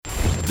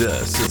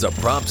This is a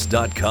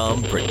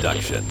Props.com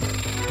production.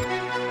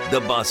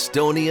 The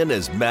Bostonian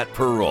is Matt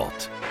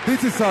Perrault.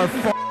 This is our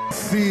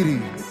city.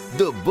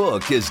 The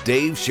book is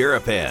Dave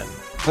Sharapan.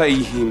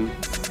 Pay him.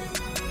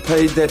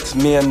 Pay that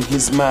man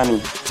his money.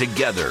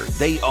 Together,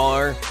 they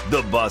are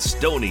the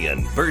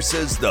Bostonian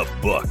versus the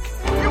book.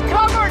 You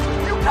covered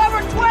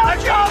 12. I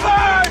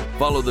covered.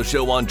 Follow the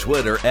show on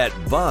Twitter at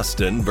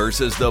Boston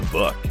versus the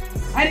book.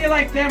 How do you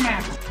like them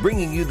apples?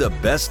 Bringing you the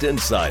best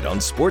insight on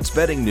sports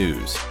betting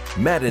news,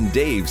 Matt and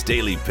Dave's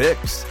daily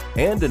picks,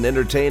 and an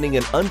entertaining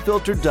and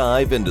unfiltered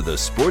dive into the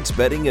sports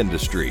betting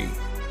industry.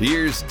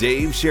 Here's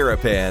Dave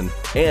Sharapan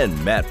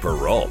and Matt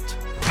Perrault.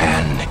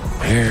 And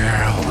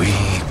here we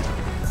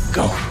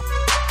go.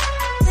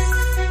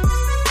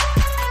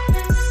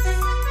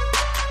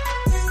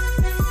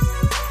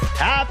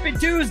 Happy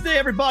Tuesday,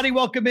 everybody.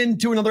 Welcome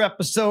into another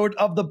episode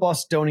of the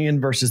Bostonian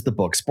versus the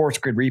Book Sports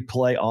Grid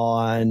replay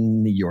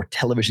on your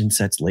television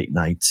sets late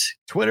nights,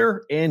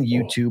 Twitter and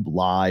YouTube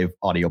live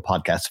audio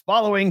podcasts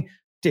following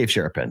Dave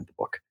Sharapan, the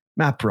book,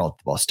 Matt Perrault,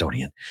 the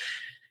Bostonian.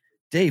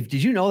 Dave,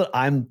 did you know that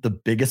I'm the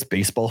biggest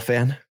baseball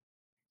fan? Do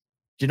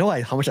you know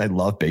how much I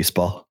love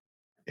baseball?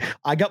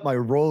 I got my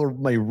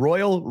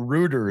Royal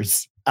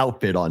Rooters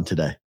outfit on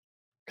today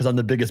because I'm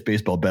the biggest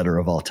baseball bettor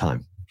of all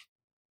time.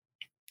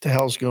 The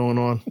hell's going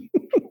on?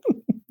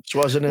 This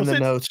wasn't in the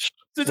notes.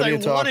 Since I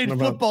wanted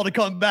football to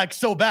come back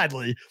so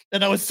badly,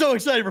 and I was so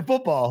excited for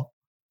football.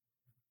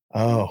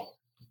 Oh,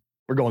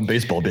 we're going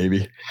baseball,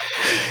 baby.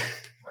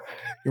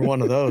 You're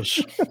one of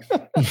those.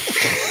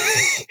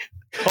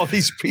 All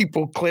these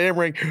people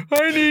clamoring,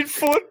 I need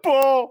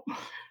football.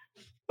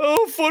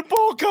 Oh,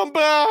 football, come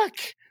back,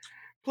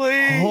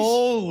 please.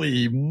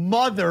 Holy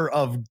mother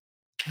of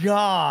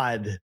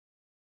God.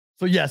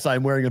 So yes,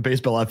 I'm wearing a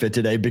baseball outfit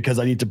today because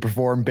I need to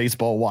perform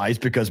baseball wise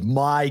because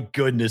my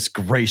goodness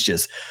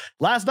gracious.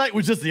 Last night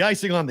was just the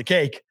icing on the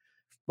cake.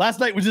 Last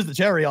night was just the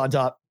cherry on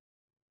top.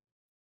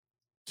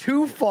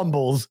 2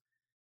 fumbles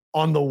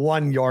on the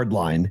 1 yard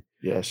line.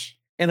 Yes.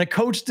 And a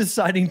coach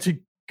deciding to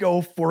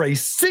go for a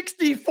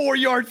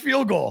 64-yard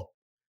field goal.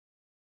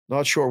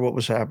 Not sure what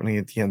was happening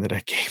at the end of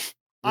that game.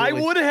 Really? I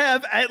would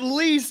have at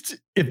least,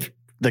 if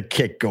the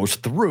kick goes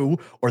through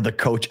or the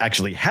coach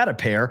actually had a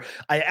pair,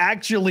 I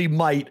actually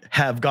might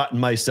have gotten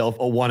myself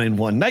a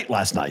 1-and-1 night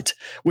last night,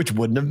 which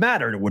wouldn't have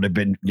mattered. It would have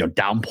been,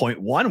 down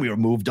 0.1. We were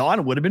moved on.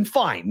 It would have been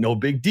fine. No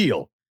big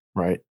deal.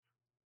 Right.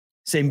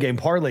 Same game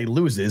parlay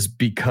loses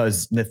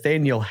because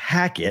Nathaniel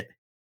Hackett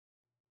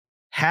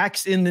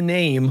hacks in the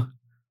name.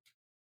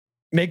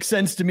 Makes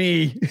sense to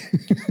me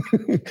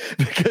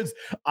because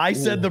I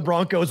said the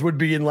Broncos would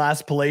be in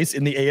last place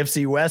in the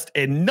AFC West,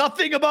 and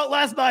nothing about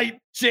last night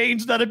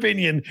changed that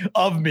opinion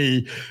of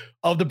me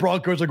of the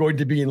Broncos are going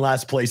to be in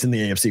last place in the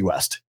AFC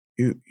West.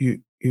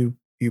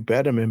 You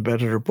bet him and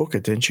betted or book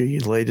it, didn't you? You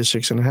laid a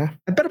 6.5.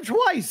 I bet him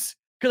twice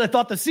because I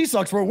thought the Sea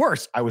Sox were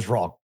worse. I was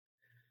wrong.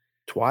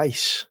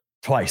 Twice.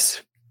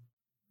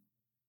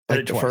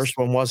 Like the first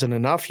one wasn't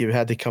enough. You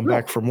had to come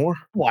back for more.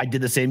 Well, I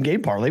did the same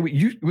game parlay.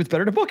 It was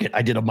better to book it.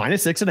 I did a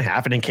minus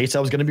 6.5. And in case I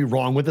was going to be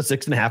wrong with the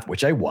 6.5,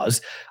 which I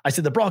was, I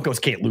said the Broncos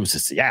can't lose to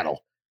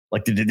Seattle.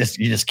 Like you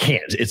just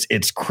can't.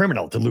 It's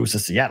criminal to lose to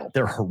Seattle.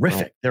 They're horrific.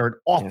 Right. They're an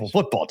awful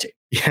football team.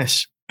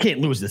 Yes.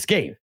 Can't lose this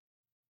game.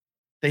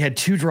 They had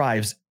 2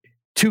 drives.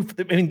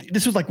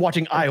 This was like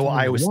watching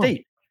Iowa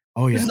State.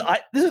 Oh yeah,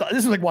 this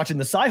is like watching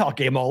the Cyhawk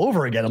game all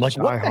over again. I'm like,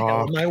 what the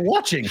hell am I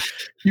watching?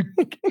 You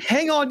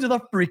hang on to the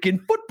freaking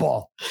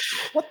football.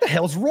 What the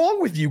hell's wrong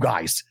with you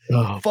guys?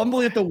 Oh.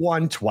 Fumbling at the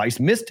 1 twice,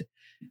 missed,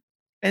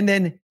 and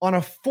then on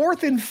a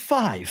 4th and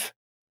 5,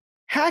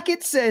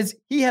 Hackett says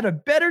he had a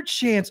better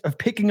chance of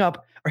picking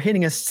up or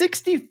hitting a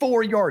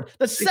 64-yard,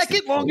 the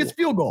second longest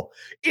field goal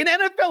in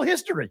NFL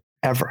history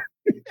ever.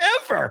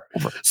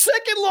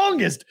 Second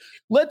longest.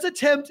 Let's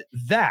attempt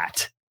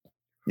that.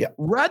 Yeah.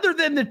 Rather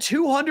than the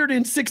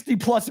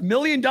 $260+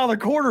 million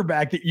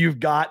quarterback that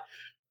you've got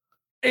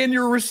and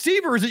your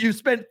receivers that you've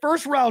spent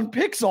first round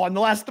picks on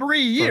the last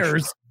 3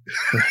 years,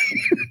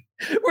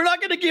 we're not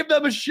going to give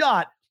them a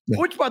shot,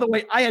 which by the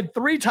way, I had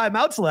 3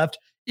 timeouts left.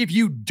 If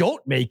you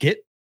don't make it,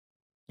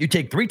 you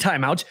take 3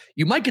 timeouts.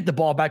 You might get the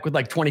ball back with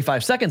like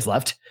 25 seconds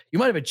left. You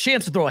might have a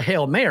chance to throw a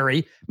Hail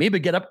Mary, maybe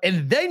get up,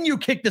 and then you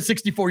kick the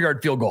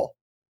 64-yard field goal.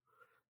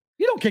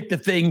 You don't kick the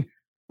thing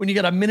when you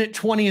got a minute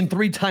 20 and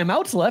 3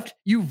 timeouts left.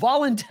 You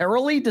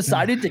voluntarily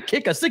decided to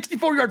kick a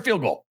 64-yard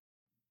field goal.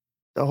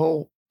 The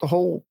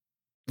whole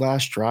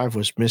last drive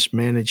was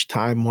mismanaged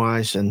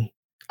time-wise, and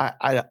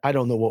I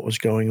don't know what was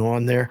going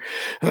on there.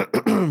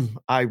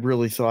 I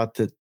really thought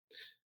that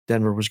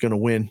Denver was going to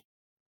win,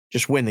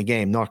 just win the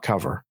game, not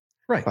cover.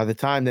 Right. By the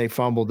time they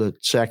fumbled the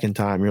second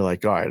time, you're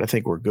like, all right, I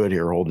think we're good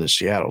here holding the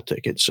Seattle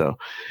ticket. So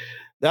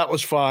that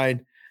was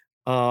fine.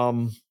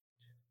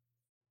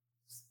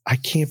 I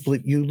can't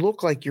believe you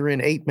look like you're in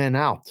 8 Men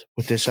Out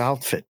with this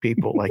outfit,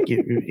 people. Like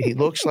he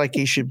looks like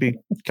he should be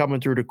coming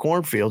through the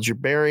cornfields. You're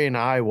burying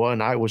Iowa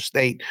and Iowa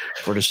State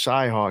for the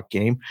Cyhawk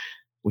game.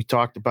 We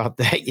talked about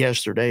that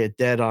yesterday, a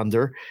dead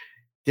under.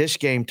 This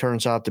game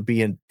turns out to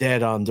be a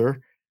dead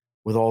under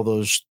with all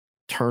those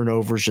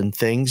turnovers and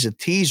things. The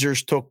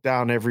teasers took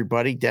down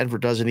everybody. Denver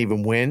doesn't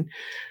even win.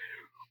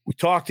 We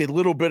talked a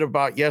little bit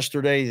about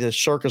yesterday, the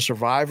Circa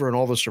Survivor and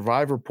all the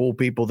Survivor Pool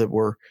people that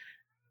were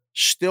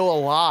still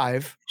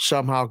alive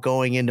somehow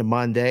going into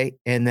Monday.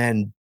 And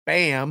then,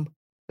 bam,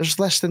 there's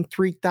less than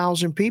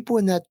 3,000 people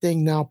in that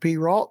thing now,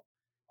 Perrault.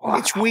 Wow.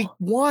 It's week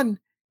 1,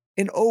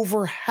 and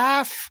over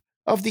half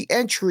of the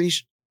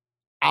entries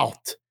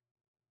out.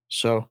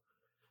 So,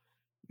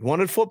 you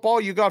wanted football,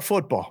 you got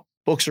football.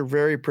 Books are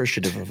very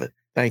appreciative of it.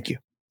 Thank you.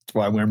 That's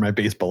why I'm wearing my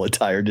baseball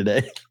attire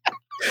today.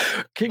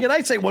 Can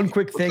I say one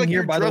quick thing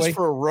here, by the way?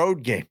 For a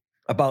road game.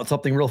 About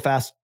something real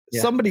fast.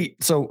 Yeah.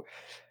 So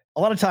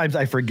a lot of times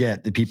I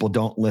forget that people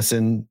don't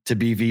listen to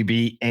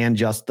BVB and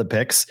just the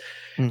picks.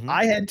 Mm-hmm.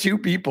 I had 2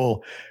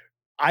 people.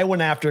 I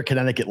went after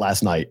Connecticut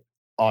last night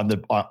on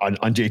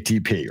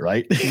JTP,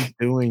 right? Keep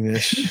doing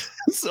this.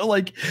 So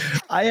like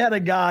I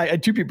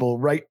had 2 people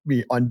write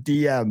me on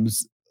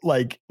DMs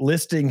like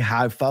listing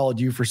how I've followed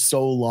you for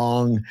so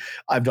long.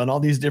 I've done all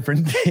these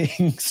different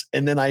things.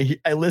 And then I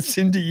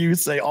listened to you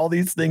say all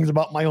these things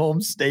about my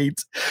home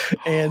state.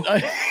 And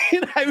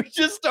I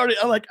just started,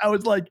 I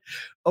was like,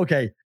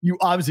 okay, you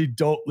obviously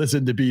don't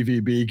listen to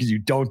BVB because you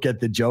don't get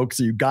the joke.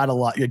 So you got a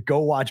lot. Go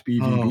watch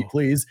BVB,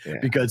 please,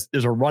 because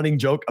there's a running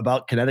joke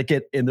about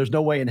Connecticut, and there's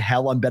no way in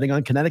hell I'm betting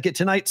on Connecticut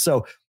tonight.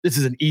 So this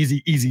is an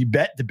easy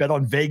bet to bet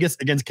on Vegas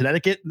against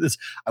Connecticut.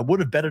 I would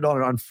have betted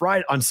on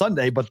it on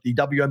Sunday, but the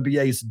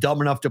WNBA is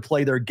dumb enough to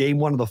play their game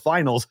 1 of the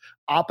finals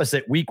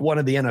opposite week 1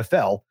 of the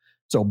NFL.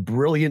 So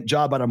brilliant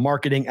job out of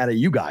marketing out of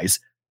you guys.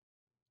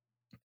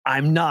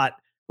 I'm not.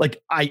 Like,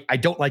 I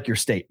don't like your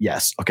state.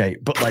 Yes. Okay.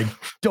 But like,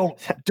 don't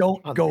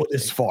go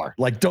this far.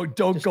 Like, don't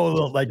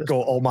go,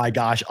 oh my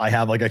gosh, I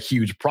have like a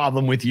huge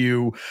problem with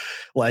you.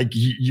 Like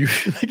you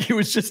like, it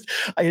was just,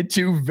 I had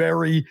 2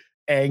 very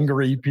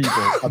angry people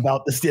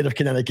about the state of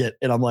Connecticut.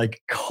 And I'm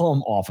like,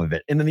 come off of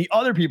it. And then the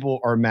other people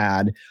are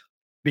mad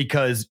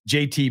because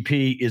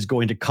JTP is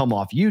going to come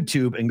off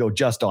YouTube and go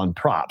just on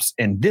props.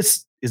 And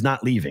this is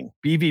not leaving.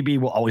 BVB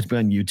will always be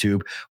on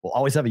YouTube. We'll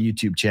always have a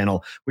YouTube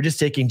channel. We're just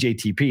taking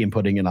JTP and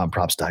putting it on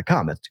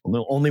props.com. That's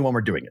the only one we're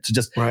doing it. So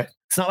just,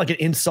 It's not like an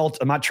insult.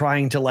 I'm not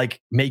trying to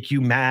like make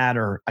you mad,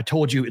 or I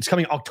told you it's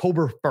coming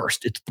October 1st.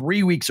 It's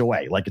 3 weeks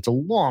away. Like, it's a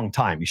long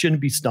time. You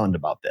shouldn't be stunned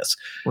about this.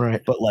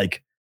 Right. But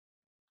like,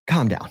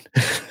 calm down.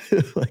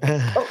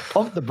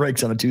 Pump the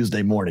brakes on a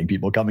Tuesday morning,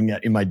 people coming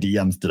in my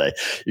DMs today.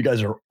 You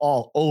guys are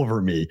all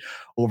over me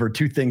over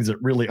 2 things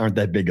that really aren't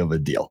that big of a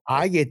deal.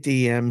 I get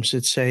DMs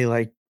that say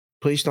like,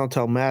 please don't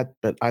tell Matt,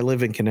 but I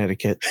live in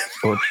Connecticut.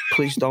 Or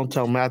please don't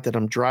tell Matt that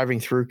I'm driving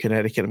through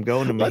Connecticut. I'm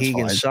going to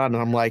Mohegan Sun.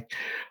 And I'm like,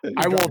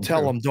 I won't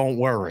tell him, don't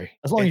worry.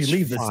 As long as you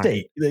leave the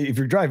state. If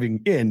you're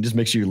driving in, just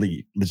make sure you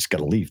leave. You just got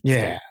to leave.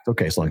 Yeah. It's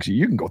okay. As long as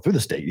you can go through the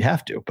state, you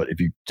have to. But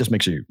if you just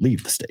make sure you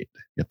leave the state,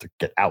 you have to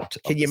get out.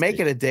 Can you make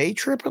it a day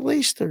trip at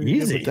least? Or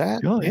easy. With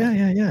that? Oh,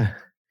 yeah.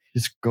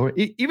 Just go.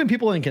 Even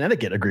people in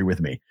Connecticut agree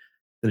with me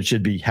that it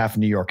should be half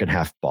New York and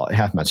half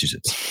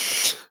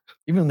Massachusetts.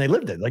 Even when they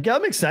lived there, like, yeah,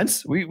 that makes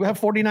sense. We have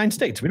 49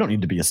 states. We don't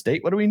need to be a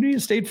state. What do we need a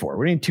state for?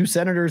 We need 2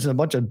 senators and a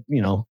bunch of,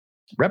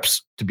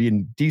 reps to be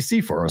in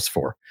DC for us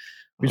for.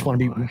 We just want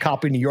to be, we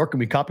copy New York and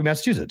we copy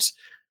Massachusetts.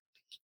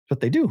 That's what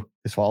they do.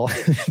 They fall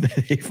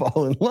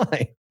in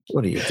line.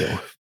 What are you doing?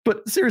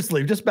 But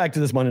seriously, just back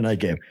to this Monday night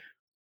game.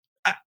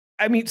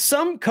 I mean,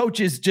 some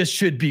coaches just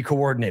should be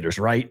coordinators,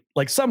 right?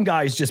 Like, some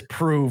guys just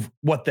prove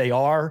what they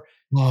are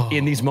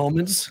in these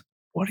moments.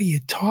 What are you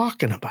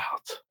talking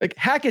about? Like,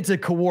 Hackett's a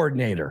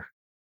coordinator.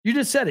 You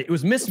just said it. It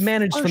was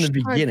mismanaged from the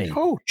beginning.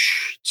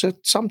 Coach. So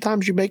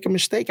sometimes you make a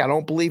mistake. I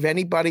don't believe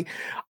anybody.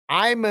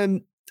 I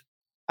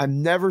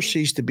never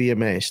cease to be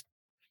amazed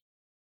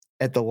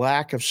at the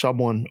lack of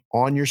someone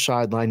on your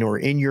sideline or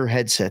in your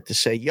headset to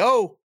say,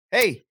 yo,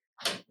 hey,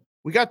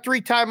 we got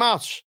 3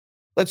 timeouts.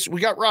 We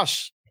got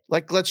Russ.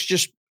 Like, let's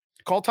just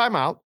call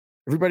timeout.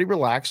 Everybody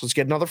relax. Let's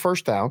get another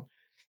first down.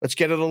 Let's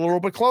get it a little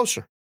bit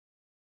closer.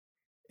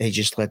 They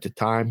just let the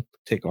time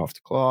tick off the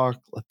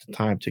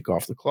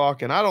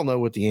clock, And I don't know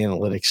what the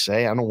analytics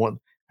say. I don't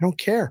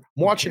care.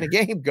 I'm watching a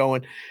game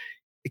going,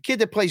 the kid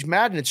that plays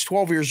Madden, it's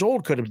 12 years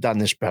old, could have done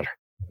this better.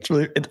 It's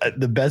really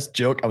the best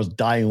joke. I was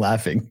dying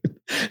laughing.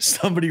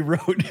 Somebody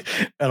wrote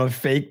on a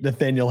fake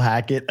Nathaniel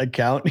Hackett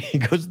account. He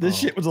goes, this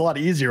shit was a lot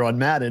easier on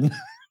Madden.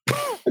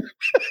 I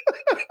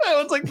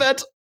was like,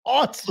 that's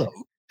awesome.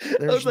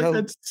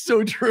 That's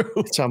so true.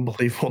 It's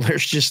unbelievable.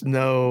 There's just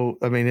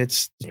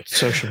it's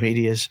social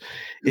media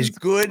is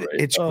good.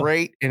 Great. It's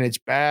great, and it's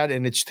bad,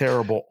 and it's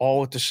terrible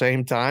all at the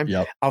same time.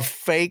 Yep. A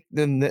fake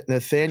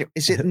Nathaniel.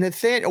 Is it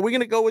Nathaniel? Are we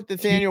going to go with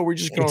Nathaniel? Or we're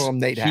just calling him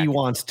Nate Hackett? He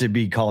wants to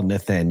be called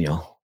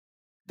Nathaniel.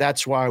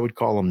 That's why I would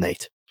call him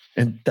Nate.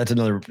 And that's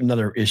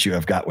another issue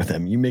I've got with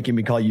him. You making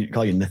me call you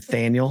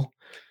Nathaniel?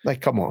 Like,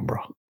 come on, bro.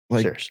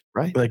 Like, seriously,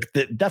 right? Like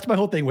that's my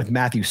whole thing with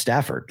Matthew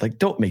Stafford. Like,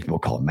 don't make people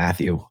call him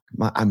Matthew.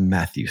 I'm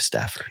Matthew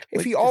Stafford.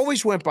 If he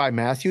always went by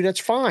Matthew, that's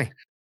fine.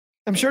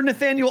 I'm sure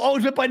Nathaniel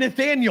always went by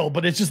Nathaniel,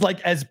 but it's just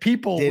like, as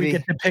people, we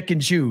get to pick and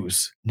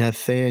choose.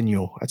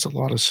 Nathaniel. That's a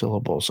lot of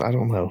syllables. I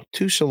don't know.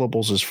 2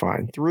 syllables is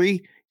fine.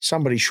 3,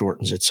 Somebody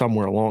shortens it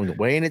somewhere along the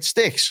way, and it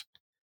sticks.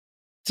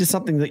 It's just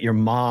something that your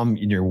mom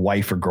and your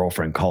wife or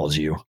girlfriend calls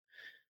you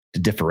to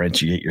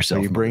differentiate yourself.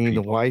 Are you bringing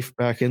the wife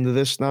back into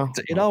this now?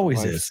 It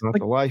always is. Not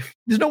the wife.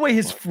 There's no way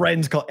his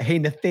friends call, hey,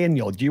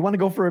 Nathaniel, do you want to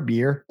go for a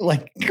beer?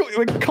 Like,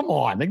 come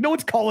on. Like, no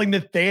one's calling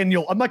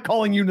Nathaniel. I'm not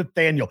calling you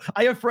Nathaniel.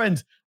 I have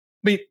friends.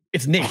 I mean,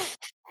 it's Nate.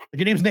 Like,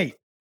 your name's Nate.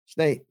 It's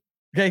Nate.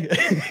 Okay.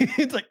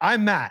 It's like,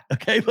 I'm Matt.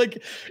 Okay.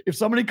 Like, if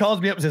somebody calls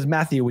me up and says,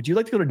 Matthew, would you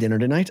like to go to dinner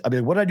tonight? I'll be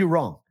like, what did I do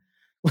wrong?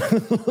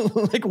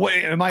 Like, what,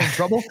 am I in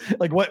trouble?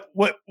 Like,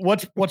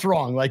 what's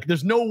wrong? Like,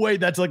 there's no way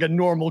that's like a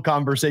normal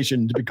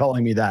conversation to be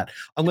calling me that,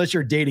 unless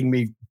you're dating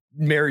me,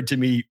 married to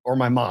me, or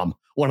my mom,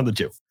 one of the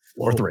two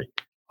or three.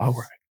 All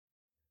right.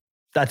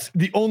 That's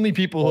the only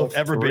people who have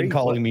ever been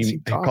calling me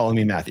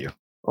Matthew.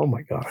 Oh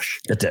my gosh.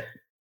 That's it.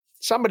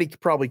 Somebody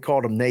probably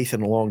called him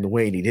Nathan along the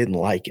way and he didn't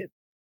like it.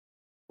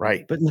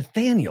 Right. But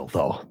Nathaniel,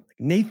 though,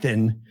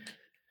 Nathan,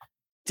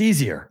 it's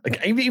easier.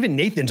 Like, even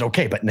Nathan's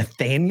okay, but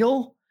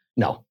Nathaniel,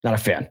 no, not a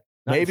fan.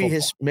 Maybe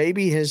his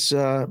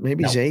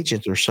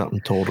agent or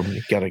something told him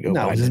you got to go.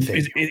 No,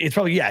 it's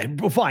probably, yeah.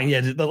 Well, fine.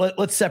 Yeah.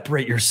 Let's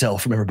separate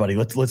yourself from everybody.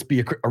 Let's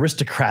be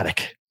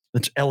aristocratic.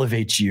 Let's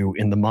elevate you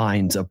in the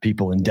minds of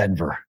people in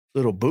Denver.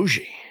 Little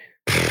bougie.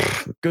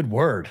 Good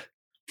word.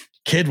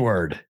 Kid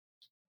word.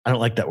 I don't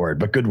like that word,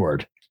 but good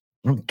word.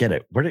 I don't get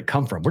it. Where did it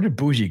come from? Where did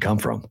bougie come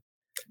from?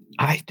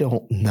 I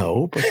don't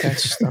know, but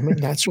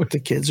that's what the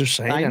kids are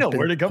saying. I know.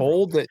 Where did it come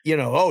from? That,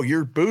 oh,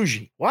 you're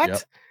bougie. What?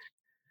 Yep.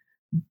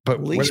 But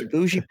the least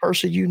bougie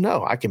person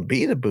I can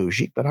be the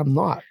bougie, but I'm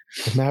not.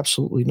 I'm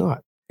absolutely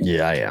not.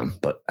 Yeah, I am,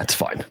 but that's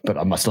fine. But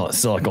I must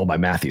still go by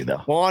Matthew,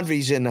 though.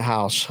 Bonvy's in the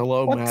house.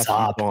 Hello, What's Matthew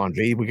up?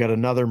 Bonvy. We got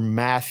another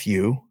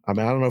Matthew. I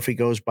mean, I don't know if he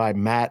goes by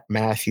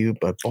Matthew,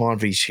 but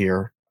Bonvy's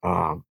here.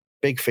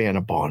 Big fan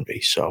of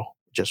Bonvy. So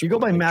just you go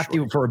by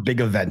Matthew for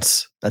big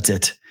events. That's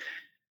it.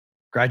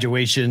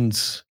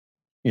 Graduations,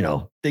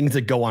 things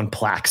that go on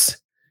plaques.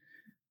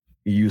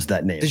 You use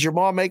that name. Does your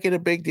mom make it a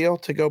big deal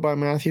to go by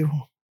Matthew?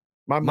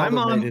 My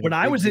mom, when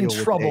I was in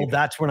trouble,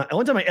 that's when the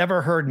only time I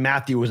ever heard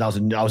Matthew was I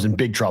was in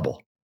big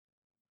trouble.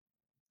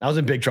 I was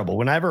in big trouble.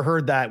 When I ever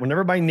heard that,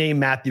 whenever my name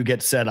Matthew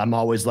gets said, I'm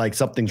always like,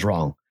 something's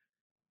wrong.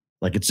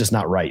 Like, it's just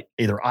not right.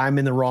 Either I'm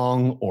in the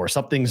wrong or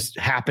something's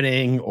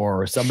happening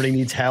or somebody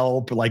needs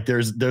help. Like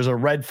there's a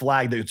red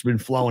flag that's been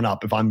flown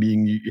up. If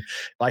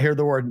I hear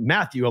the word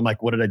Matthew, I'm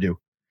like, what did I do?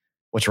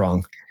 What's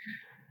wrong?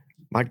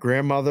 My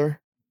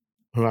grandmother,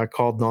 who I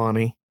called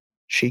Nani,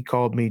 she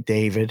called me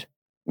David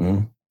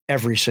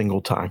every single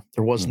time.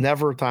 There was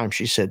never a time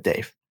she said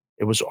Dave.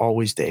 It was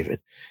always David.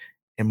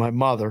 And my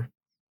mother,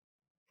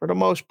 for the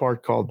most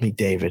part, called me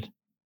David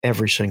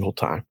every single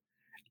time.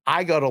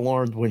 I got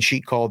alarmed when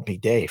she called me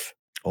Dave.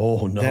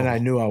 Oh no! Then I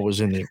knew I was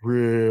in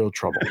real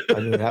trouble. I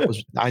knew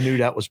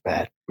that was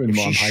bad. If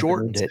she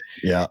shortened it,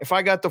 yeah. If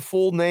I got the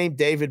full name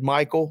David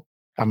Michael,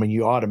 I mean,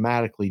 you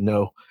automatically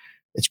know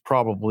it's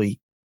probably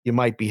you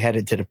might be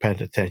headed to the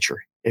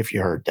penitentiary. If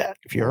you heard that,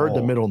 if you heard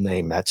the middle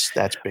name, that's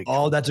big.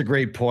 Oh, that's a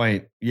great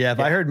point. Yeah, if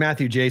I heard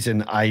Matthew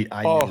Jason, I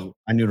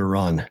knew to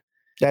run.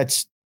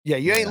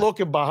 You ain't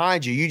looking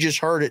behind you. You just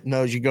heard it and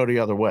knows you go the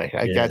other way.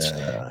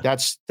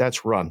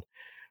 That's run.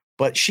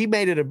 But she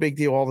made it a big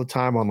deal all the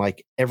time on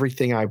like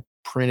everything I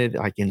printed,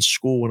 like in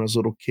school when I was a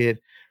little kid.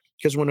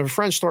 Because when a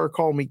friend started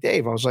calling me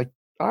Dave, I was like,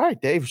 all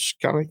right, Dave's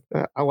kind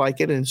of, I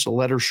like it. And it's a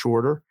letter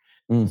shorter.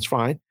 It's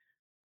fine.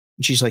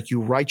 And she's like, you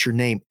write your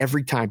name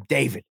every time,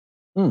 David.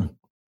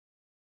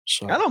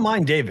 So I don't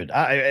mind David.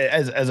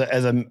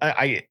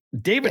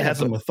 David has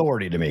some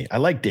authority to me. I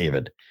like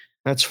David.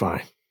 That's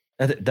fine.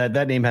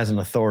 That name has an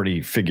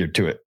authority figure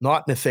to it.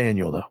 Not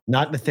Nathaniel, though.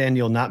 Not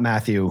Nathaniel, not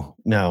Matthew.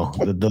 No,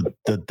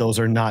 those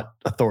are not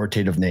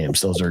authoritative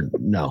names. Those are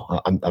no.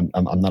 I'm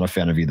not a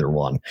fan of either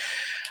one.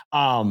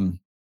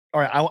 All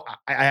right,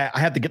 I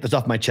have to get this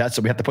off my chest,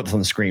 so we have to put this on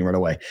the screen right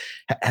away.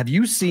 Have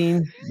you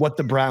seen what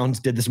the Browns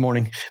did this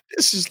morning?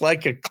 This is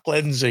like a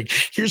cleansing.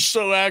 You're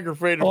so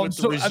aggravated with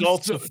the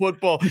results of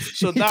football.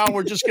 So now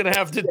we're just going to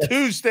have the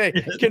Tuesday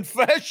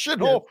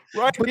confessional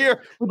right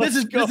here. This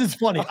is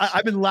funny.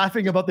 I've been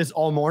laughing about this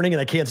all morning, and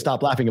I can't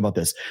stop laughing about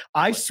this.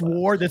 I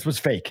swore this was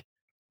fake.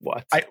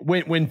 What?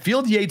 When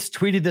Field Yates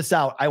tweeted this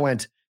out, I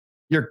went,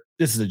 this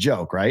is a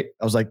joke, right?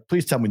 I was like,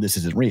 please tell me this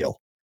isn't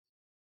real.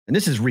 And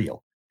this is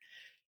real.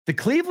 The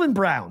Cleveland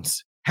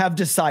Browns have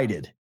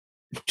decided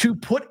to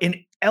put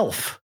an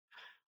elf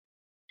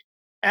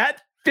at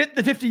the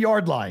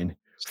 50-yard line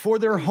for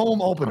their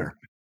home opener.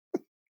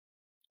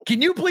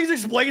 Can you please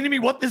explain to me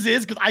what this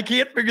is? Because I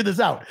can't figure this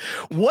out.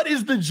 What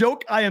is the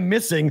joke I am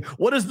missing?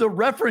 What is the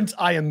reference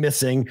I am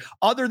missing?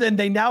 Other than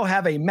they now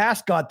have a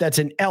mascot that's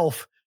an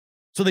elf.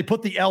 So they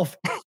put the elf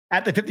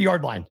at the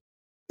 50-yard line.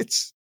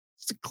 It's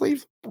the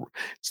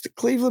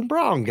Cleveland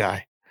Brown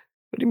guy.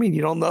 What do you mean?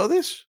 You don't know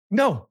this?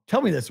 No,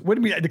 tell me this. What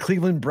do you mean the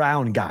Cleveland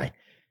Brown guy?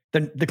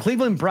 The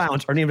Cleveland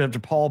Browns are named after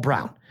Paul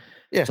Brown.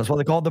 Yeah. So that's why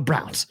they call it the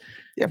Browns.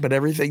 Yeah, but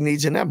everything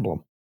needs an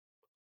emblem.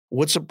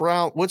 What's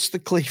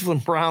the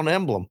Cleveland Brown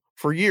emblem?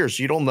 For years,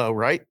 you don't know,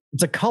 right?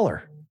 It's a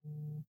color.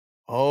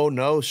 Oh,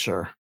 no,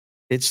 sir.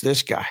 It's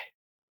this guy.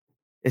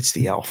 It's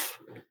the elf.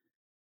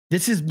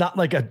 This is not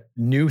like a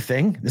new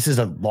thing. This is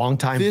a long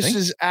time thing. This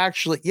is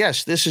actually,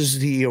 yes, this is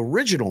the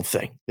original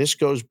thing. This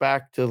goes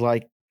back to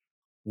like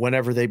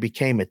whenever they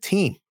became a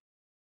team.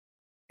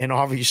 And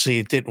obviously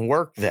it didn't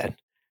work then,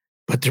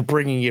 but they're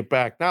bringing it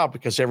back now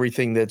because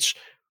everything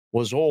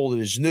was old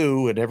is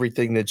new and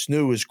everything that's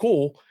new is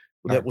cool.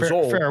 That was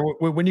old. Fair.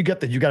 When you get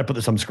that, you got to put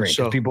this on the screen.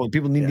 So, people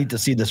need to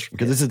see this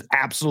because this is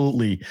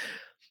absolutely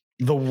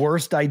the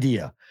worst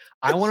idea.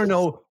 I want to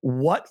know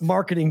what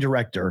marketing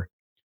director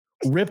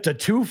ripped a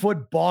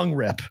 2-foot bong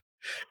rip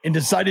and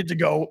decided to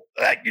go,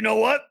 you know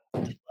what?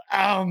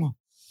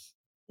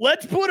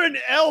 Let's put an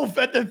elf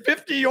at the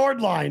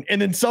 50-yard line.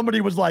 And then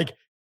somebody was like,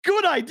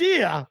 good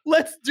idea.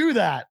 Let's do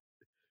that.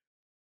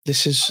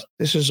 This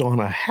is on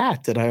a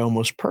hat that I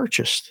almost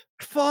purchased.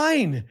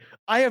 Fine.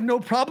 I have no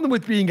problem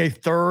with being a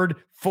 3rd,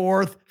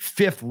 4th,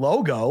 5th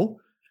logo.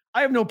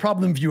 I have no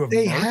problem view of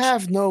They merch.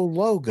 have no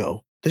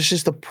logo. This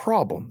is the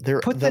problem.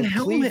 Put the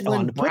helmet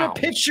on. Put a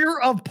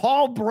picture of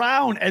Paul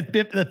Brown at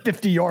the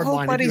 50-yard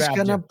line. Nobody's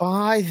going to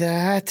buy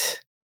that.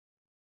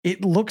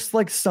 It looks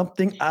like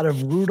something out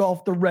of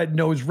Rudolph the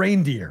Red-Nosed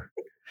Reindeer.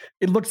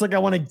 It looks like I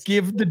want to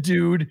give the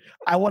dude.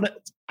 I want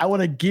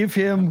to give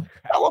him.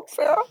 I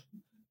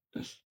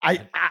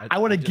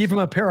want to give him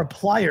a pair of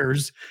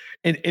pliers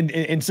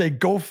and say,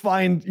 go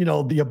find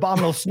the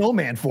abominable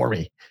snowman for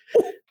me.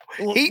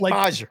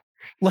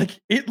 Like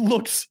it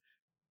looks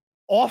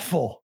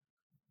awful.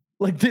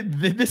 Like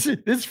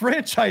this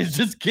franchise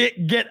just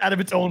can't get out of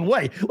its own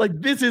way.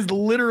 Like this is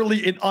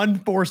literally an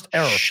unforced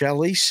error.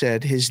 Shelley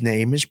said his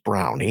name is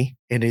Brownie,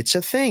 and it's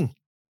a thing.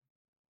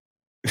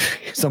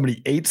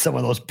 Somebody ate some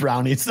of those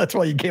brownies. That's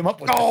why you came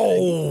up with it.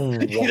 Oh,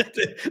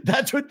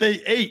 that's what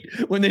they ate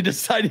when they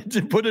decided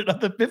to put it on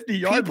the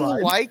 50-yard line.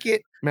 People like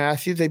it,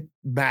 Matthew. They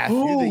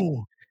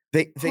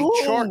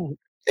chart.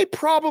 They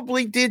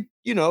probably did.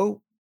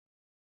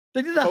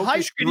 They did a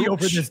hype video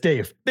for this,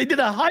 Dave. They did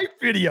a hype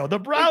video. The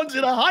Browns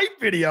did a hype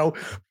video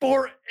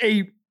for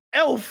a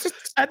elf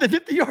at the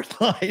 50-yard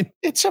line.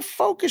 It's a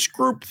focus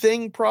group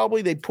thing.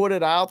 Probably they put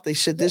it out. They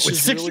said this is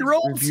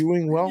 6-year-olds really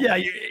reviewing well.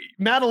 Yeah,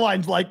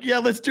 Madeline's like, yeah,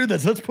 let's do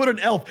this. Let's put an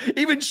elf.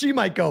 Even she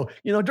might go.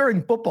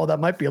 During football, that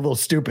might be a little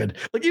stupid.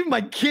 Like even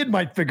my kid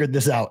might figure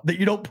this out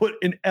that you don't put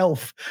an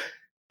elf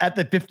at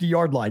the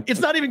 50-yard line. It's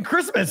not even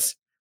Christmas.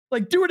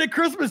 Like do it at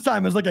Christmas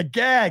time as like a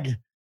gag.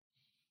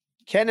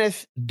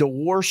 Kenneth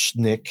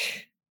Dworsnik,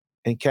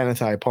 and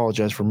Kenneth, I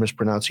apologize for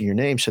mispronouncing your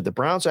name, said the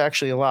Browns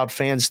actually allowed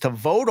fans to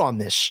vote on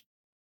this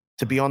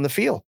to be on the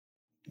field.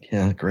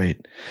 Yeah,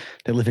 great.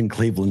 They live in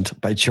Cleveland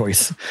by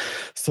choice.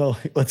 So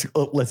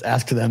let's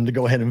ask them to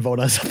go ahead and vote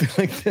on something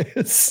like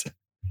this.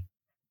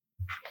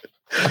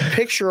 A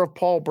picture of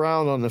Paul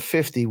Brown on the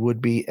 50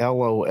 would be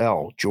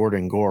LOL,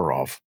 Jordan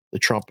Gorov, the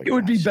trumpet. It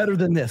would be better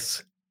than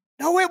this.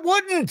 No, it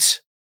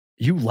wouldn't.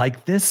 You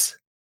like this?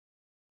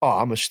 Oh,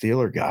 I'm a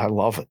Steeler guy. I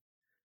love it.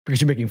 Because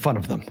you're making fun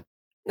of them.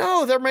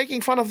 No, they're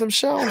making fun of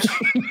themselves.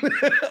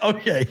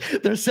 Okay.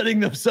 They're setting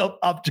themselves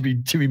up to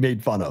be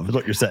made fun of, is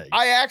what you're saying.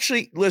 I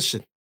actually,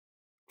 listen,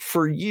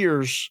 for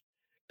years,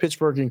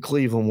 Pittsburgh and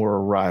Cleveland were a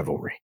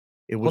rivalry.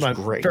 It was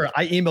great. Fair.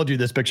 I emailed you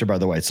this picture, by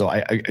the way. So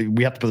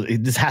we have to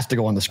this has to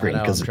go on the screen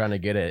because I'm trying to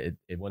get it.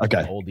 It went to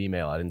an old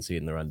email. I didn't see it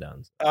in the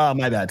rundowns. Oh,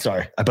 my bad.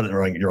 Sorry, I put it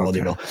in your old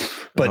email.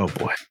 But oh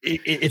boy,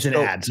 it's an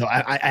ad. So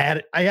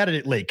I added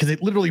it late because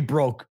it literally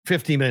broke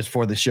 15 minutes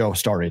before the show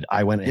started.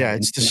 I went. Yeah,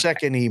 it's the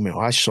second email.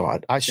 I saw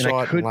it. I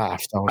saw it and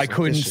laughed. I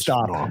couldn't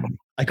stop.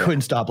 I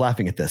couldn't stop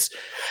laughing at this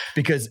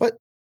because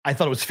I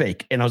thought it was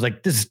fake, and I was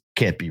like, "This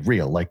can't be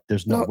real. Like,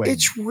 there's no way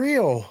it's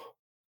real."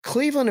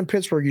 Cleveland and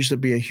Pittsburgh used to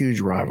be a huge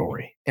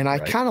rivalry. And I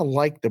kind of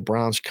like the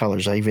Browns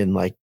colors. I even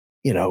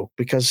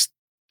because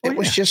it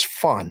was just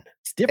fun.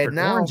 It's different.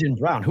 Now, orange and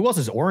brown. Who else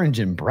is orange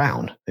and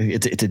brown?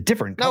 It's a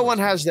different color. No one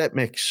has that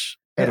mix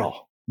at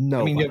all. No.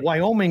 I mean,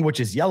 Wyoming,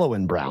 which is yellow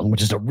and brown,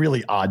 which is a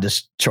really odd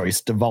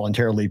choice to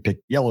voluntarily pick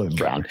yellow and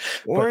brown.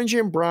 Orange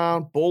and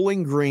brown,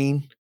 Bowling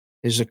Green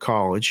is a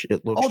college.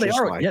 It looks they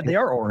are. Like they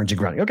are orange and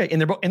brown. Okay.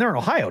 And they're in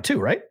Ohio too,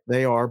 right?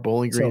 They are.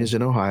 Bowling Green is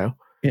in Ohio.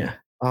 Yeah.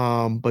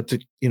 But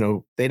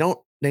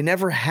they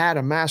never had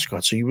a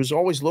mascot. So you was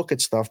always look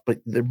at stuff, but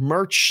the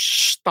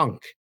merch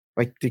stunk.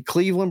 Like the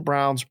Cleveland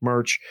Browns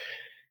merch,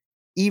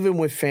 even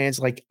with fans,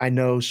 like I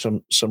know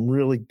some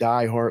really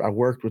diehard. I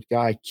worked with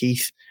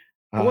Keith.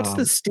 What's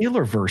the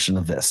Steeler version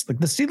of this? Like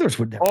the Steelers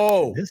would never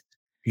do this.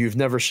 You've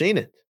never seen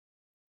it.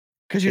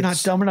 Because you're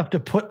not dumb enough to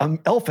put an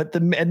elf at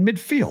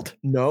midfield.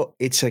 No,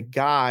 it's a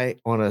guy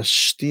on a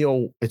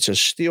steel. It's a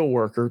steel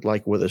worker,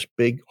 like with a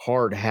big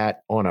hard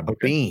hat on a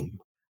beam.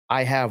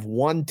 I have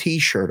one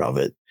T-shirt of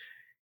it,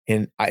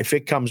 and if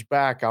it comes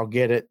back, I'll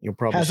get it. You'll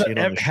probably see it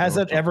on the show. Has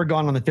it ever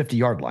gone on the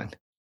 50-yard line?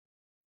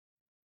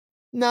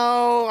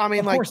 No, I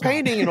mean, like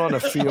painting it on a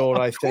field,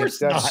 I think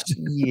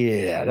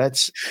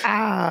that's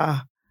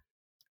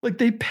like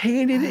they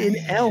painted an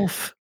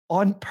elf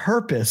on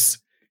purpose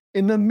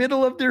in the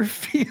middle of their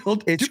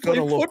field. It's going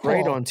to look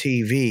great on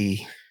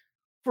TV.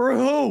 For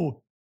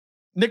who?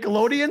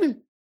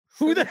 Nickelodeon?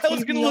 Who the hell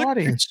is going to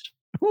look?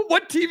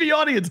 What TV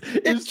audience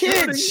is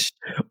kids?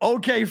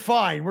 Okay,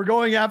 fine. We're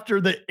going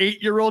after the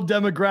 8-year-old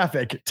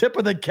demographic. Tip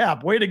of the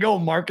cap. Way to go,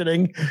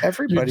 marketing.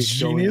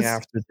 Everybody's going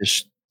after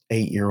this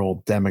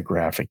 8-year-old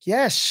demographic.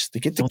 Yes,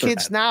 to get the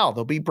kids now.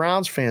 They'll be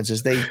Browns fans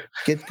as they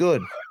get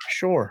good.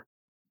 Sure.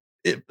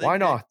 Why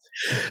not?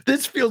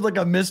 This feels like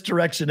a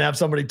misdirection to have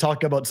somebody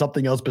talk about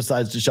something else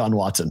besides Deshaun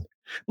Watson.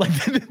 Like,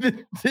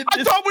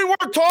 I thought we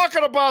weren't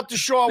talking about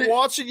Deshaun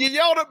Watson. You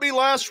yelled at me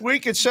last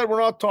week and said we're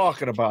not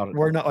talking about it.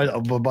 We're not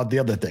about the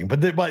other thing,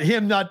 but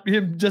him not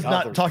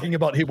talking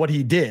about what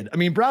he did. I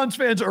mean, Browns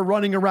fans are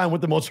running around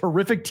with the most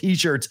horrific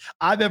T-shirts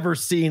I've ever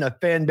seen a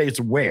fan base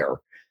wear,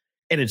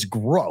 and it's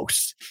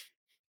gross.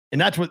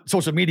 And that's what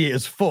social media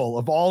is full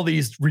of, all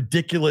these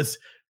ridiculous,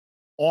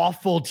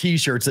 awful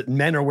T-shirts that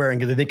men are wearing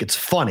because they think it's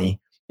funny,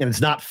 and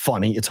it's not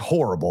funny. It's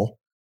horrible.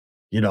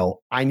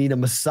 I need a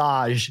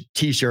massage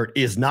T-shirt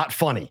is not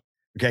funny.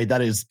 Okay.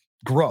 That is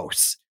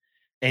gross.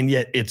 And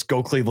yet it's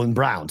go Cleveland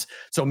Browns.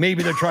 So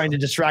maybe they're trying to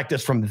distract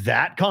us from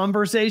that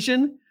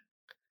conversation.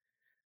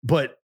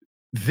 But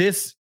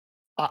this,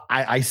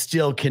 I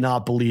still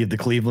cannot believe the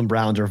Cleveland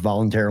Browns are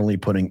voluntarily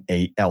putting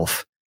a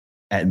elf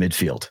at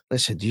midfield.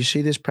 Listen, do you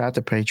see this Pat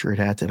the Patriot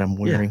hat that I'm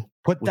wearing? Yeah,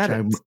 put that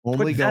I'm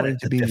only going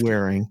to be 50.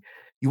 Wearing.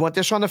 You want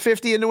this on the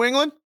 50 in New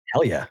England?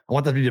 Hell yeah. I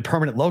want that to be the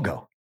permanent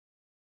logo.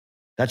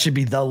 That should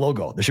be the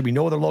logo. There should be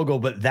no other logo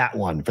but that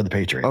one for the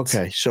Patriots.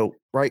 Okay, so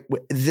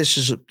this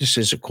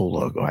is a cool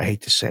logo. I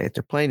hate to say it.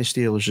 They're playing the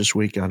Steelers this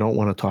week, and I don't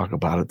want to talk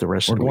about it the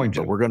rest of the week.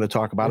 But we're going to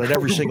talk about it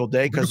every single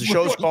day because the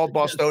show's called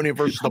Bostonian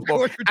versus the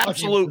Book.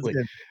 Absolutely,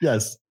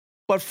 yes.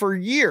 But for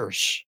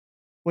years,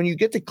 when you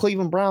get the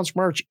Cleveland Browns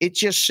merch, it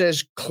just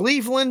says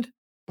Cleveland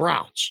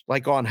Browns,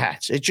 like on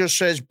hats. It just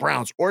says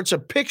Browns, or it's a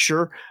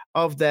picture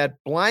of that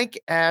blank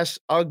ass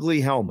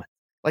ugly helmet.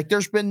 Like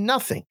there's been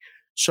nothing.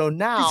 So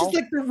now this is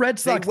like the Red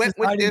Sox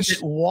deciding that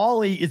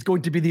Wally is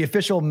going to be the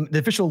official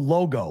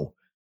logo.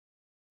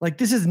 Like,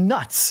 this is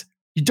nuts.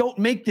 You don't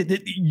make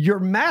your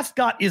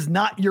mascot is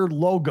not your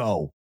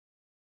logo.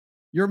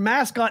 Your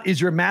mascot is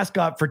your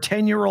mascot for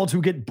 10-year-olds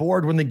who get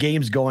bored when the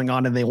game's going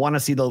on and they want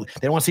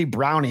to see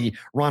Brownie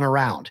run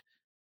around.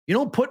 You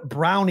don't put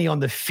Brownie on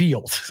the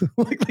field.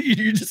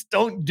 You just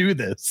don't do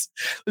this.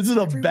 This is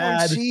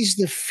Everyone sees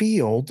the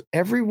field.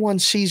 Everyone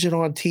sees it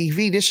on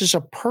TV. This is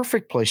a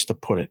perfect place to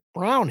put it.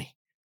 Brownie.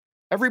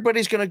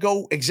 Everybody's going to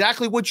go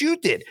exactly what you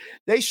did.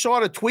 They saw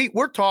the tweet.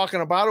 We're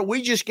talking about it.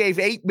 We just gave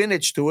 8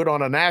 minutes to it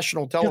on a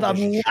national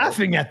television show. I'm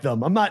laughing at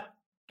them. I'm not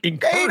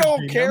encouraging They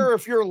don't care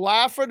if you're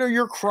laughing or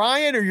you're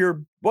crying or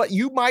you're what.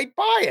 You might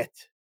buy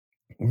it.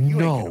 You ain't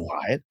gonna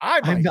buy it.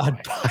 I'm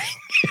not buying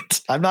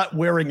it. I'm not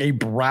wearing a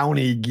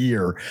Brownie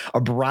gear, a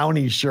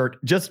Brownie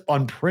shirt, just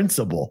on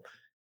principle.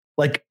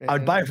 Like,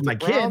 I'd buy it for my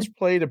kids. Browns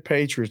play the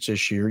Patriots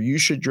this year. You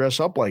should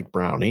dress up like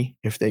Brownie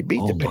if they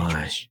beat the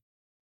Patriots.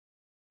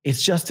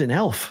 It's just an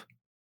elf.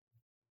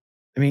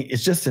 I mean,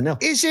 it's just an elf.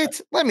 Is it?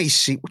 Let me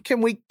see.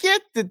 Can we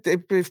get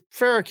if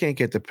Farrah can't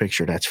get the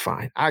picture, that's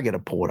fine. I got to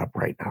pull it up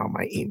right now on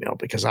my email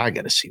because I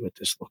got to see what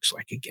this looks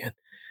like again.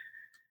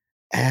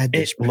 Add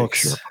this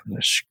picture on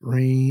the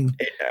screen.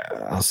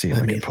 I'll see if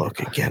I can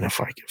look again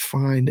if I can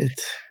find it.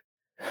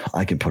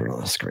 I can put it on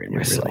the screen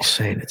You're myself. Really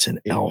saying it's an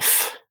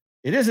elf.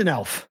 It is an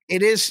elf.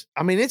 It is.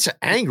 I mean, it's an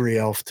angry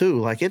elf too.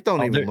 Like it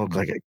don't even look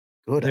like a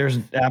good. There's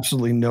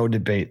absolutely no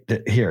debate.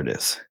 Here it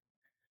is.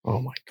 Oh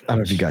my god! I don't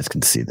know if you guys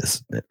can see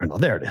this. No,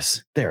 there it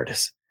is. There it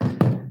is.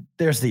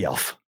 There's the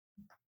elf.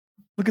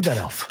 Look at that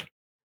elf.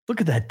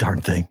 Look at that darn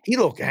thing. He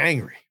look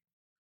angry.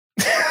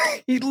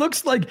 He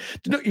looks like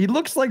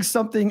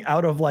something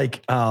out of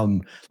like a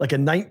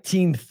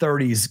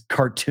 1930s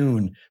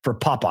cartoon for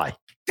Popeye.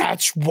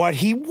 That's what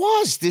he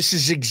was. This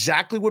is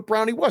exactly what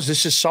Brownie was.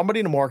 This is somebody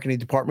in the marketing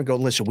department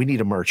going, listen, we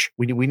need a merch.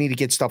 We need to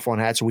get stuff on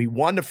hats. So we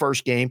won the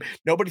first game.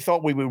 Nobody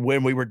thought we would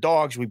win. We were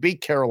dogs. We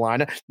beat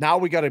Carolina. Now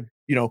we got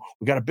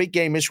a big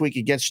game this week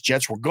against the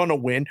Jets. We're going to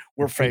win.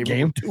 We're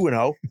favored.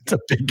 2-0. It's a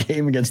big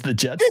game against the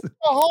Jets. It's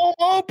a home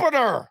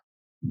opener.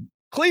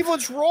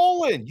 Cleveland's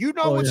rolling. You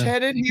know what's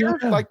headed here.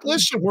 Yeah. Like,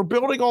 listen, we're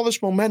building all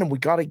this momentum. We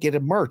got to get a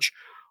merch.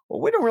 Well,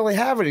 we don't really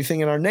have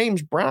anything, and our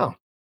name's Brown.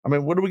 I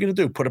mean, what are we going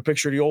to do? Put a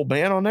picture of the old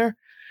man on there?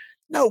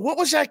 No, what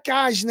was that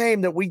guy's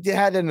name that we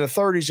had in the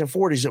 30s and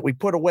 40s that we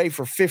put away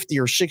for 50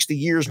 or 60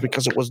 years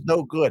because it was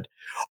no good?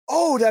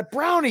 Oh, that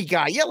Brownie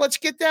guy. Yeah, let's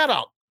get that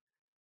out.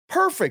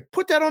 Perfect.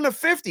 Put that on the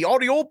 50. All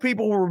the old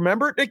people will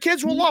remember it. The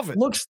kids will love it.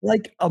 Looks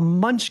like a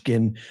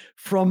munchkin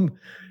from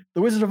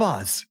The Wizard of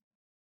Oz.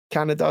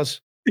 Kind of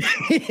does.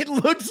 It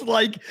looks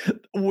like,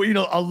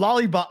 a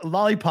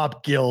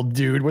lollipop guild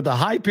dude with a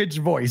high-pitched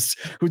voice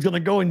who's going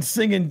to go and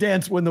sing and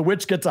dance when the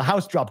witch gets a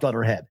house dropped on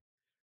her head.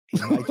 He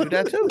might do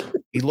that too.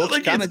 He looks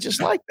kind of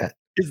just like that.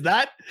 Is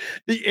that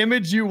the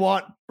image you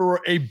want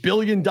for a $1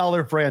 billion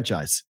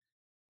franchise?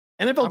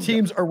 NFL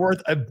teams are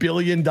worth $1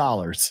 billion.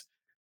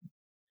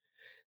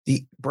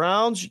 The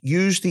Browns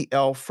used the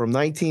elf from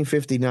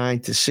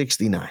 1959 to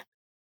 69.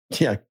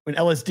 Yeah, when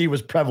LSD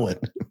was prevalent.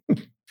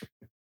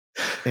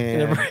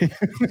 And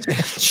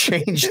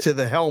changed to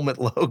the helmet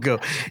logo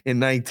in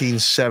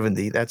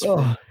 1970. That's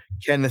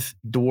Kenneth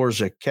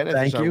Dworzak. Kenneth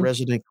Thank is our you.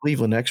 resident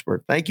Cleveland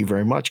expert. Thank you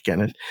very much,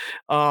 Kenneth.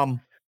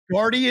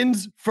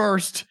 Guardians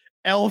first,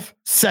 Elf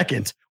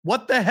second.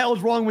 What the hell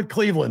is wrong with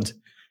Cleveland?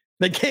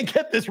 They can't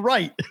get this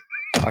right.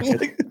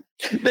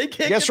 They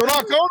can't. Guess we're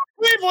not going to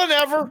Cleveland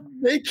ever.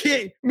 They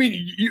can't. I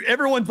mean,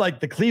 everyone's like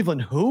the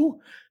Cleveland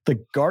who?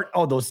 The guard.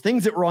 Oh, those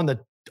things that were on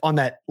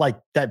that like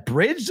that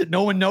bridge that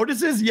no one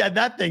notices. Yeah,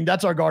 that thing.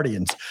 That's our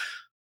Guardians.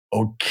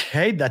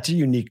 Okay, that's a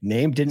unique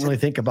name. Didn't really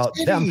think about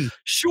them.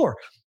 Sure.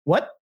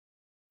 What?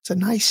 It's a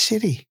nice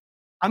city.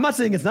 I'm not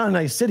saying it's not a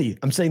nice city.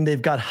 I'm saying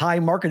they've got high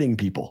marketing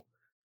people.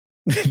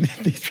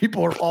 These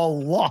people are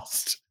all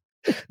lost.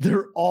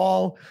 They're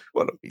all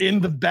in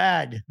the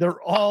bag.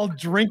 They're all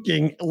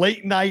drinking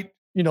late night.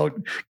 They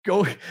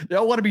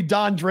all want to be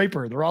Don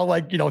Draper. They're all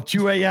like,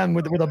 2 a.m.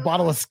 with a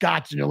bottle of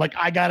scotch. And you're like,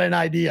 I got an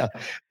idea.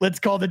 Let's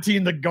call the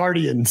team the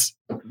Guardians.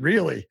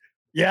 Really?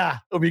 Yeah,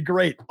 it'll be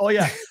great. Oh,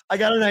 yeah, I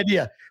got an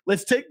idea.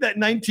 Let's take that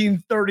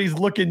 1930s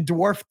looking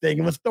dwarf thing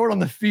and let's throw it on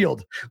the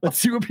field. Let's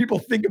see what people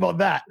think about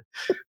that.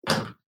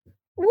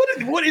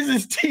 What is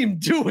this team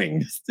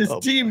doing? This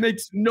team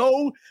makes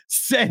no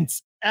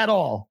sense at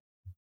all.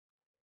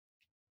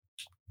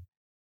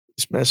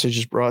 This message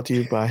is brought to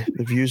you by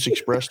the views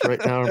expressed right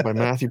now are by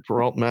Matthew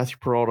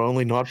Perrault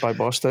only, not by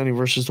Bostoni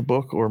versus the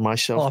book or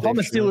myself. Oh, if I'm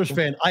a Steelers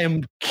fan,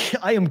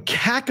 I am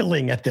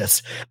cackling at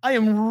this. I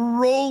am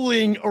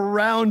rolling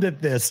around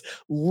at this,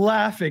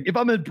 laughing. If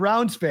I'm a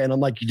Browns fan, I'm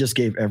like, you just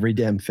gave every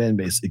damn fan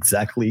base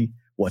exactly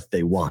what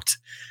they want.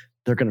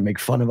 They're going to make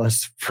fun of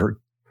us for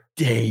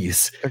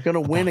days. They're going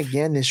to win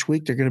again this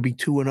week. They're going to be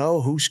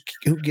 2-0.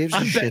 Who gives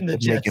a shit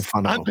that making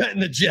fun of them? I'm betting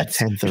the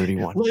Jets.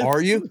 10-31.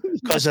 Are you?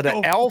 Because of the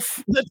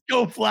elf? Let's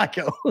go,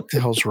 Flacco. What the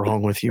hell's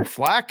wrong with you?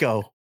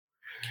 Flacco.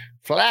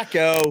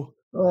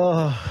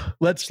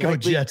 Let's go,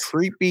 Jets.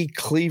 Creepy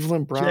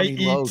Cleveland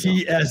Brownie logo.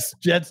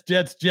 Jets.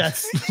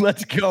 Jets.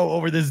 Let's go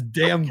over this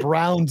damn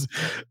Browns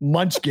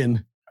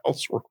munchkin.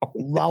 What's wrong?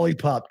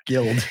 Lollipop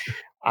guild.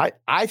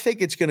 I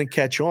think it's going to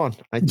catch on.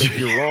 I think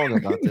you're wrong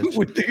about this.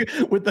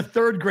 with the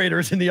third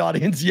graders in the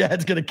audience, yeah,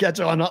 it's going to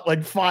catch on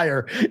like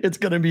fire. It's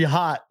going to be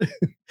hot.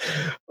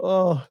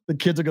 Oh, the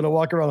kids are going to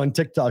walk around on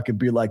TikTok and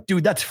be like,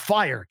 dude, that's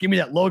fire. Give me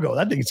that logo.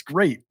 That thing's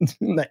great.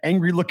 The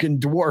angry looking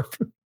dwarf.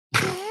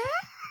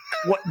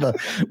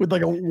 With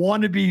like a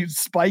wannabe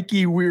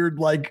spiky weird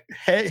like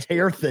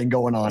hair thing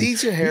going on. He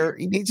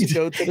needs to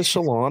go to the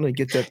salon and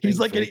get that.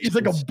 He's like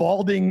a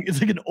balding. It's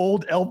like an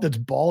old elf that's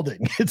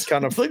balding. It's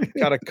kind of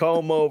got a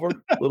comb over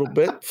a little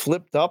bit,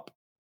 flipped up,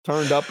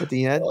 turned up at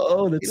the end.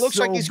 Oh, he looks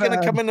like he's going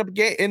to come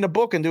in the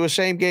book and do a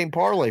same game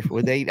parlay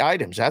with 8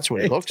 items. That's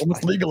what he looks like.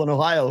 It's legal in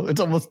Ohio.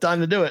 It's almost time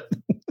to do it.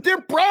 Dear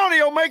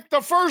Brownie will make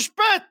the first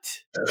bet.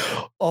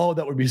 Oh,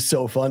 that would be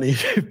so funny.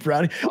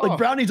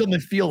 Brownie's on the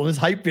field in his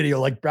hype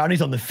video. Like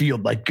Brownie's on the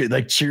field, like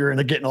cheering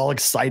and getting all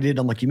excited.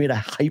 I'm like, you made a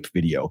hype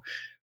video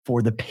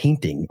for the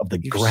painting of the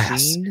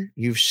grass.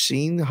 You've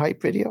seen the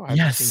hype video?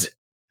 Yes.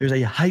 There's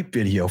a hype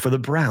video for the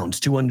Browns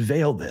to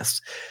unveil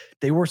this.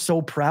 They were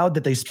so proud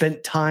that they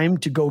spent time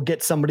to go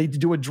get somebody to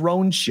do a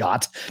drone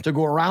shot to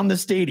go around the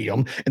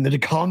stadium and then to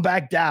come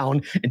back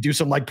down and do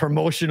some like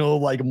promotional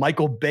like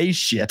Michael Bay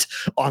shit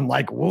on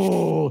like,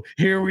 whoa,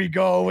 here we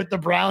go with the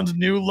Browns'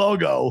 new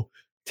logo.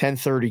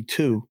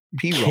 1032.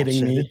 P-Roll said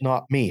it,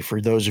 not me. For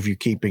those of you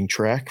keeping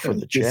track for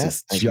the chat.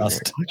 This is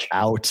just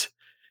outrageous.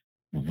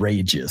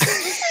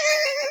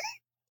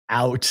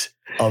 Out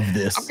of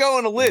this. I'm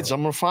going to Lids.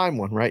 I'm going to find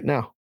one right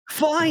now.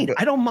 Fine.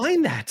 I don't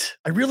mind that.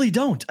 I really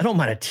don't. I don't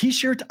mind a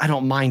t-shirt. I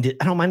don't mind it.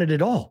 I don't mind it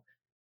at all.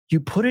 You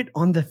put it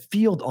on the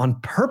field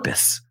on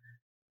purpose.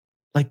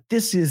 Like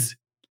this is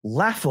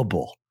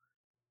laughable.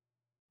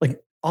 Like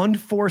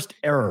unforced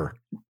error.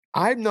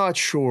 I'm not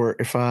sure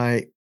if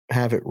I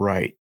have it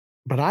right,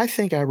 but I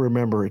think I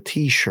remember a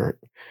t-shirt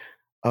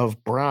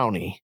of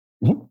Brownie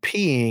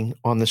peeing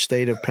on the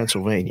state of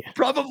Pennsylvania.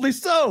 Probably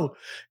so.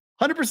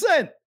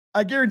 100%.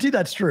 I guarantee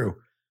that's true.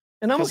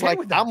 And I'm okay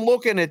with that. I'm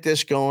looking at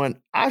this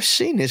going, I've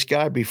seen this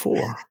guy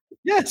before.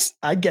 Yes,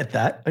 I get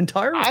that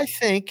entirely. I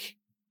think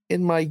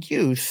in my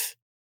youth,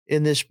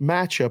 in this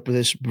matchup,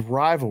 this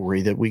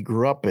rivalry that we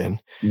grew up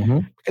in,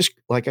 because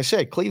like I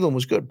said, Cleveland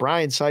was good.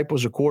 Brian Sipe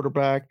was a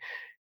quarterback.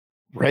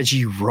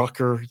 Reggie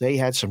Rucker, they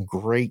had some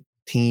great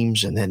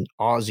teams. And then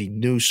Ozzie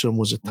Newsome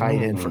was a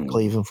tight end for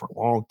Cleveland for a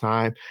long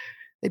time.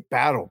 They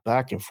battled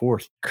back and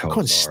forth. I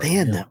couldn't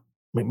stand them.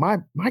 I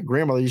mean, my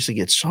grandmother used to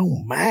get so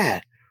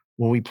mad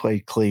when we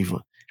played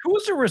Cleveland. Who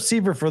was the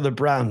receiver for the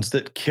Browns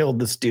that killed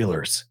the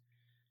Steelers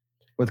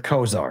with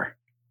Kozar?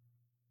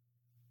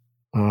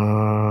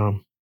 We'll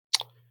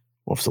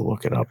have to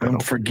look it up. I'm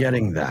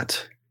forgetting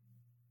that.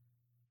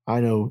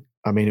 I know.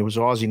 I mean, it was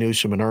Ozzie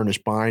Newsome and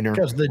Ernest Biner.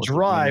 Because the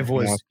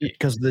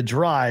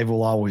drive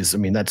will always, I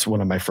mean, that's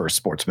one of my first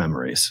sports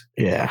memories.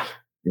 Yeah.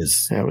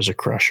 That was a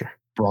crusher.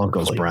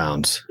 Broncos,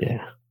 Browns.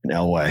 Yeah. In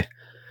Elway.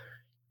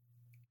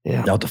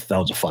 Yeah, that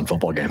was a fun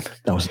football game.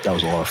 That was a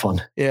lot of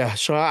fun. Yeah,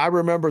 so I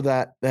remember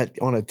that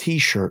on a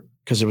T-shirt,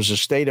 because it was a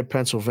state of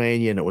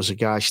Pennsylvania, and it was a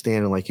guy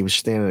standing like he was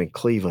standing in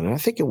Cleveland. And I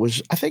think it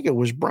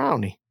was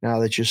Brownie. Now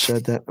that you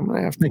said that, I'm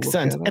gonna have to Makes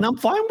sense, and I'm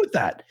fine with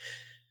that.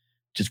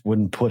 Just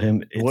wouldn't put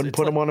him. Wouldn't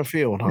put him on the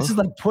field, huh? This is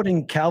like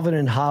putting Calvin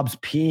and Hobbes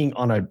peeing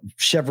on a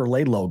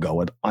Chevrolet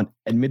logo at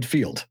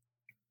midfield.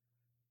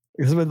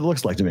 This is what it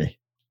looks like to me.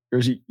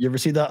 You ever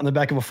see that on the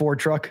back of a Ford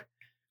truck?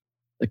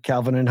 Like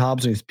Calvin and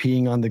Hobbes, and he's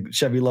peeing on the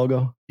Chevy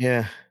logo.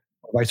 Yeah.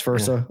 Vice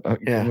versa.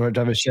 Yeah. We're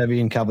driving a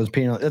Chevy and Calvin's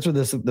peeing on. That's what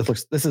this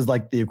looks. This is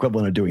like the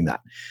equivalent of doing that.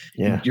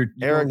 Yeah. You're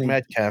Eric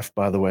Metcalf,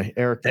 by the way.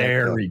 Eric.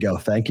 There Metcalf. we go.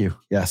 Thank you.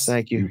 Yes.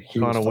 Thank you.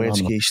 Connor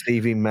Winsky,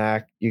 Stevie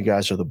Mack. You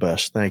guys are the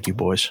best. Thank you,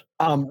 boys.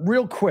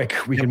 Real quick,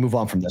 we can move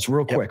on from this.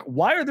 Real quick.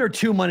 Why are there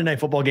 2 Monday Night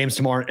Football games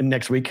tomorrow and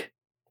next week?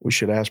 We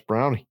should ask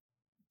Brownie.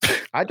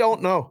 I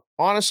don't know.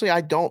 Honestly,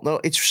 I don't know.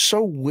 It's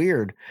so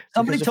weird.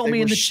 Somebody told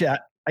me in the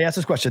chat. I asked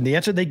this question. The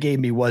answer they gave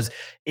me was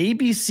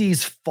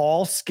ABC's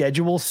fall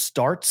schedule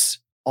starts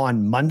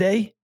on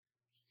Monday.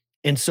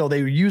 And so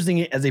they were using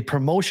it as a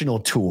promotional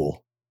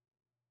tool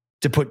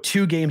to put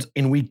 2 games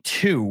in week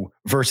 2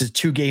 versus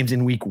 2 games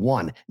in week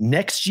 1.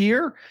 Next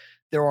year,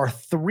 there are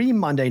 3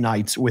 Monday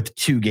nights with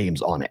 2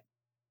 games on it.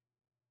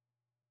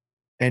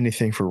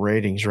 Anything for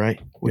ratings,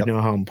 right? We know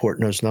how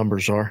important those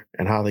numbers are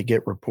and how they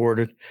get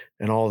reported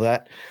and all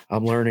that.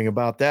 I'm learning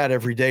about that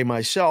every day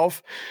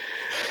myself.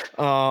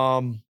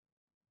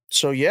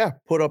 So yeah,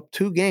 put up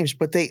 2 games,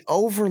 but they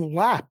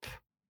overlap.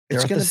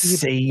 It's going to be the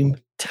same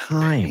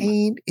time.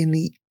 Pain in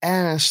the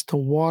ass to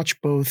watch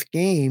both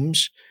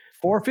games.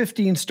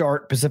 4:15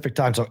 start Pacific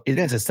time. So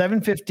it's a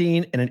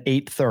 7:15 and an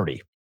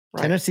 8:30.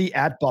 Right. Tennessee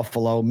at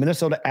Buffalo,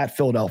 Minnesota at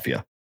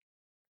Philadelphia.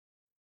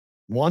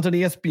 One's on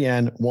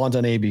ESPN, one's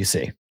on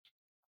ABC.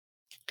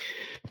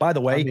 By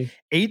the way,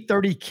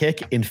 8:30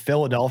 kick in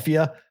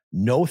Philadelphia.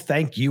 No,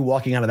 thank you.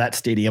 Walking out of that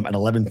stadium at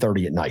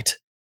 11:30 at night.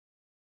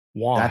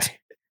 Why? That's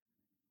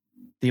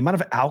the amount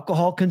of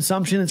alcohol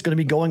consumption that's going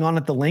to be going on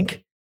at the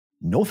link.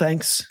 No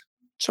thanks.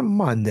 It's a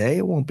Monday.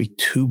 It won't be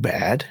too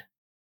bad.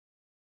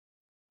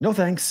 No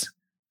thanks.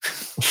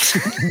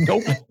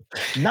 Nope.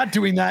 Not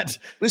doing that.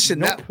 Listen,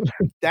 nope.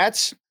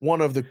 That's one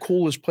of the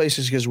coolest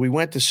places because we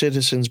went to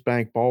Citizens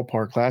Bank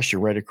Ballpark last year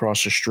right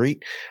across the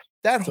street.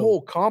 That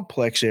whole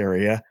complex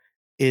area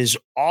is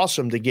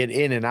awesome to get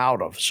in and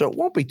out of. So it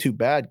won't be too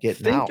bad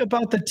getting out. Think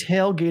about the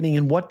tailgating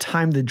and what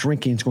time the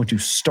drinking is going to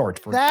start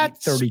for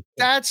 8:30.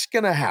 That's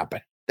going to happen.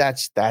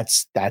 That's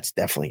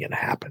definitely going to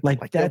happen.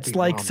 Like that's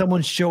like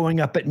someone showing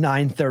up at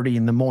 9:30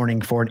 in the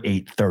morning for an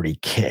 8:30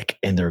 kick,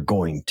 and they're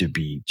going to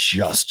be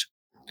just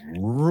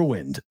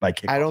ruined by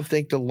kickoff. I don't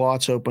think the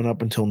lots open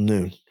up until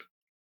noon,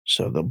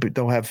 so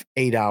they'll have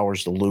 8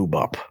 hours to lube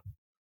up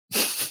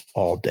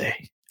all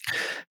day.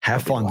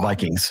 Have fun,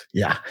 Vikings.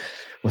 Yeah,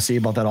 we'll see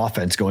about that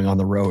offense going on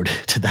the road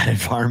to that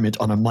environment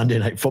on a Monday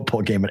Night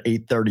Football game at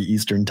 8:30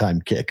 Eastern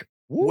Time kick.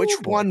 Which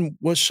one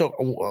was so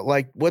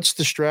like? What's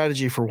the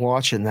strategy for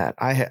watching that?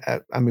 I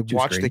mean,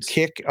 watch the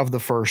kick of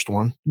the first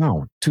one.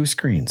 No, 2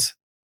 screens.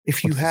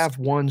 If you have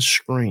one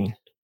screen,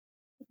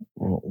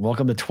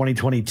 welcome to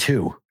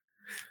 2022.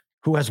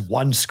 Who has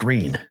one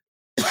screen?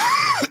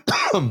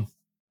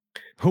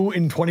 Who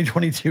in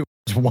 2022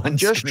 has one?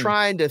 Just screen?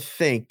 Trying to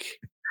think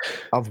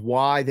of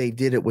why they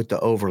did it with the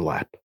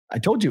overlap. I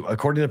told you,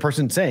 according to the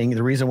person saying,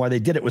 the reason why they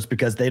did it was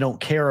because they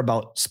don't care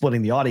about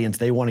splitting the audience.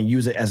 They want to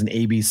use it as an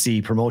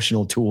ABC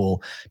promotional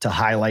tool to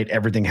highlight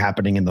everything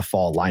happening in the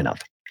fall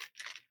lineup.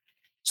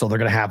 So they're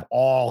going to have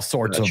all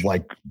sorts of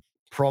like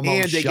promo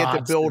and they shots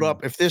get to build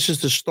up. If this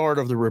is the start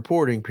of the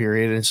reporting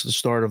period and it's the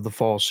start of the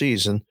fall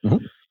season,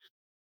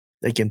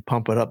 they can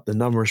pump it up the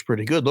numbers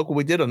pretty good. Look what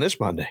we did on this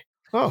Monday.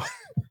 Oh,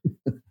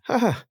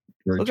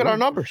 look at our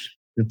numbers.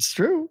 It's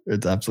true.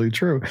 It's absolutely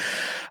true.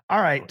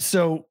 All right.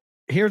 So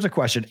here's a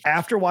question.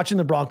 After watching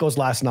the Broncos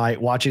last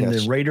night, watching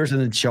the Raiders and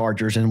the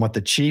Chargers and what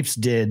the Chiefs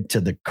did to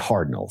the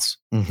Cardinals,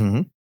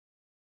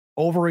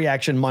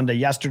 overreaction Monday.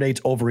 Yesterday,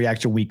 it's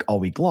overreaction week all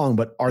week long.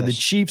 But are the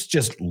Chiefs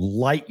just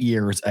light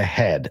years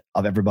ahead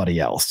of everybody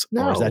else?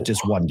 No. Or is that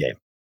just one game?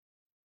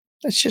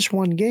 That's just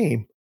one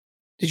game.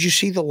 Did you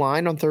see the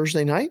line on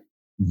Thursday night?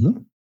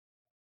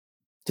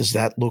 Does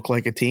that look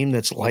like a team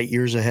that's light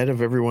years ahead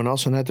of everyone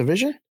else in that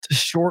division? It's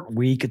a short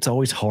week. It's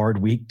always hard.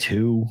 Week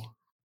 2.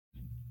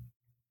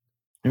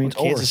 I mean,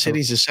 Kansas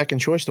City's the second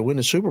choice to win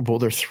the Super Bowl.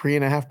 They're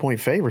 3.5-point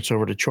favorites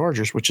over the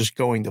Chargers, which is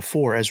going to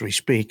 4 as we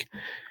speak.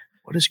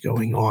 What is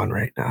going on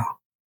right now?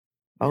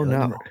 Oh,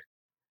 no.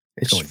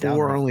 It's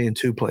 4 only in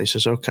 2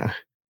 places. Okay.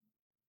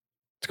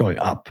 It's going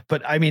up.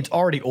 But, I mean, it's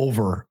already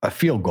over a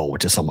field goal,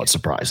 which is somewhat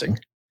surprising.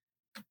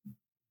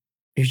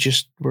 You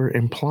just were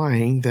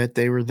implying that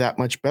they were that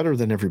much better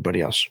than everybody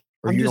else.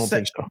 Or you don't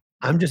think so?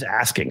 I'm just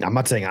asking. I'm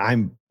not saying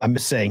I'm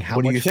just saying how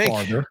what much do you think?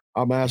 farther.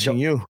 I'm asking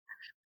you.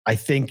 I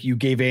think you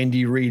gave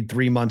Andy Reid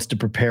 3 months to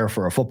prepare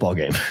for a football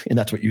game, and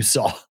that's what you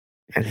saw.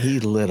 And he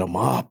lit them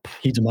up.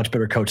 He's a much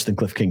better coach than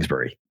Cliff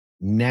Kingsbury.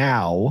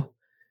 Now,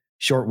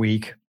 short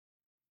week,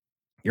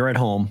 you're at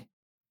home.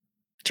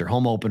 It's your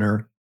home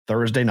opener,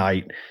 Thursday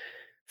night,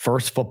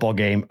 first football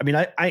game. I mean,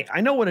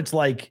 I know what it's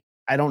like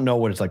I don't know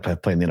what it's like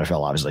playing the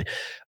NFL, obviously,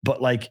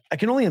 but like I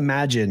can only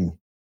imagine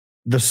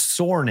the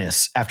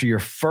soreness after your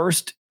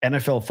first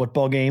NFL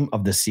football game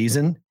of the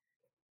season.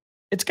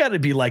 It's got to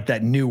be like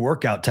that new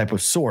workout type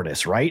of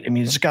soreness, right? I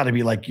mean, it's got to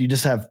be like you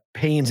just have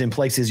pains in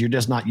places you're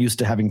just not used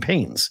to having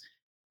pains.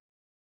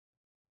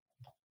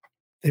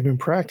 They've been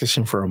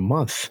practicing for a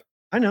month.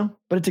 I know,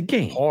 but it's a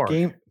game.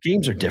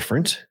 Games are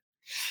different.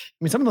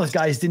 I mean, some of those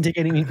guys didn't take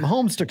any.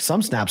 Mahomes took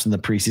some snaps in the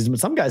preseason, but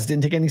some guys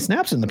didn't take any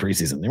snaps in the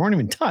preseason. They weren't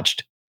even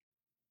touched.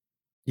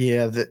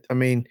 Yeah, I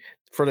mean,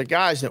 for the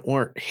guys that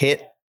weren't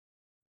hit,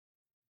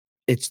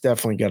 it's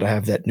definitely got to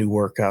have that new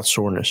workout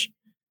soreness.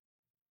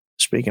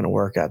 Speaking of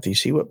workout, do you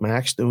see what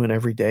Mac's doing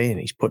every day? And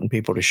he's putting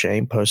people to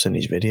shame, posting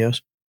these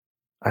videos.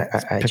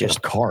 I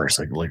just cars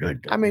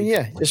I mean,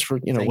 yeah, just for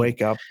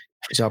wake up.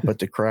 He's up at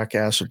the crack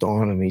ass of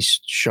dawn, and he's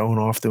showing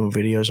off doing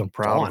videos. I'm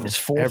proud. Dawn. It's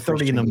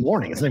 4:30 in the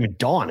morning. It's not even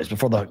dawn. It's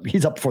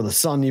he's up before the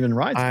sun even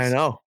rises.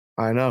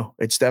 I know.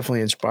 It's definitely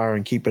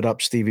inspiring. Keep it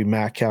up, Stevie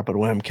Mac.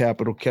 Capital M,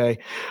 capital K.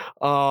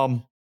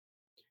 I'm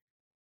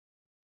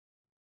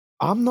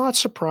not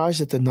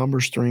surprised that the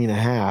number's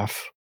 3.5.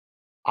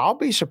 I'll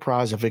be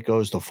surprised if it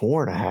goes to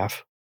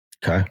 4.5.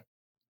 Okay.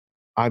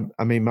 I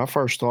mean, my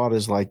first thought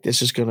is like,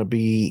 this is going to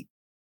be,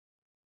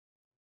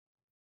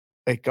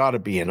 it got to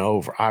be an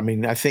over. I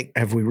mean, I think,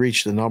 have we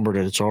reached the number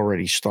that it's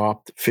already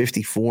stopped?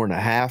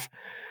 54.5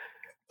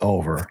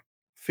 over.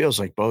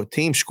 Feels like both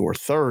teams score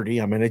 30.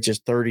 I mean, it's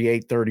just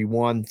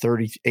 38-31,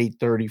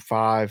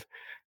 38-35,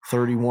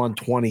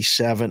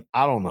 31-27.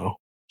 I don't know,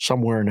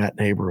 somewhere in that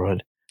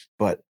neighborhood,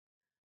 but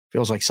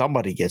feels like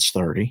somebody gets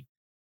 30.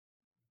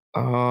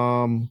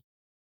 I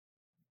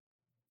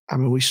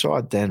mean, we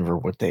saw Denver,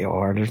 what they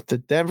are. The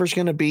Denver's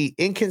going to be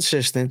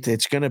inconsistent.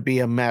 It's going to be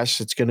a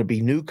mess. It's going to be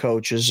new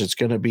coaches. It's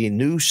going to be a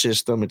new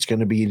system. It's going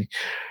to be,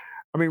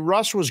 I mean,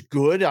 Russ was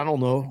good. I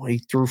don't know. He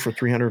threw for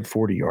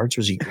 340 yards.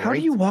 Was he great? How do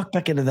you walk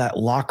back into that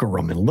locker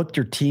room and look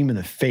your team in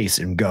the face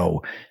and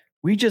go,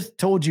 we just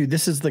told you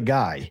this is the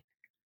guy.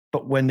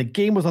 But when the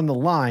game was on the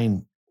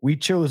line, we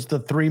chose the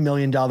 $3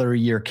 million a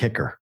year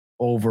kicker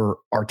over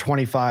our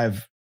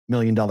 $25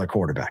 million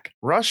quarterback.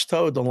 Russ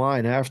towed the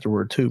line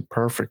afterward too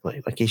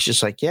perfectly. Like he's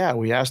just like, yeah,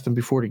 we asked him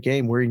before the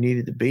game where he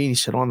needed to be. And he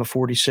said on the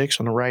 46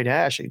 on the right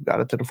hash. He got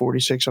it to the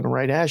 46 on the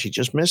right hash. He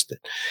just missed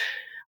it.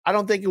 I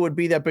don't think it would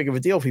be that big of a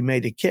deal if he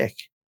made the kick.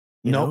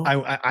 Thank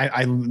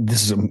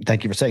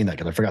you for saying that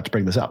because I forgot to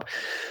bring this up.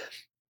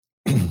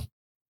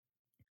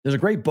 There's a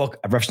great book,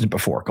 I've referenced it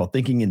before, called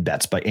Thinking in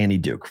Bets by Andy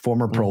Duke,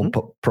 former pro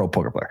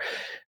poker player.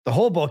 The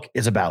whole book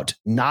is about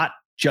not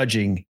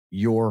judging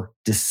your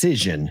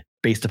decision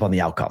based upon the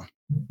outcome.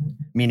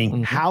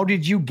 Meaning, how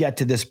did you get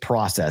to this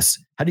process?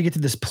 How do you get to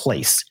this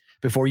place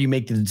before you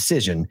make the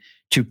decision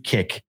to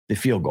kick the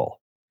field goal?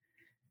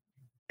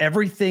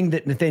 Everything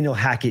that Nathaniel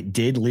Hackett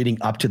did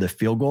leading up to the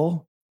field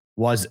goal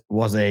was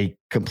a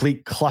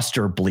complete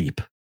cluster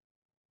bleep.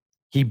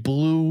 He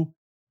blew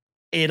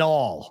it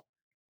all.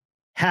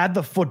 Had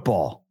the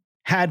football,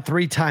 had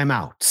 3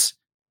 timeouts,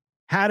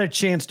 had a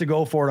chance to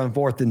go for it on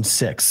 4th and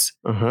 6,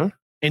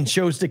 and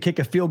chose to kick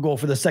a field goal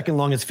for the second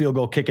longest field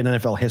goal kick in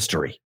NFL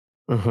history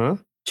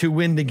to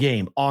win the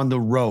game on the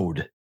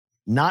road,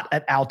 not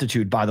at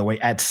altitude, by the way,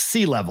 at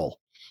sea level,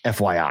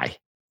 FYI.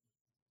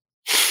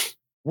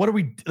 What are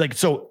we like?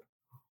 So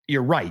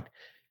you're right.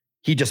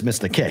 He just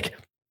missed the kick,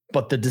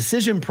 but the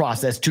decision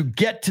process to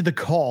get to the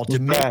call to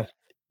make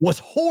was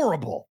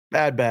horrible.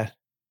 Bad.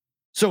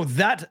 So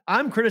that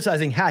I'm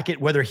criticizing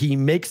Hackett, whether he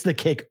makes the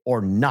kick or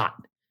not,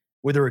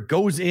 whether it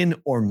goes in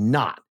or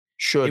not.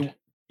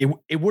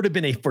 It would have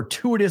been a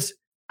fortuitous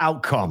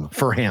outcome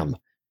for him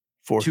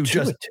to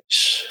just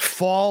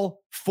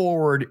fall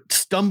forward,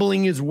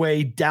 stumbling his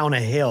way down a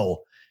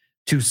hill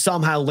to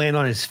somehow land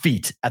on his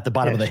feet at the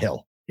bottom of the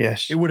hill.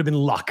 Yes. It would have been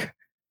luck.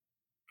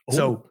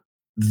 So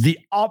the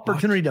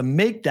opportunity to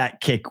make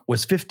that kick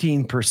was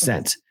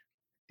 15%.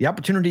 The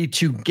opportunity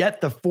to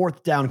get the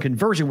 4th down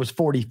conversion was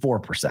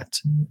 44%.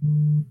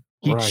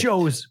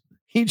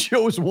 He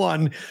chose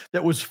one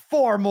that was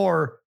far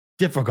more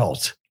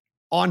difficult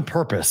on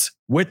purpose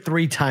with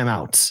 3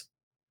 timeouts.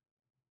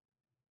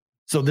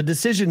 So the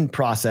decision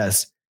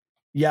process,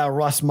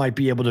 Russ might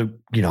be able to,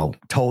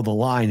 toe the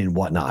line and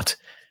whatnot.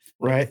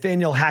 Right.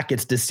 Nathaniel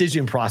Hackett's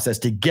decision process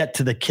to get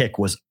to the kick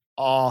was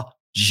a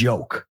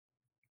joke.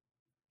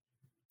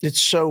 It's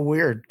so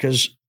weird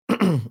because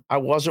I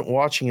wasn't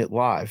watching it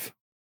live.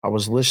 I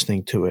was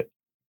listening to it,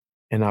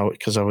 and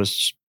because I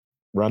was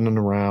running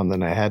around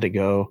and I had to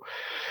go.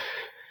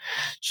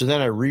 So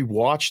then I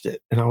rewatched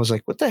it, and I was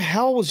like, what the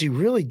hell was he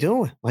really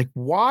doing? Like,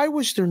 why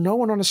was there no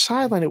one on the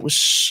sideline? It was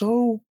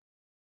so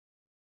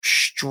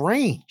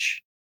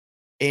strange.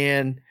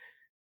 And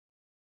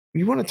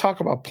you want to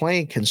talk about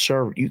playing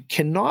conservative. You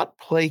cannot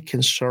play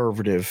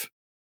conservative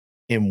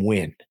and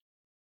win.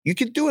 You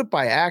can do it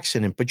by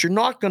accident, but you're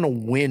not going to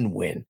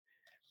win.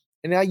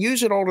 And I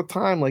use it all the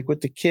time, like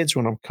with the kids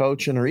when I'm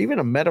coaching, or even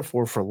a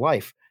metaphor for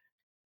life.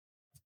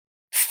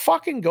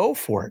 Fucking go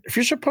for it. If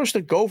you're supposed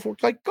to go for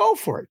it, go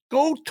for it.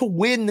 Go to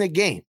win the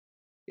game.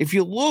 If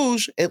you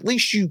lose, at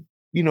least you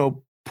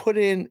put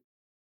in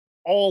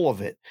all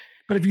of it.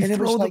 But if you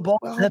throw the ball,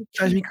 that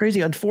drives me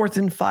crazy. On 4th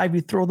and 5,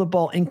 you throw the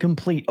ball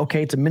incomplete.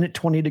 Okay, it's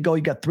 1:20 to go.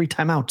 You got 3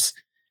 timeouts.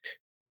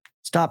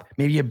 Stop.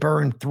 Maybe you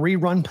burn 3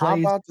 run plays. How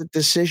about the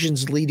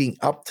decisions leading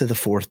up to the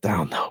 4th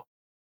down, though?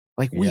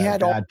 Like we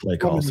had all play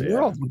calls in the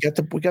world. We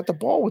got the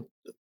ball with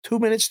 2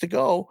 minutes to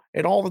go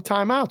and all the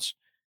timeouts.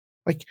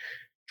 Like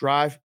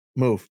drive,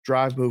 move.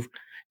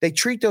 They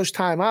treat those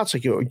timeouts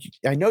like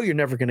I know you're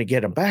never going to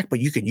get them back, but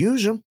you can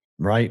use them.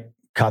 Right.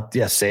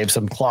 Save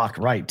some clock.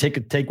 Right.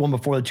 Take one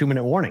before the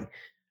 2-minute warning.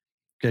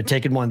 You're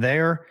taking one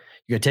there.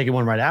 You're taking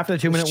one right after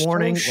the 2-minute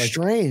warning.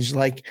 Strange.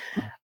 Like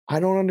I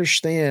don't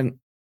understand.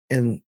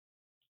 And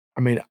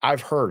I mean,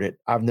 I've heard it.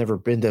 I've never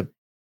been to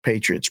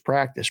Patriots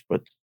practice,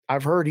 but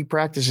I've heard he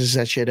practices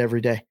that shit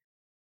every day.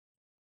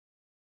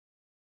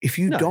 If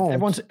you don't,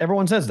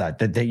 everyone says that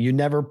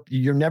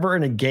you're never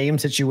in a game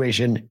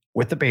situation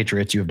with the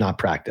Patriots. You have not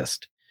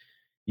practiced.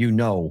 You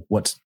know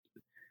what's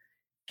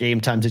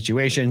game time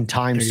situation,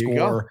 time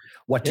score.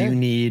 What do you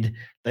need?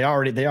 They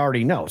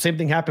already know. Same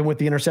thing happened with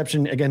the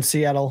interception against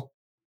Seattle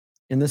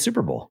in the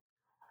Super Bowl.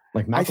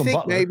 Like Malcolm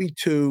Butler. Maybe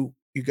too,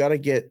 you got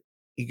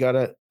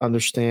to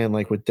understand.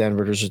 Like with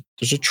Denver, there's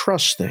a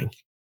trust thing.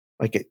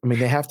 Like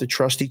they have to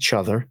trust each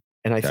other,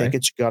 and I think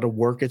it's got to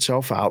work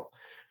itself out.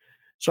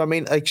 So I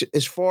mean, like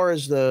as far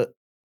as the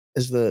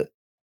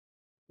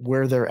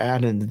where they're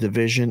at in the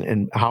division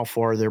and how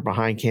far they're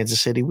behind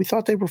Kansas City, we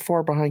thought they were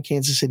far behind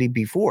Kansas City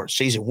before.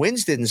 Season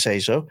wins didn't say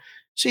so.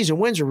 Season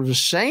wins were the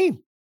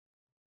same.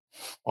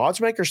 Odds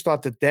makers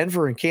thought that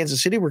Denver and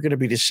Kansas City were going to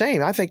be the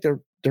same. I think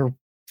they're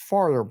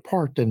farther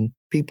apart than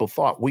people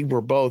thought. We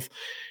were both,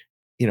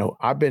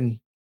 I've been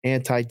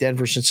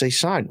anti-Denver since they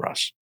signed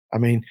Russ. I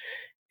mean,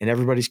 and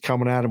everybody's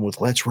coming at him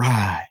with "Let's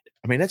ride."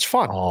 I mean, that's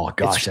fun. Oh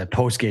gosh, that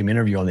post-game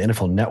interview on the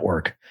NFL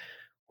Network.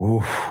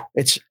 Oof.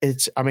 It's.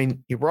 I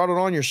mean, you brought it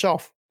on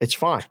yourself. It's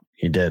fine.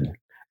 He did.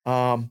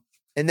 And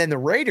then the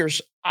Raiders.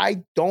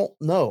 I don't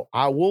know.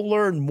 I will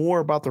learn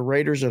more about the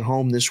Raiders at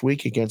home this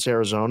week against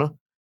Arizona.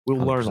 We'll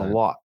 100%. Learn a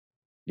lot.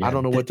 Yeah, I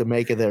don't know what to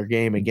make of their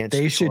game against.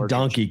 They should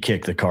donkey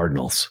kick the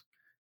Cardinals.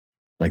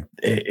 Like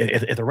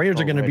if the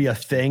Raiders are going to be a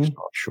thing,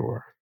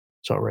 sure.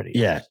 It's already.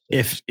 Yeah.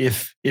 If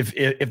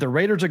the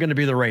Raiders are going to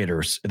be the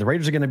Raiders, if the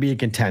Raiders are going to be a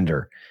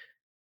contender,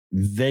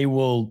 they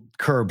will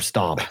curb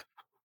stomp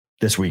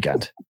this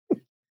weekend.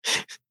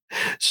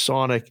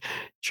 Sonic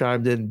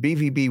chimed in.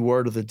 BVB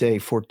word of the day: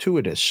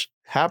 fortuitous,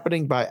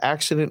 happening by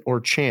accident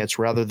or chance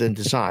rather than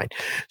design.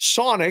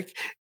 Sonic,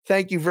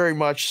 thank you very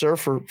much, sir,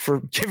 for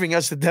giving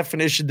us the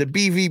definition. The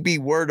BVB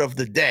word of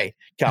the day,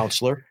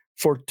 counselor.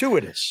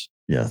 Fortuitous.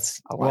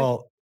 Yes.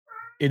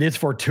 It is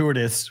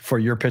fortuitous for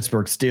your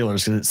Pittsburgh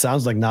Steelers because it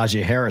sounds like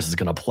Najee Harris is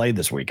going to play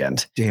this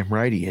weekend. Damn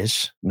right he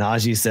is.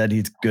 Najee said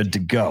he's good to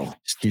go.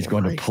 He's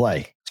going to play.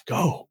 Let's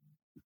go.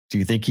 Do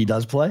you think he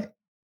does play?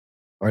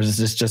 Or is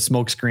this just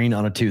smoke screen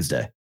on a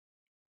Tuesday?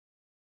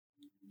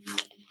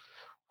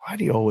 Why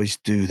do you always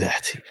do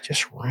that? You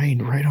just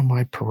rained right on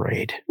my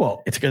parade.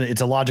 Well,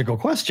 it's a logical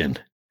question.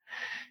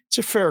 It's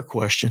a fair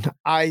question.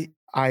 I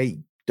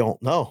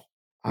don't know.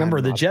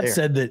 Remember, the Jets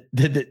said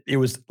that it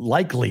was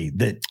likely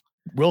that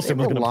Wilson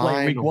was going to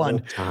play week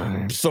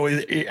 1. So,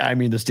 I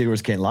mean, the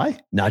Steelers can't lie.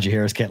 Najee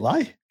Harris can't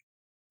lie.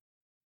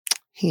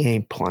 He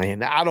ain't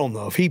playing. I don't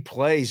know. If he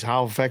plays,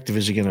 how effective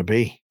is he going to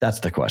be? That's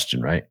the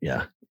question, right?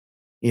 Yeah.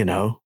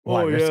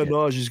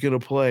 Najee's going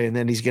to play. And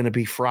then he's going to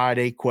be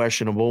Friday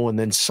questionable. And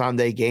then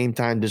Sunday game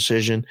time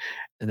decision.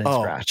 And then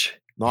scratch.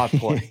 Not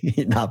play.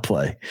 Not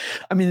play.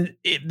 I mean,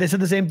 they said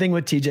the same thing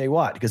with TJ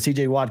Watt because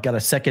TJ Watt got a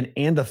second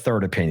and a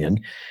third opinion.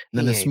 And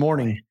then this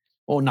morning,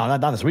 not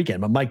this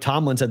weekend, but Mike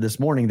Tomlin said this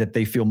morning that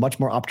they feel much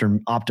more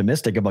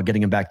optimistic about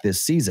getting him back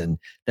this season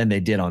than they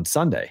did on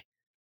Sunday,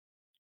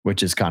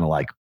 which is kind of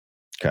like,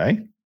 okay,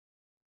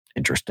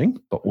 interesting,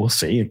 but we'll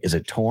see. Is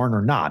it torn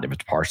or not? If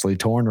it's partially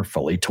torn or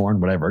fully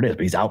torn, whatever it is,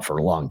 but he's out for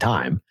a long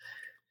time.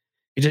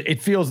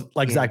 It feels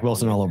like Zach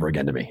Wilson all over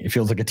again to me. It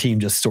feels like a team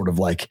just sort of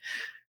like,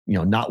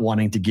 not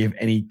wanting to give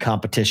any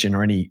competition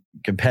or any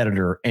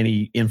competitor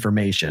any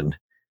information.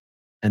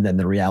 And then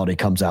the reality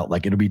comes out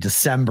like it'll be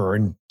December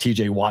and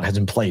TJ Watt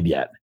hasn't played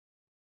yet.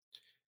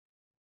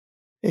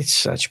 It's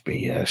such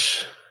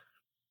BS.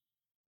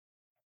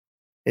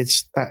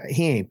 It's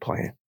he ain't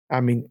playing.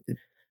 I mean,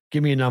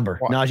 give me a number.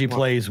 Najee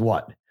plays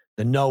what?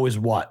 The no is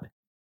what?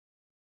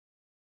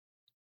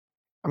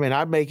 I mean,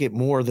 I'd make it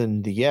more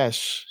than the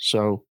yes.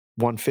 So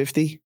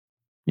 150.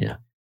 Yeah,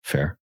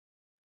 fair.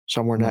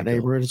 Somewhere in that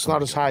neighborhood. It's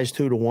not as high as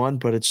 2-1,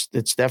 but it's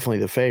definitely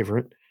the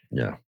favorite.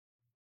 Yeah.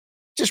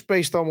 Just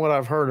based on what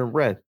I've heard and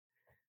read.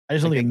 I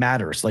just don't think it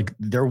matters. Like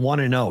they're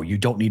 1-0. You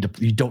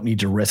don't need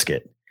to risk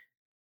it.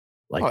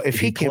 Like if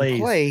he can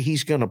play,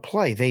 he's going to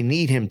play. They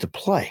need him to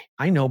play.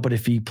 I know, but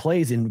if he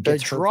plays and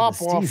gets the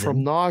drop off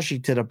from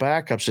Najee to the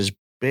backups is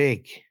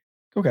big.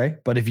 Okay,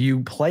 but if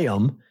you play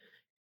him,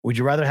 would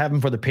you rather have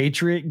him for the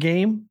Patriot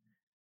game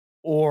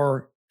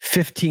or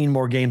 15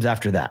 more games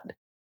after that?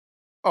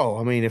 Oh,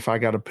 I mean, if I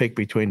got to pick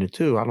between the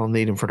two, I don't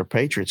need him for the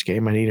Patriots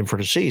game. I need him for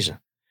the season.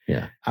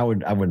 Yeah, I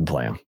wouldn't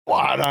play them.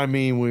 But I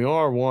mean, we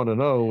are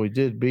 1-0. We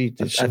did beat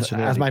the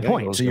Cincinnati. That's my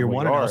point. Bengals, So you're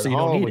 1-0, so you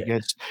don't need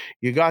it.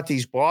 You got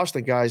these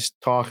Boston guys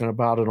talking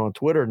about it on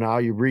Twitter now.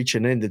 You're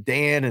reaching into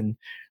Dan and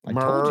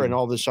Murr and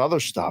all this other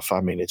stuff.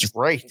 I mean, it's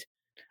great.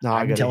 Now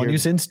I've been telling you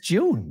since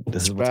June.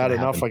 This is bad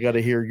enough. Happen. I got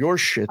to hear your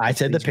shit. I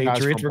said the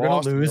Patriots were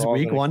going to lose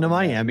week 1 to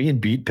Miami and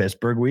beat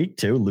Pittsburgh week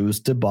 2, lose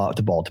to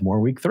Baltimore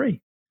week 3.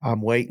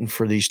 I'm waiting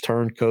for these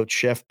turncoats,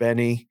 Chef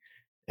Benny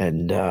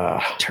and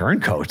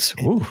turncoats.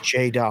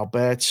 Jay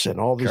Dalbets and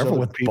all these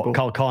other people.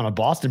 Calling a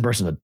Boston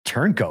person a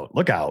turncoat.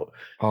 Look out.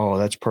 Oh,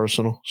 that's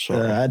personal.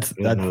 So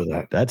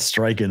that's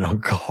striking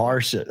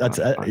harsh. That's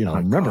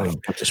remember,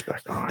 put this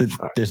back on.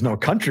 There's no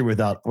country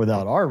without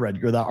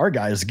our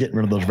guys getting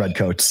rid of those red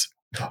coats.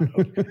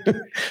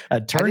 A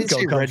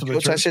turncoat comes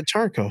from I said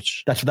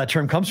turncoats. That's where that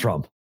term comes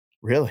from.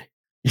 Really?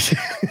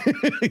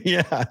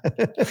 Yeah.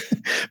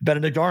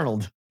 Benedict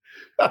Arnold.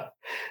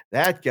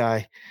 That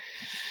guy.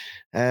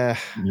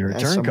 You're a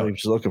turncoat. Somebody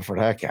was looking for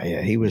that guy.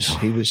 Yeah,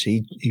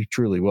 he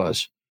truly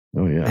was.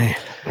 Oh, yeah.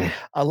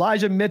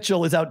 Elijah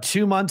Mitchell is out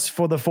 2 months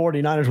for the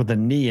 49ers with a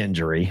knee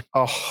injury.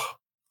 Oh.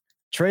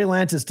 Trey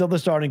Lance is still the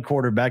starting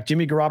quarterback.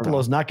 Jimmy Garoppolo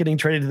is not getting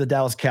traded to the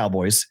Dallas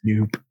Cowboys.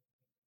 Nope.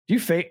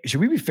 Should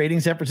we be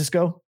fading San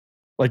Francisco?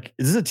 Like,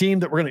 is this a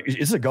team that is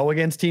this a go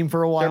against team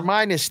for a while? They're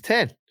minus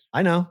 10.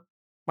 I know.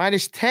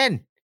 Minus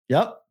 10.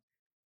 Yep.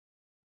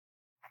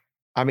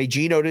 I mean,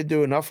 Gino didn't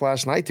do enough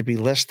last night to be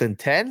less than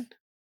 10.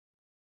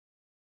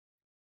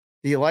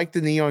 Do you like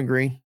the neon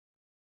green?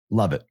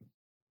 Love it.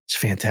 It's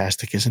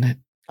fantastic, isn't it?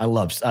 I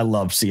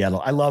love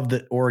Seattle. I love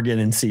that Oregon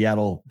and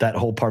Seattle, that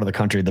whole part of the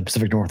country, the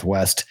Pacific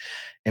Northwest,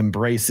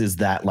 embraces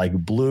that like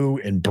blue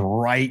and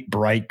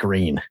bright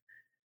green.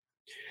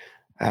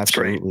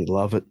 Absolutely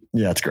love it.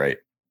 Yeah, it's great.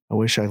 I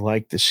wish I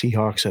liked the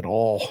Seahawks at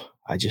all.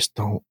 I just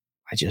don't.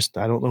 I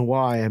don't know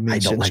why. I mean, I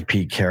don't like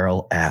Pete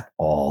Carroll at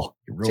all.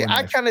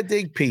 I kind of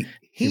dig Pete.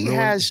 He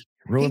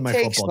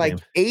takes like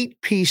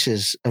 8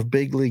 pieces of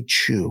Big League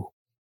Chew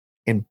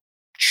and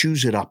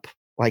chews it up.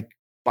 Like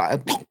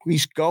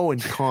he's going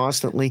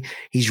constantly.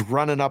 He's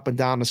running up and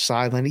down the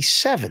sideline. He's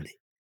 70.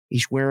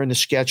 He's wearing the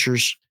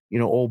Skechers,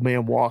 old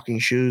man walking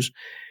shoes,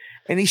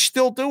 and he's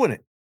still doing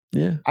it.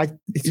 Yeah,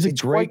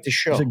 it's great to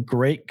show. He's a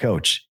great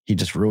coach. He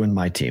just ruined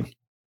my team.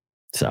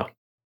 So,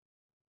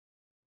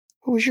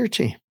 who was your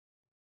team?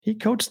 He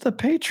coached the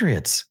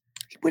Patriots.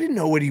 We didn't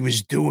know what he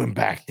was doing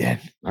back then.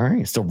 All right,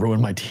 he still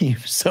ruined my team.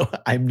 So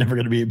I'm never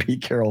going to be a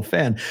Pete Carroll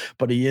fan,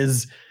 but he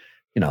is,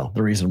 the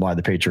reason why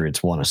the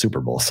Patriots won a Super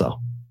Bowl. So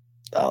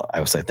I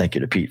would say thank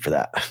you to Pete for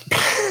that.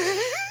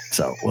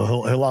 So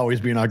he'll always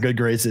be in our good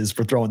graces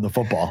for throwing the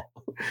football.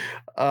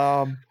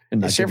 San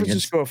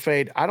Francisco a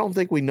fade. I don't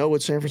think we know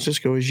what San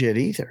Francisco is yet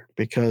either,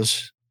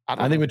 because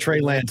I think with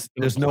Trey Lance,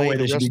 there's no way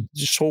they should be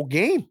this whole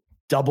game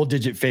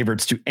double-digit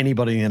favorites to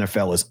anybody in the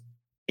NFL is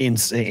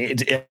insane.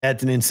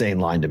 That's an insane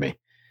line to me.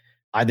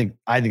 I think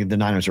the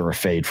Niners are a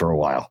fade for a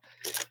while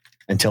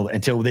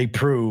until they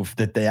prove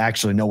that they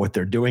actually know what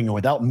they're doing. And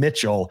without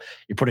Mitchell,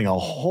 you're putting a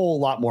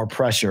whole lot more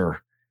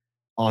pressure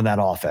on that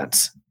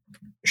offense.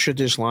 Should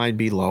this line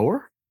be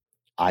lower?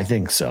 I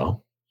think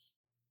so.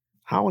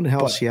 How in the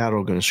hell is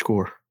Seattle going to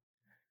score?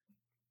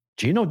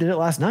 Gino did it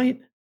last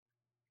night.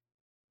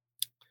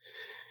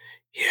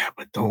 Yeah,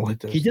 but don't let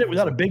those. He did it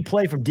without a big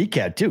play from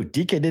DK too.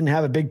 DK didn't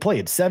have a big play.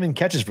 It's 7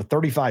 catches for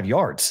 35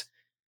 yards.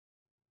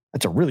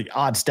 That's a really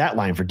odd stat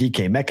line for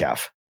DK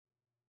Metcalf.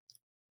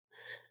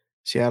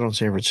 Seattle and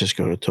San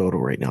Francisco, the total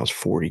right now is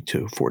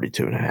 42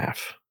 and a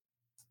half.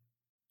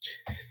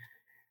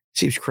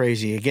 Seems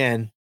crazy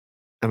again.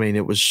 I mean,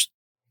 it was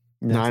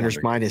Niners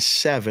minus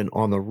 7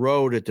 on the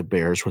road at the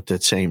Bears with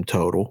that same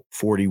total,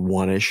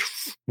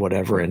 41-ish,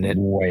 whatever. And it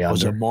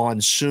was a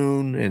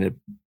monsoon and the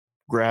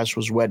grass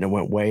was wet and it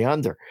went way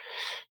under.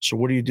 So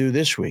what do you do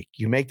this week?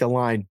 You make the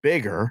line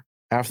bigger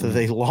after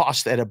they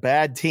lost at a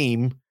bad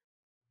team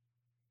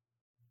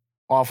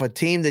off a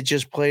team that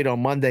just played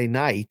on Monday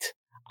night.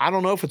 I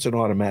don't know if it's an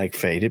automatic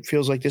fade. It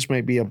feels like this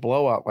may be a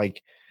blowout,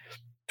 like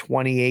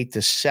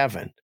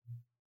 28-7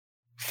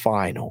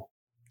 final.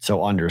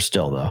 So under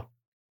still, though.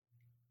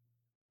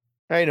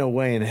 Ain't no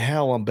way in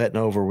hell I'm betting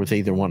over with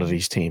either one of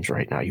these teams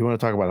right now. You want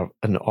to talk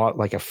about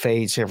like a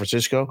fade San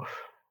Francisco?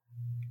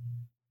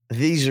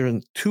 These are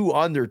 2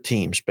 under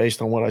teams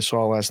based on what I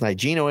saw last night.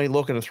 Gino ain't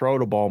looking to throw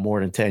the ball more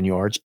than 10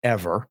 yards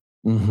ever.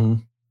 Mm-hmm.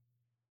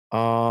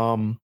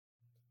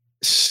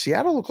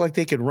 Seattle looked like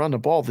they could run the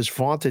ball. This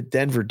vaunted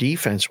Denver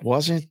defense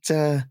wasn't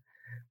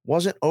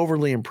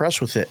overly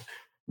impressed with it.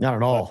 Not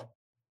at all.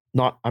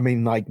 Not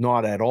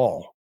at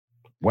all.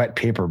 Wet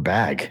paper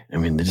bag. I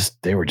mean,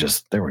 they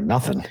were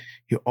nothing.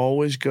 You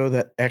always go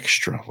that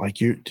extra. Like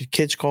the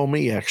kids call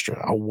me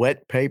extra. A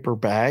wet paper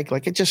bag.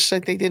 Like it just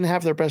said they didn't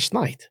have their best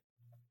night.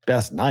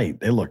 Best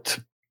night. They looked.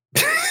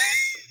 I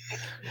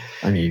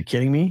mean, are you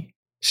kidding me?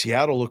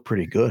 Seattle looked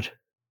pretty good.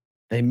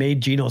 They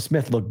made Geno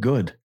Smith look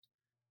good.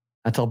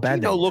 That's how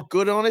bad Geno looked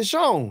good on his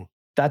own.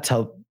 That's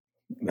how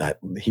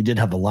he did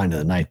have the line of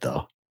the night,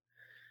 though.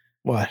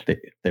 What?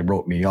 They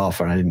wrote me off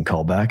and I didn't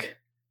call back.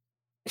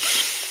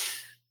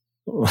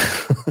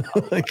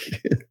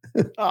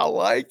 I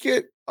like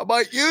it. I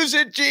might use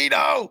it,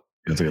 Gino.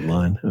 That's a good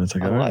line. That's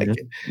like, I like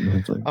it.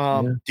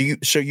 Yeah. Do you?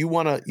 So you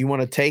want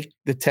to take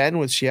the 10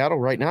 with Seattle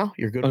right now?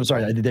 You're good. I'm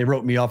sorry. They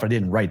wrote me off. I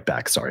didn't write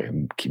back. Sorry, I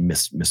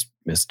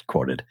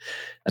misquoted.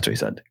 That's what he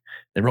said.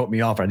 They wrote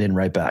me off. I didn't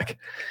write back.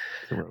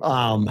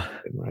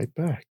 Right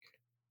back.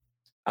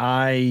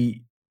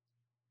 I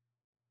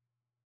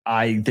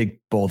think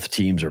both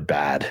teams are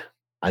bad.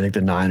 I think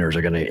the Niners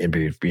are going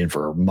to be in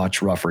for a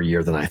much rougher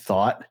year than I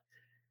thought.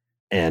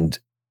 And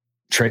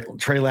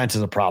Trey Lance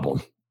is a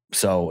problem.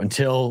 So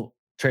until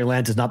Trey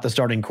Lance is not the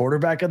starting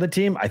quarterback of the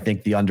team, I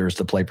think the under is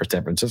the play for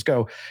San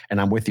Francisco.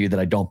 And I'm with you that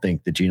I don't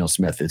think that Geno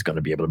Smith is going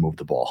to be able to move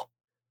the ball.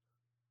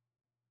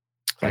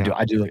 Yeah.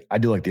 I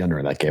do like the under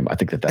in that game. I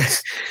think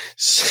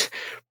that's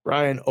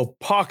Brian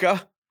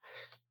Opaka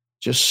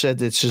just said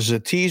this is a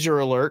teaser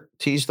alert.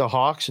 Tease the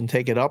Hawks and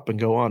take it up and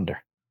go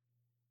under.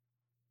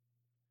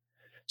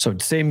 So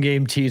same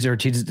game teaser,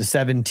 tease it to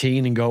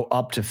 17 and go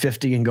up to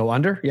 50 and go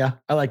under. Yeah,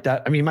 I like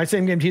that. I mean, my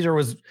same game teaser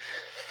was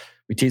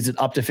we teased it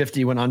up to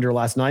 50, went under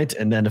last night.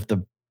 And then if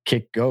the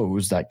kick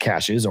goes, that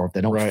cashes. Or if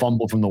they don't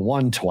fumble from the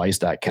one twice,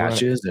 that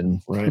cashes.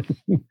 Right.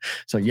 And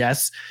so,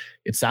 yes,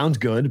 it sounds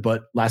good.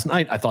 But last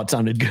night I thought it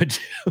sounded good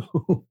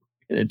too.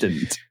 And it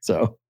didn't.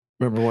 So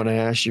remember when I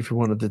asked you if you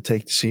wanted to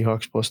take the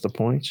Seahawks plus the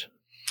points?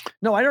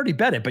 No, I'd already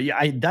bet it, but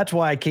that's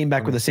why I came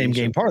back with the same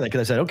game parlay,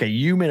 because I said, okay,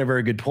 you made a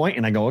very good point,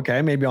 and I go,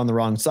 okay, maybe on the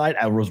wrong side.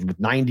 I was with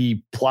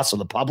 90 plus of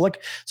the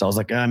public, so I was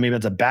like, maybe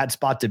that's a bad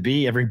spot to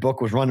be. Every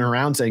book was running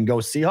around saying go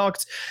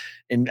Seahawks,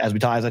 and as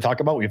I talk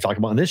about, we've talked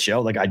about on this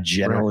show, like I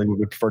generally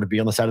would prefer to be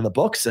on the side of the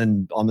books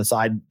and on the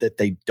side that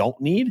they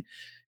don't need.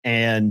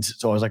 And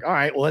so I was like, all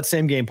right, well, let's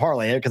same game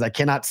parlay it, because I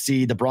cannot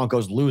see the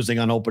Broncos losing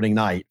on opening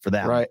night for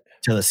them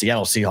to the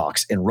Seattle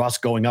Seahawks, and Russ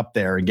going up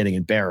there and getting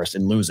embarrassed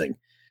and losing.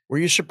 Were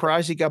you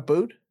surprised he got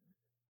booed?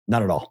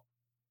 Not at all.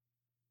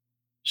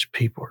 Just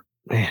people are,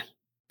 man,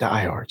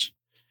 diehards.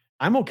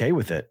 I'm okay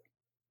with it.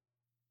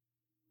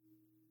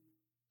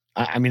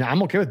 I mean,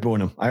 I'm okay with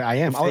booing him. I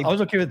am. I was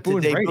okay with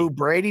booing Brady. Brady. Boo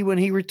Brady when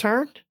he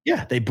returned?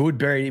 Yeah, they booed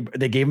Brady.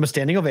 They gave him a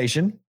standing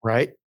ovation.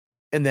 Right.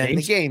 And then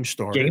the game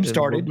started. Game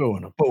started.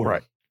 Booing him.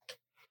 Right.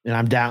 And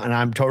I'm down, and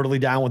I'm totally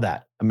down with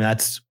that. I mean,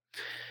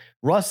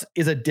 Russ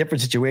is a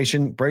different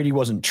situation. Brady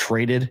wasn't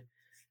traded.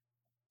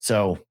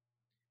 So,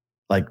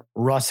 like,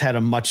 Russ had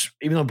even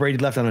though Brady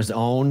left on his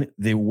own,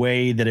 the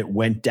way that it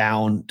went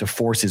down to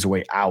force his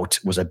way out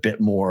was a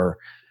bit more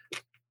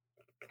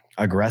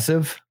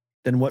aggressive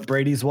than what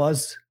Brady's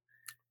was.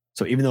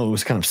 So even though it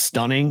was kind of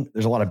stunning,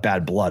 there's a lot of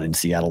bad blood in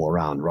Seattle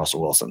around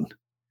Russell Wilson.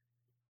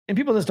 And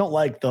people just don't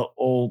like the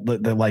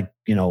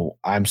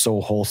I'm so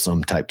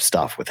wholesome type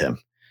stuff with him.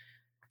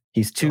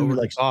 He's too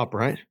top,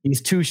 right?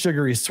 He's too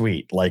sugary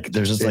sweet. Like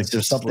there's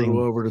something a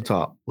little over the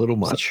top, little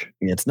much.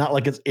 It's not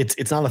like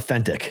it's not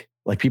authentic.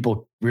 Like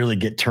people really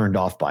get turned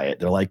off by it.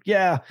 They're like,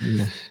 yeah,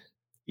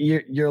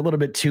 you're a little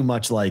bit too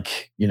much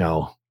like,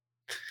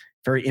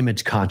 very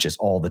image conscious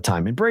all the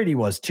time. And Brady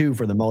was too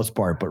for the most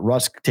part, but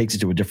Russ takes it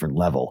to a different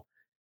level.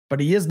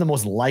 But he is the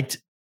most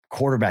liked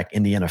quarterback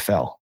in the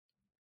NFL.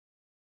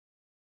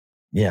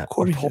 Yeah.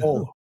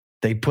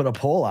 They put a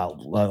poll out.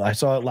 I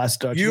saw it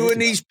last. You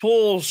and these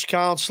polls,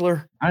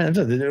 counselor.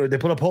 They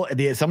put a poll.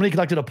 Somebody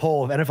conducted a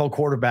poll of NFL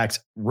quarterbacks,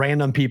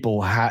 random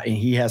people.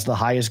 He has the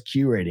highest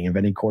Q rating of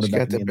any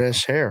quarterback. He's got the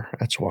best hair.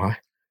 That's why.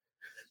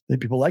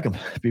 People like him.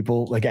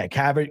 People like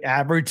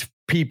average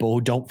people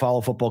who don't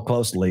follow football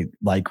closely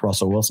like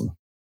Russell Wilson.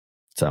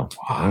 So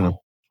I don't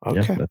know.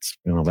 Okay.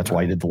 Yeah, that's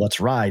why he did the Let's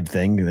Ride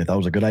thing. They thought it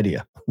was a good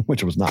idea,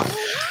 which it was not.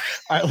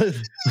 All right,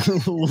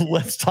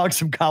 let's talk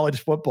some college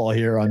football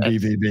here on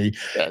BBB.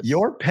 Yes.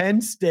 Your Penn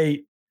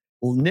State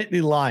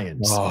Nittany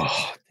Lions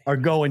are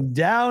going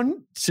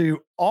down to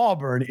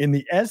Auburn in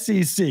the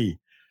SEC.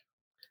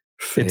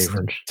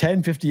 Favorite. It's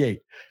 10:58.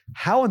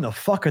 How in the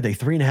fuck are they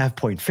 3.5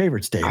 point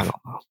favorites, Dave? I don't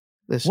know.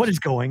 What is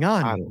going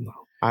on? I don't know.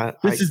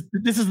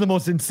 This is the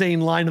most insane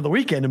line of the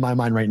weekend in my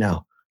mind right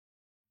now.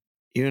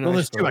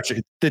 There's two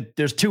actually.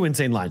 There's two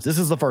insane lines. This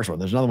is the first one.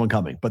 There's another one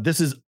coming, but this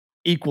is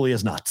equally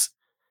as nuts.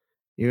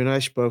 You and I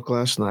spoke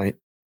last night.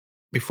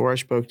 Before I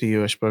spoke to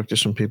you, I spoke to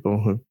some people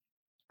who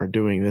are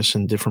doing this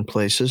in different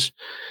places.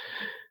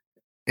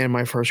 And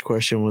my first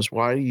question was,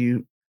 why did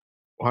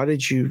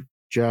you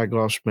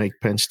Jagoffs make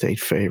Penn State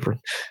favorite?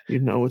 You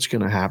know what's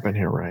going to happen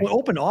here, right? Well,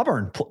 opened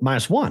Auburn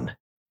 -1.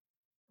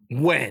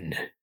 When?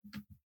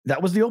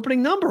 That was the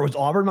opening number. It was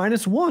Auburn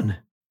 -1.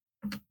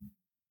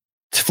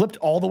 It's flipped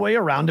all the way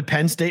around to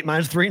Penn State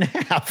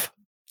 -3.5.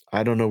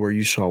 I don't know where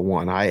you saw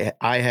one. I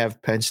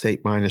have Penn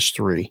State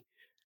 -3.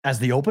 As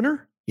the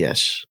opener?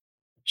 Yes.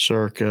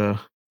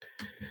 Circa,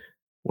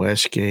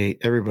 Westgate,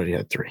 everybody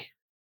had 3.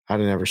 I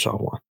never saw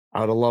one. I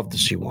would have loved to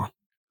see one.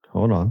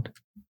 Hold on.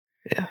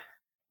 Yeah.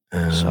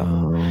 I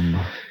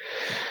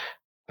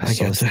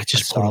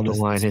just put up the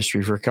line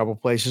history for a couple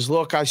places.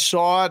 Look, I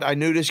saw it. I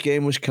knew this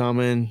game was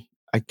coming.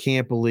 I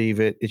can't believe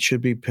it. It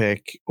should be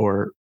pick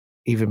or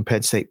even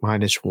Penn State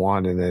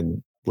 -1 and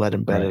then let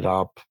him bet it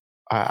up.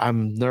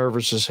 I'm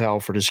nervous as hell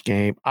for this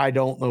game. I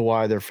don't know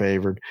why they're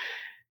favored.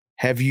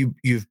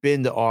 You've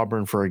been to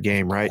Auburn for a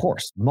game, right? Of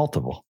course,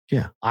 multiple.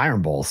 Yeah,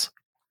 Iron Bowls.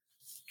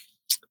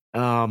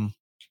 Hard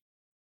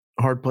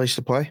place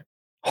to play.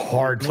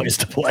 Hard place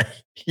to play.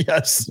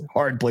 Yes,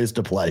 hard place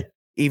to play.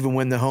 Even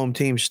when the home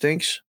team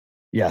stinks?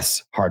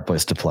 Yes, hard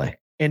place to play.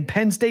 And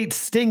Penn State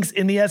stinks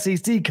in the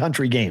SEC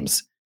country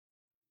games.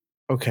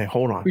 Okay,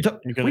 hold on.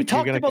 You're going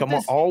to come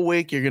on all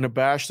week. You're going to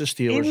bash the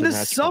Steelers. In the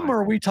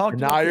summer, we talked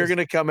about now you're going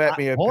to come at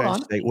me at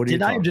Penn State. What are you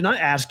talking about? Did not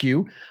ask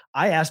you.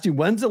 I asked you,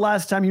 when's the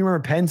last time you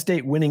remember Penn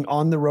State winning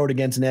on the road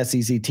against an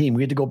SEC team?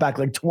 We had to go back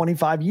like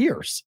 25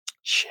 years.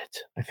 Shit.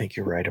 I think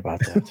you're right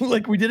about that.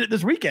 Like we did it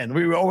this weekend.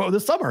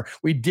 This summer.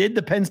 We did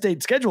the Penn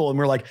State schedule and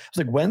we're like,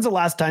 when's the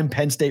last time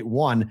Penn State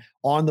won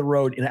on the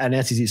road at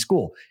an SEC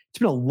school? It's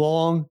been a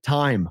long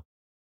time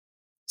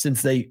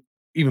since they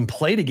even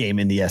played a game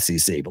in the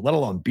SEC, but let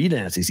alone beat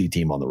an SEC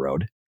team on the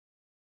road.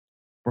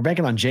 We're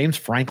banking on James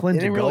Franklin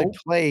to really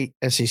play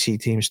SEC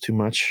teams too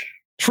much.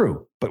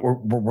 True, but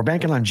we're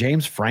banking on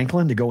James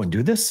Franklin to go and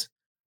do this.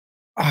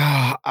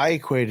 I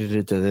equated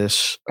it to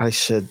this. I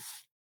said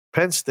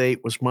Penn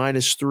State was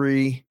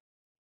 -3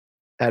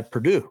 at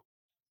Purdue.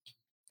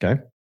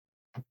 Okay.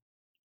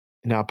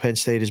 Now Penn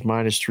State is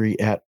 -3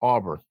 at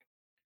Auburn.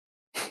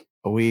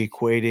 Are we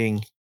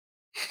equating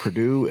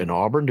Purdue and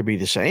Auburn to be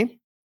the same?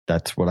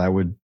 That's my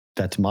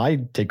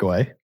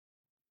takeaway.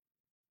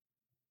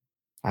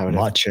 I would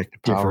have to check the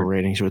power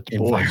ratings with the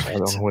boys. I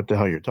don't know what the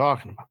hell you're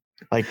talking about.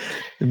 Like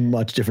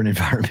much different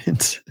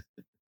environments.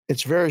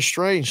 It's very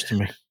strange to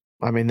me.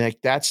 I mean,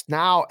 that's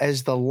now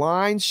as the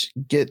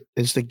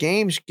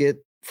games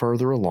get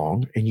further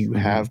along and you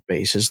have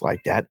bases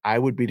like that, I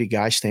would be the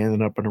guy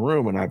standing up in a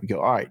room and I'd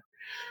go, all right,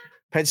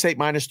 Penn State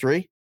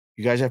 -3.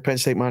 You guys have Penn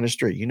State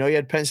 -3. You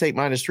had Penn State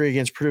 -3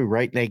 against Purdue,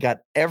 right? And they got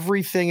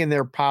everything in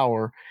their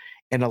power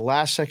and a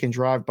last-second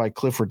drive by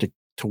Clifford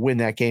to win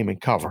that game and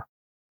cover.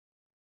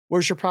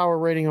 Where's your power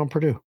rating on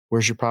Purdue?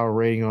 Where's your power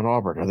rating on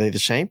Auburn? Are they the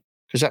same?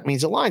 Because that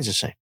means the line's the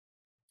same.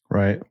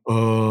 Right.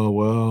 Oh,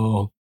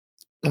 well,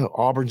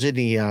 Auburn's in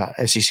the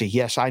SEC.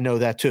 Yes, I know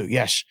that too.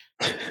 Yes.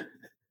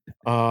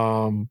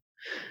 Well,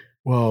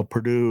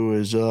 Purdue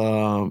is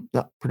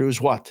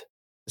what?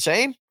 The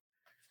same?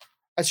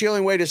 That's the only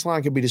way this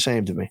line could be the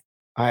same to me.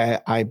 I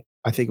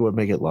think it would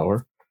make it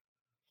lower.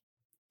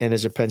 And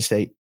as a Penn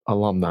State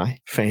alumni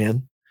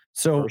fan.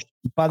 So,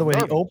 by the way,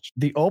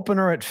 the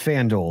opener at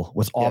FanDuel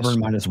was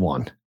Auburn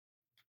 -1.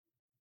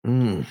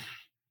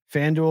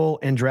 FanDuel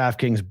and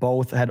DraftKings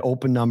both had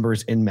open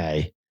numbers in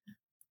May.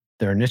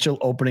 Their initial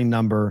opening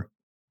number,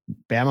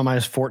 Bama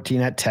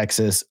 -14 at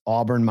Texas,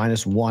 Auburn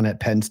 -1 at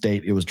Penn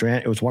State. It was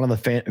one of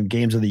the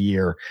games of the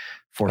year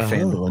for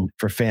FanDuel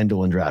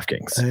and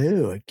DraftKings.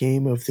 Oh, a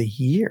game of the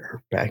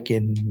year back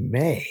in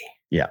May.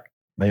 Yeah,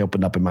 they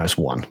opened up at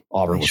 -1.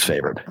 Auburn was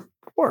favored.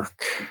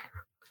 Work.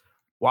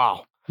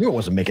 Wow. You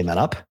wasn't making that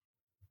up.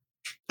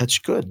 That's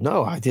good.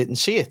 No, I didn't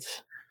see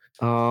it.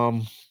 I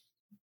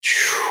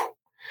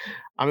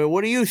mean,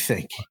 what do you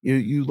think?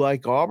 You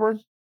like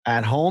Auburn?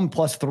 At home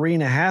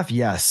 +3.5?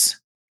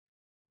 Yes.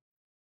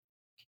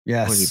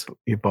 Yes.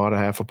 You bought a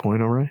half a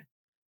point already?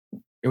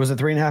 It was at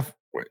 3.5.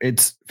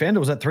 FanDuel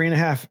was at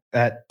 3.5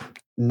 at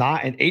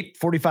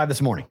 8:45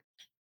 this morning.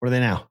 What are they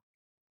now?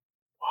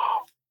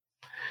 Wow.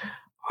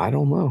 I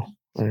don't know.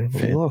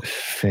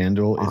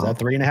 FanDuel is at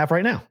 3.5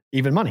 right now.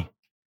 Even money.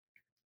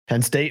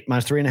 Penn State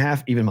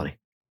 -3.5, even money.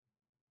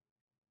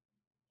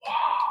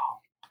 Wow.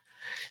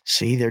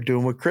 See, they're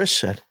doing what Chris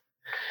said.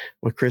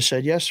 What Chris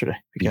said yesterday.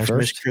 You guys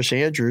missed Chris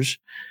Andrews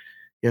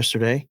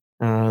yesterday,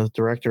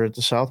 director at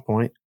the South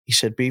Point. He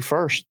said, be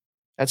first.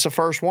 That's the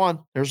first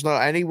one. There's no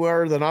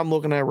anywhere that I'm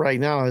looking at right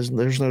now.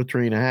 There's no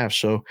 3.5.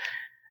 So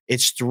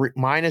it's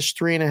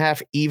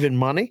 -3.5 even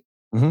money.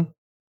 Mm-hmm.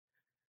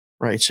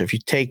 Right. So if you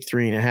take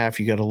 3.5,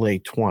 you got to lay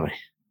 20.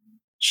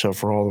 So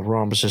for all the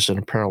rhombuses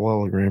and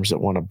parallelograms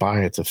that want to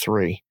buy it to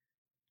 3,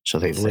 so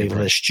they lay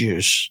less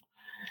juice,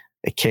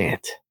 they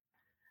can't.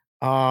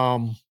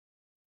 Wow.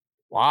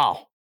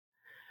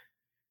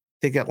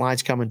 Think that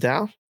line's coming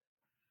down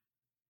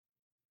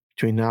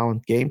between now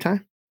and game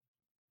time?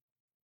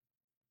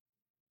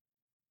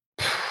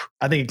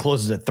 I think it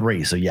closes at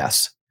 3, so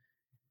yes.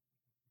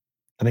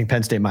 I think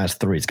Penn State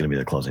 -3 is going to be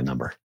the closing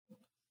number.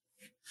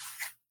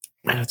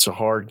 That's a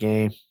hard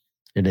game.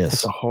 It is.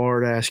 It's a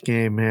hard-ass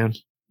game, man.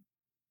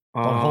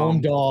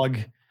 Home dog,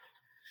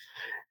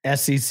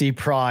 SEC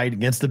pride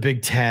against the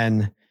Big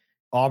Ten.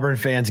 Auburn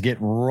fans get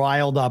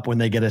riled up when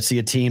they get to see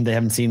a team they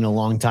haven't seen in a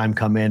long time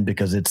come in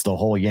because it's the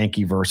whole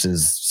Yankee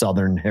versus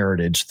Southern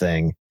heritage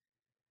thing.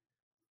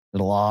 There's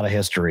a lot of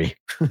history.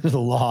 There's a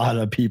lot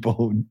of people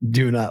who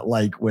do not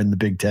like when the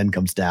Big Ten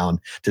comes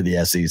down to the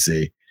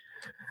SEC.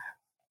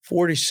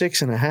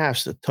 46.5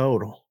 is the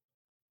total.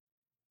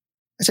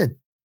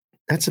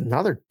 That's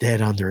another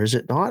dead under, is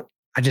it not?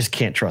 I just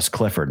can't trust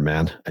Clifford,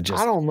 man. I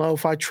don't know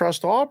if I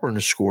trust Auburn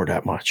to score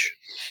that much.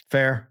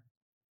 Fair.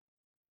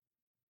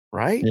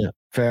 Right? Yeah,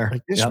 fair.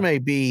 Like this may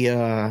be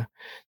the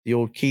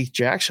old Keith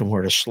Jackson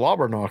word, a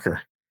slobber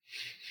knocker.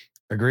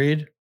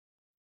 Agreed.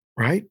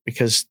 Right?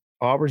 Because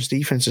Auburn's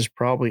defense is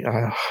probably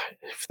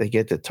if they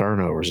get the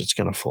turnovers, it's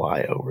going to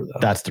fly over though.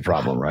 That's the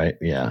problem, right?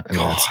 Yeah, I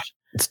mean,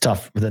 it's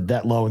tough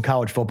that low in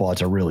college football.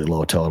 It's a really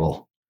low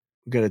total.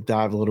 We've got to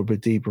dive a little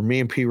bit deeper.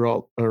 Me and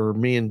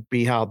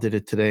Behal did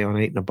it today on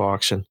 8 in a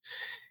Box, and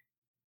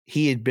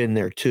he had been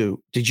there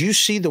too. Did you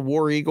see the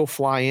War Eagle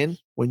fly in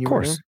when you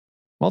were there?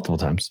 Multiple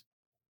times.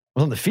 I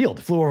was on the field.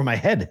 It flew over my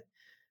head.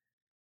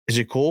 Is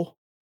it cool?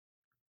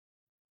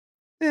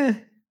 He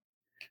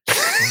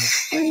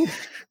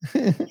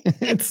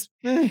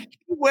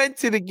went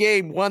to the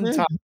game one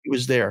time. He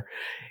was there,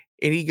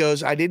 and he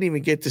goes, "I didn't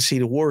even get to see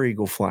the War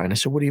Eagle fly." And I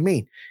said, "What do you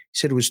mean?" He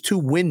said, "It was too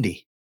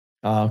windy."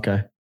 Oh,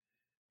 okay.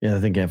 Yeah,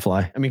 the thing can't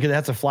fly. I mean, because it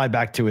has to fly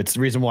back to its.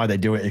 The reason why they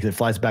do it is it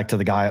flies back to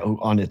the guy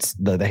on its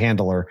the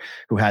handler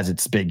who has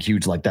its big,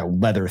 huge, like that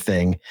leather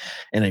thing,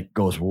 and it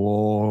goes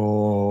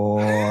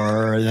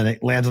war, and then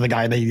it lands on the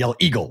guy, and they yell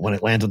 "Eagle" when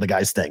it lands on the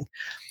guy's thing.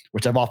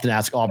 Which I've often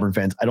asked Auburn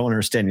fans. I don't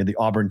understand. You're the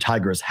Auburn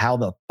Tigers. How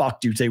the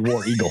fuck do you say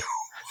War Eagle?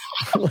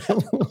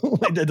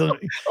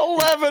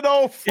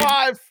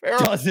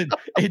 11:05.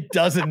 It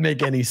doesn't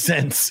make any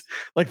sense.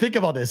 Like, think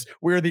about this.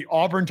 We're the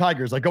Auburn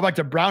Tigers. Like, go back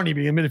to Brownie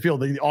being in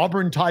midfield. The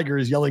Auburn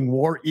Tigers yelling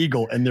War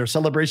Eagle, and their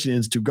celebration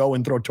is to go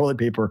and throw toilet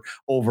paper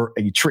over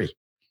a tree.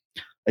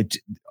 It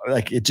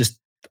just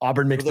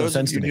Auburn makes no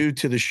sense to me. New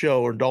to the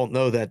show or don't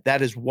know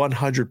that is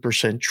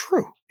 100%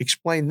 true.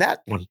 Explain that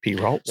one,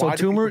 Perrault. So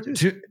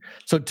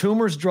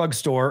Toomer's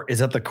drugstore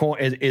is at the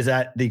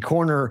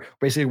corner,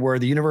 basically where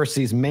the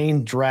university's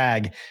main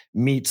drag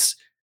meets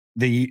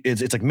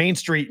it's like Main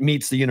Street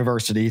meets the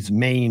university's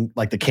main,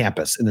 like the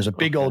campus, and there's a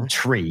big old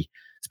tree.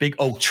 It's a big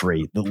oak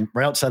tree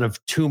right outside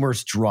of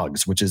Toomer's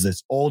Drugs, which is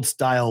this old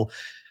style.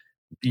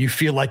 You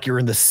feel like you're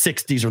in the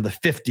 60s or the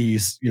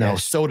 50s,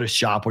 soda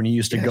shop when you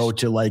used to go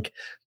to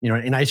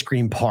an ice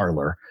cream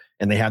parlor,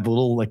 and they have the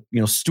little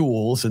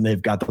stools, and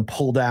they've got the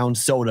pull down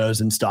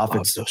sodas and stuff.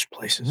 It's those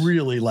places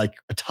really like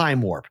a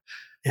time warp.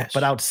 Yes.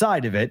 But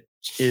outside of it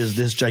is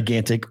this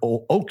gigantic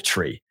oak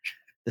tree,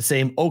 the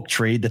same oak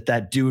tree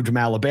that dude from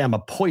Alabama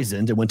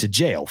poisoned and went to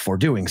jail for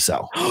doing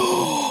so.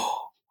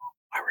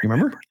 I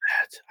remember that.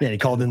 Yeah, he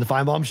called in the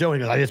Feinbaum show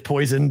and he goes, "I just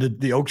poisoned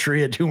the oak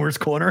tree at Toomer's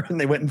Corner,"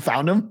 and they went and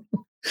found him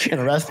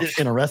and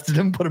arrested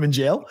him, put him in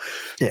jail.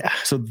 Yeah.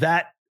 So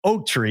that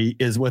oak tree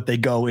is what they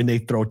go and they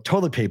throw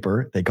toilet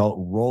paper. They call it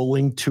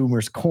Rolling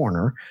Toomer's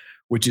Corner,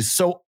 which is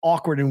so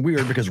awkward and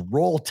weird because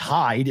Roll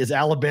Tide is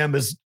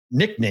Alabama's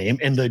nickname,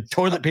 and the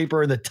toilet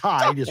paper and the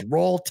Tide is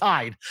Roll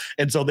Tide.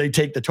 And so they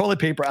take the toilet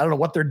paper. I don't know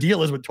what their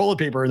deal is with toilet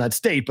paper in that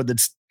state, but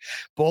it's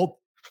both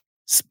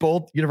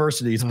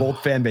universities,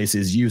 both fan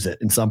bases use it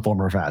in some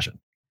form or fashion.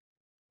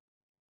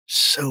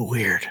 So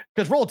weird.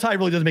 Because Roll Tide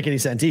really doesn't make any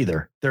sense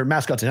either. Their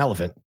mascot's an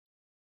elephant.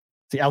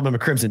 It's the Alabama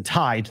Crimson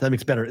Tide.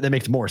 That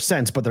makes more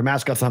sense, but their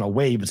mascot's not a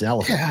wave, it's an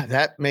elephant. Yeah,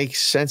 that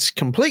makes sense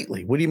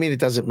completely. What do you mean it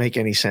doesn't make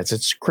any sense?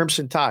 It's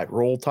Crimson Tide,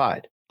 Roll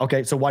Tide.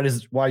 Okay, so why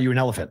are you an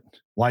elephant?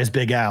 Why is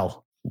Big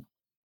Al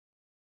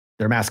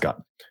their mascot?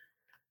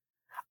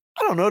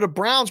 I don't know. The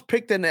Browns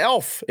picked an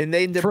elf and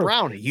named it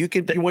Brownie. You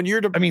can when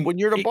you're the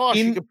boss,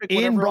 you can pick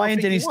in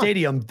Bryant-Denny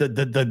Stadium.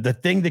 The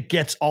thing that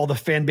gets all the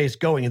fan base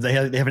going is they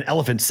have an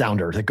elephant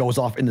sounder that goes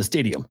off in the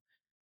stadium,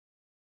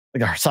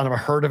 like a sound of a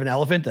herd of an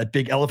elephant. That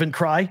big elephant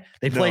cry.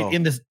 They play it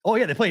in this. Oh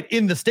yeah, they play it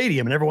in the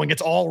stadium, and everyone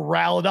gets all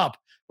riled up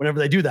whenever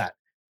they do that.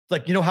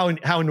 Like, how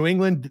in New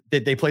England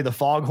they play the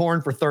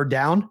foghorn for third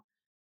down.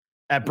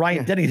 At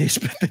Bryant-Denny,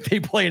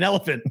 they play an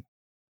elephant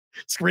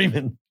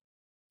screaming.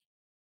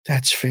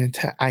 That's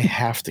fantastic. I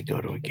have to go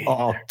to a game.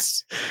 Oh,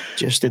 it's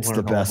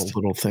the best. All the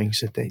little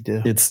things that they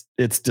do. It's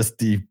just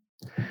the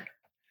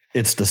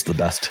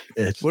best.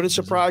 Would it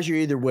surprise you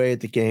either way at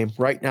the game?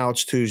 Right now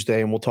it's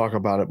Tuesday, and we'll talk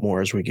about it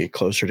more as we get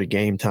closer to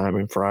game time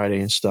and Friday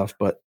and stuff.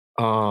 But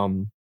I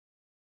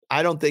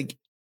don't think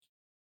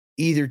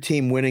either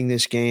team winning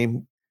this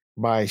game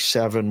by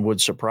 7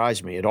 would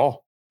surprise me at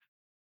all.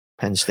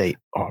 Penn State.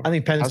 I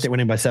think Penn State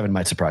winning by 7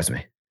 might surprise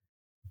me.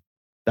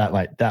 That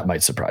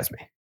might surprise me.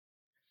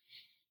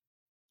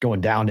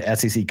 Going down to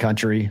SEC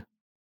country,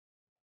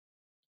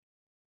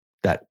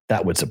 that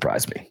would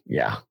surprise me.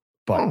 Yeah,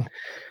 but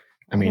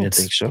I don't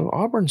think so.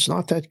 Auburn's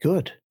not that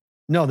good.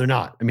 No, they're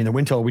not. I mean, the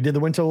win total. We did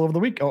the win total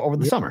over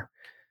the summer.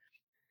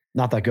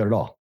 Not that good at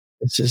all.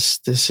 This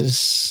is.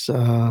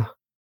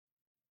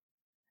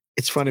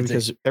 It's funny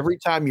because every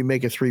time you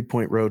make a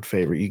 3-point road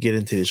favorite, you get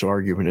into this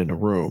argument in the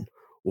room.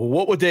 Well,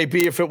 what would they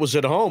be if it was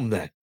at home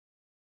then?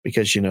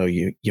 Because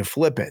you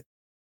flip it.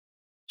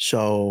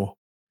 So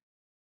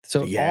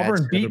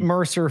Auburn beat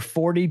Mercer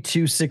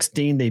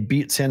 42-16. They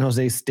beat San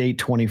Jose State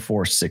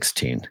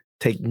 24-16.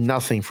 Take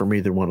nothing from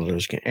either one of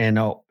those games. And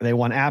they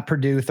won at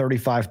Purdue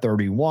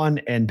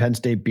 35-31, and Penn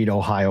State beat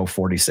Ohio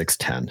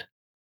 46-10.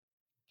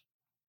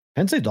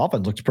 Penn State's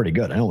offense looks pretty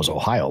good. I know it was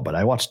Ohio, but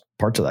I watched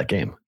parts of that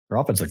game. Their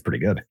offense looked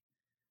pretty good.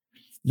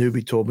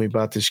 Newbie told me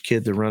about this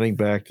kid, the running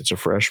back that's a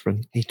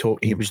freshman. He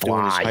was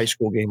doing his high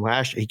school game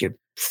last year. He could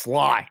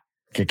fly.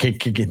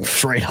 Can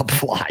straight up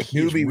fly.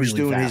 Newbie was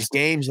doing his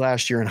games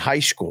last year in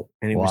high school,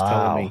 and he was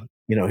telling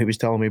me he was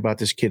telling me about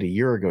this kid a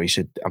year ago. He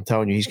said, I'm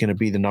telling you, he's going to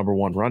be the number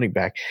one running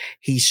back.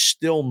 He's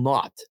still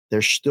not.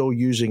 They're still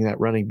using that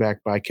running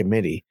back by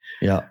committee.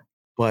 Yeah.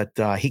 But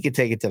he could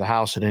take it to the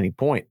house at any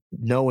point.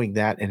 Knowing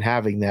that and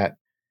having that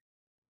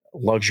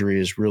luxury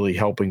is really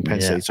helping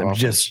Penn State's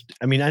offense.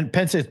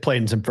 Penn State's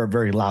played in some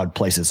very loud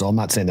places, so I'm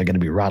not saying they're going to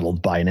be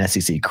rattled by an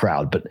SEC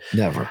crowd, but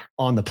never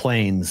on the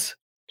Plains.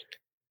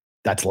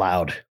 That's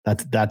loud.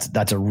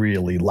 That's a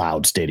really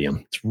loud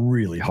stadium. It's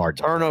really hard.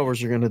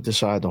 Turnovers are going to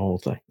decide the whole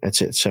thing.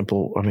 That's it.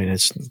 Simple. I mean,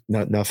 it's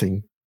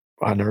nothing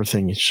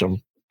unearthing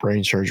some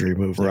brain surgery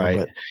move there. Right.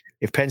 But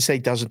if Penn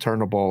State doesn't turn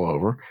the ball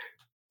over,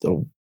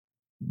 they'll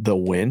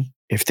win.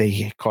 If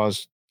they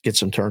get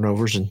some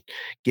turnovers and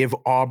give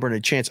Auburn a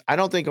chance. I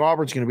don't think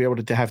Auburn's going to be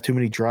able to have too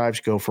many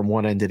drives go from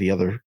one end to the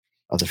other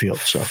of the field.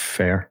 So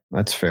fair.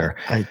 That's fair.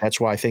 That's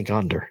why I think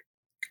under.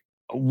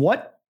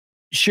 What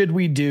should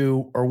we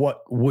do, or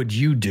what would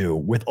you do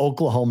with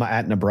Oklahoma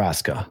at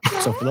Nebraska?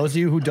 So for those of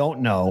you who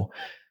don't know,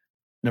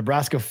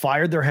 Nebraska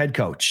fired their head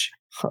coach.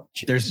 Oh,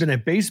 there's been a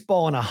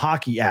baseball and a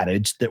hockey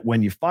adage that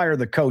when you fire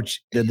the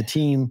coach, the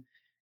team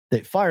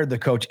that fired the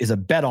coach is a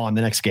bet on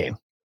the next game.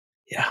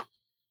 Yeah.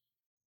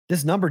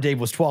 This number, Dave,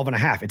 was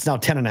 12.5. It's now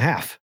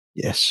 10.5.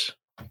 Yes.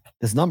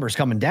 This number is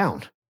coming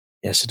down.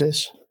 Yes, it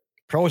is.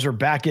 Pros are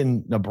back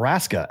in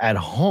Nebraska at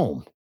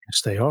home.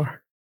 Yes, they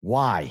are.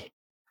 Why?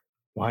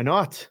 Why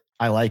not?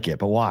 I like it,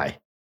 but why?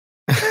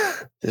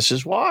 This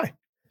is why.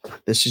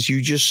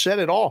 You just said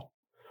it all.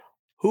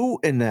 Who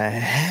in the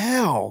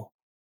hell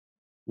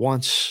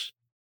wants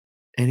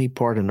any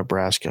part of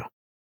Nebraska?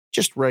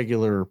 Just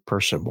regular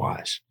person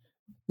wise.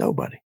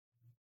 Nobody.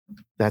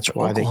 That's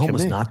why Oklahoma's they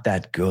come in. Not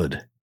that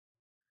good.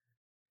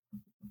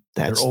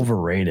 They're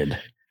overrated.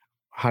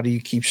 How do you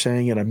keep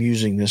saying it? I'm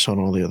using this on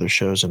all the other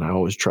shows, and I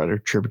always try to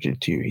attribute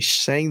it to you. He's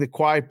saying the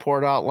quiet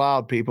part out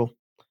loud, people.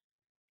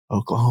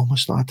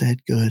 Oklahoma's not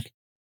that good.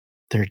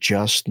 They're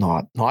just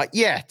not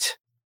yet.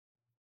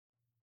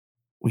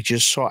 We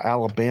just saw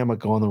Alabama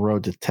go on the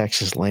road to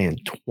Texas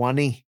land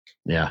 20.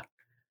 Yeah.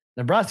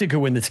 Nebraska could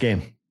win this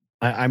game.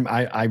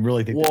 I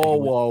really think.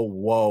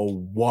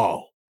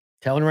 Whoa.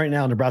 Telling right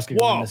now, Nebraska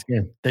could win this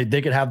game.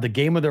 They could have the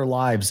game of their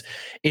lives.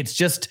 It's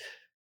just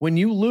when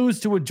you lose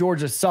to a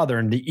Georgia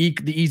Southern, the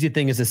easy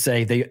thing is to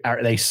say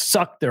they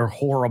suck. They're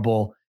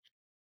horrible.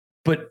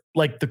 But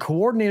like the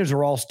coordinators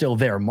are all still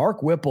there.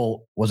 Mark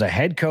Whipple was a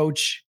head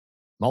coach.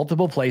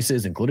 Multiple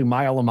places, including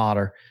my alma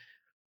mater.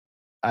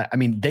 I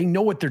mean, they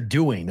know what they're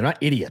doing. They're not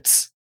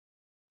idiots.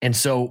 And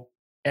so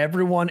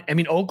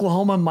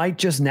Oklahoma might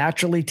just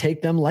naturally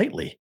take them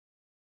lightly.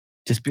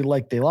 Just be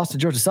like, they lost to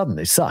Georgia Southern.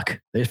 They suck.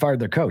 They fired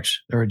their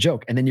coach. They're a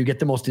joke. And then you get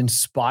the most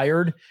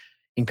inspired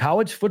in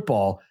college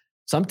football.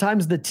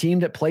 Sometimes the team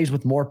that plays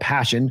with more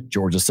passion,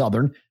 Georgia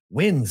Southern,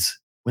 wins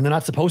when they're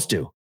not supposed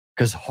to,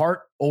 because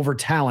heart over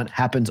talent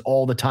happens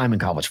all the time in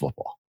college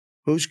football.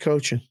 Who's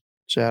coaching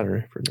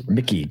Saturday for Nebraska?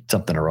 Mickey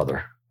something or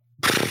other.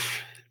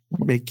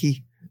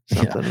 Mickey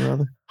something or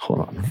other.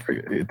 Hold on.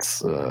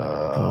 It's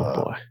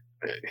oh boy.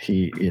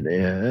 It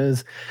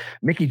is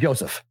Mickey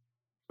Joseph.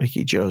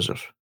 Mickey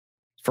Joseph.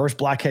 First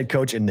black head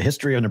coach in the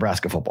history of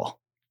Nebraska football.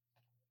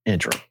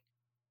 Interim.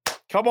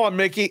 Come on,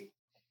 Mickey.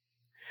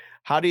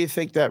 How do you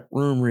think that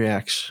room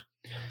reacts?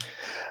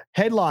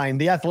 Headline,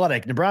 The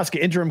Athletic.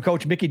 Nebraska interim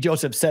coach Mickey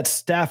Joseph sets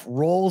staff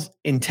roles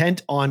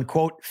intent on,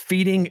 quote,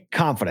 feeding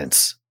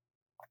confidence.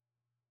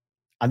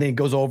 I think it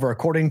goes over,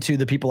 according to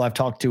the people I've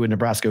talked to in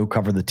Nebraska who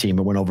cover the team,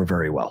 it went over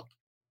very well.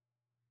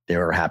 They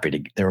were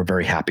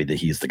very happy that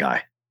he's the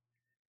guy.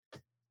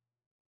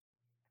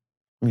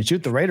 I mean,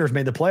 shoot, the Raiders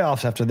made the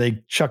playoffs after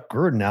they chucked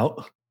Gruden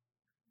out.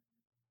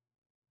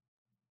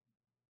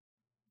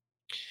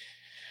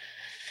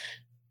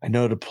 I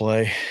know the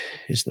play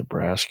is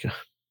Nebraska.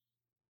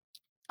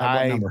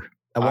 I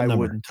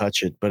wouldn't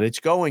touch it, but it's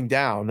going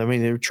down. I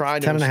mean, they're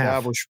trying to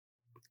establish.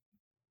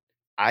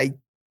 I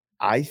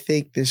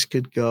think this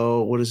could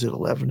go,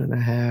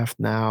 11.5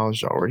 now?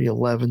 There's already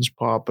 11s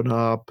popping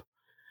up.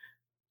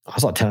 I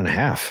saw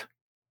 10.5.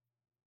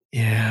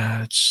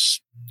 Yeah, is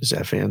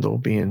that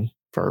FanDuel being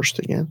first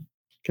again?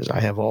 Because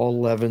I have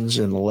all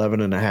 11s and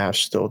 11.5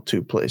 still at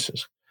two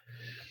places.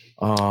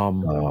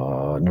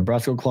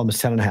 Nebraska Oklahoma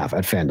is 10.5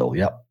 at FanDuel.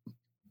 Yep.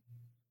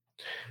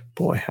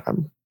 Boy,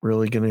 I'm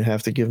really going to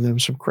have to give them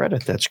some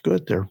credit. That's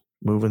good. They're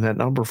moving that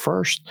number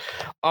first.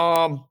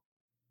 The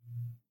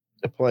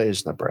play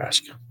is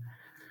Nebraska.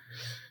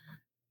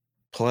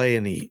 Play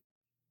in the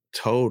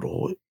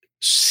total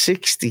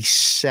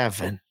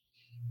 67.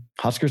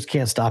 Huskers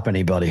can't stop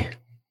anybody.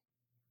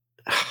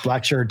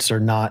 Black shirts are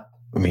not.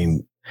 I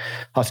mean,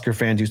 Husker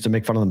fans used to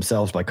make fun of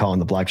themselves by calling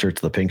the black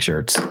shirts the pink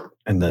shirts,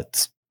 and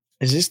that's.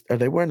 Are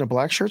they wearing the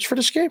black shirts for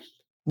this game?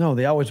 No,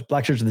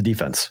 black shirts are the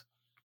defense.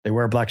 They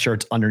wear black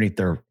shirts underneath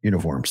their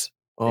uniforms.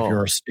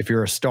 Oh. If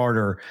you're a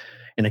starter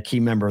and a key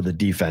member of the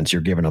defense,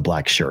 you're given a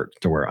black shirt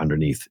to wear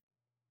underneath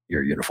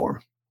your uniform.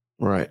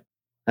 Right.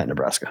 At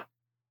Nebraska.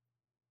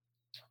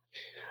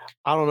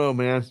 I don't know,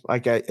 man.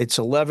 It's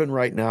 11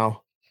 right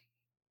now.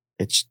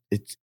 It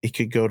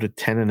could go to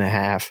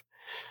 10.5.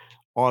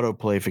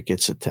 Autoplay if it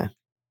gets to 10.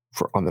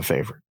 on the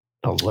favorite.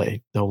 They'll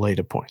lay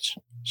the points.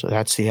 So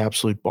that's the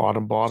absolute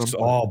bottom.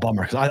 Oh,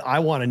 bummer. Because I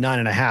wanted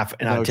 9.5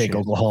 and I'd take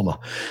Oklahoma.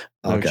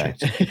 Okay.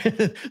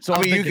 So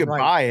I mean, you could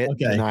buy it.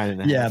 Okay.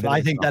 9.5. Yeah, but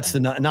I think that's the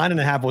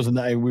 9.5 was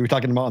we were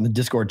talking about on the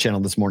Discord channel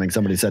this morning.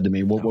 Somebody said to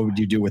me, what would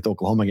you do with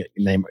Oklahoma?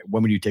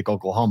 When would you take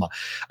Oklahoma?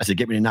 I said,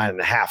 get me to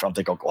 9.5. I'll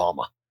take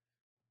Oklahoma.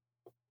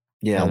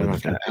 Yeah,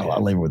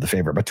 I'll leave it with the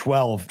favorite. But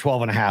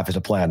 12.5 is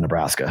a play on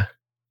Nebraska.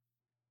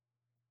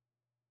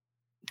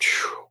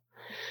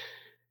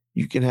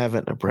 You can have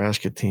a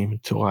Nebraska team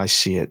until I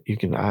see it. You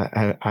can.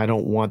 I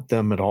don't want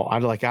them at all.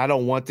 I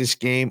don't want this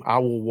game. I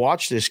will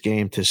watch this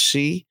game to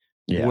see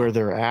where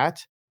they're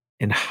at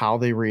and how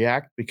they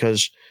react,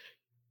 because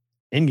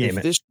in-game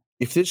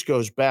if this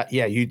goes bad,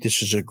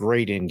 this is a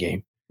great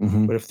in-game.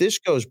 Mm-hmm. But if this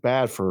goes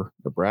bad for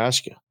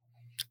Nebraska,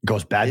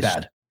 goes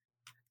bad.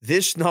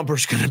 This number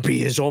is going to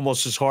be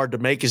almost as hard to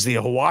make as the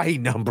Hawaii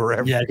number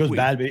every it goes week.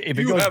 bad. If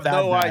it you goes have bad,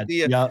 no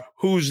idea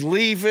who's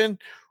leaving,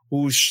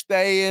 who's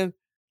staying.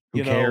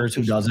 Who cares?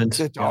 Who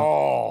doesn't?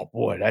 Oh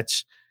boy,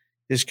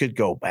 this could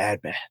go bad.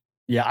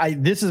 Yeah,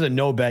 this is a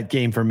no bet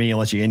game for me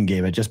unless you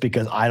in-game it, just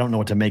because I don't know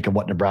what to make of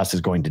what Nebraska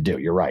is going to do.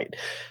 You're right.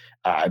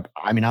 I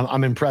mean,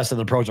 I'm impressed that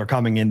the pros are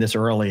coming in this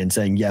early and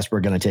saying, yes, we're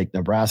going to take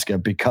Nebraska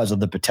because of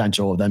the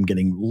potential of them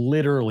getting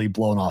literally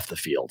blown off the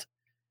field.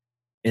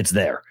 It's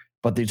there.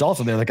 But it's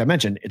also there, like I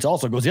mentioned, it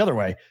also goes the other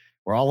way,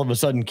 where all of a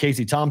sudden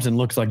Casey Thompson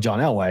looks like John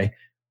Elway,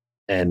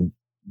 and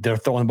they're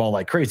throwing the ball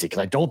like crazy, because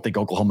I don't think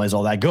Oklahoma is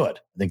all that good.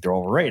 I think they're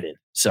overrated.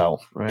 So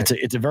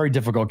it's a very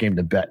difficult game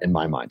to bet in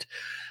my mind.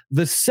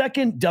 The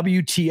second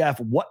WTF,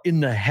 what in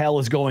the hell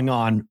is going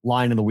on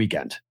line of the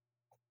weekend?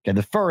 Okay,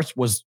 the first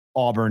was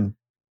Auburn,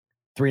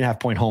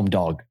 3.5-point home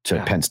dog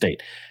to Penn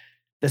State.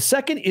 The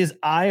second is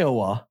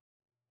Iowa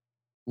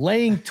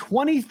laying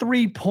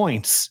 23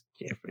 points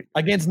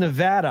against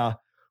Nevada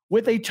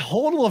with a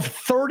total of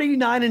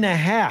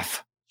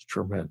 39.5. It's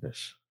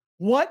tremendous.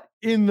 What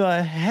in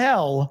the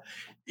hell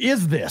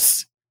is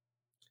this?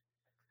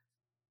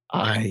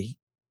 I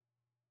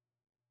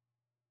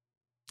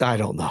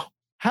don't know.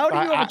 How do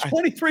you have a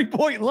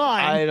 23-point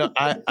line?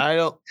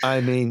 I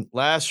mean,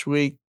 last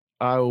week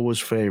Iowa was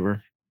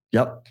favored.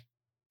 Yep.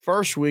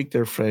 First week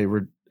they're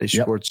favored. They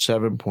scored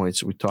 7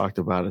 points. We talked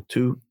about it.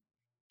 2-2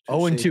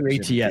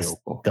 ATS.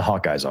 The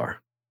Hawkeyes are.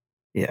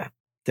 Yeah.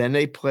 Then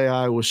they play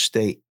Iowa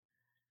State,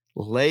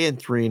 laying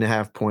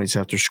 3.5 points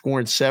after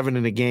scoring 7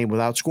 in a game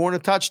without scoring a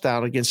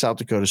touchdown against South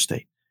Dakota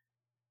State.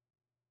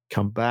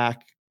 Come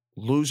back,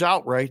 lose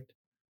outright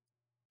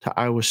to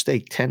Iowa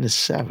State,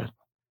 10-7.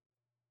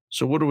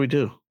 So what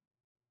do?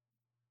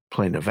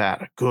 Play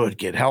Nevada. Good,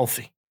 get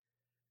healthy.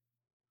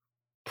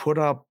 Put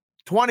up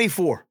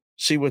 24.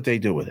 See what they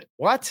do with it.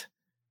 What?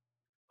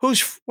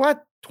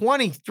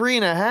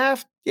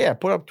 23.5? Yeah,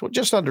 put up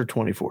just under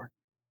 24.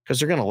 Because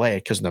they're going to lay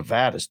it, because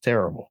Nevada's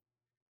terrible.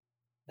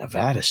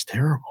 Nevada's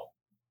terrible.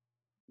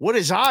 What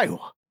is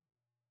Iowa?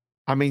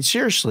 I mean,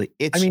 seriously,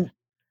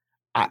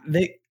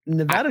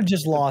 Nevada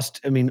just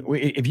lost. I mean,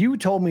 if you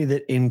told me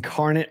that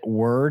Incarnate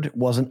Word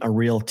wasn't a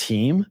real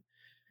team,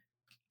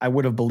 I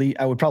would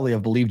probably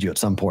have believed you at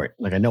some point.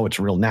 Like, I know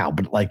it's real now,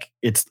 but like,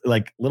 it's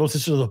like Little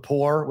Sisters of the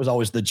Poor was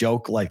always the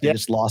joke. Like, they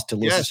just lost to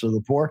Little Sisters of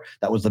the Poor.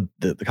 That was the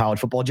college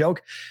football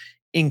joke.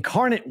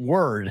 Incarnate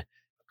Word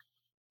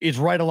is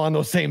right along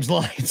those same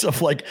lines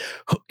of like,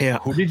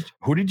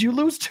 who did you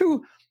lose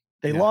to?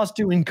 They lost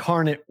to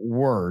Incarnate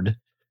Word.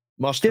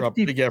 Muster up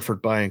big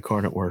effort by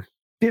Incarnate Word.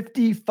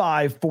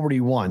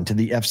 55-41 to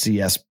the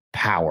FCS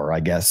Power, I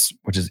guess,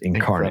 which is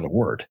Incarnate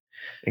Word.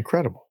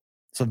 Incredible.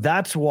 So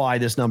that's why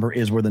this number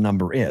is where the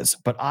number is.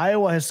 But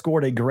Iowa has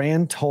scored a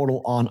grand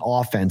total on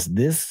offense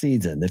this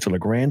season. They scored a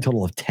grand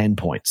total of 10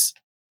 points.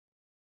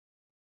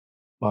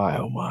 My,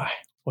 oh my.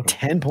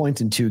 10 points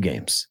in 2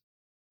 games.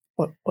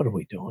 What are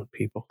we doing,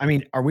 people? I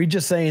mean, are we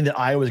just saying that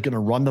Iowa is going to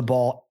run the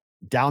ball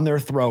down their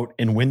throat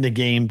and win the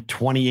game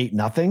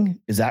 28-0?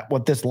 Is that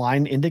what this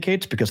line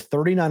indicates? Because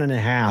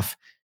 39.5,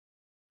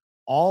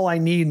 all I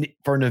need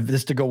for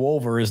this to go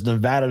over is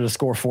Nevada to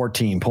score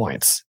 14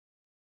 points.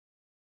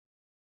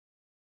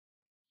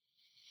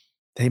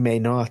 They may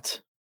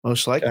not.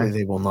 Most likely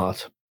they will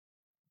not.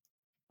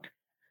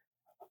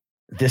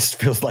 This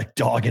feels like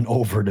dogging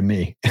over to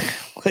me.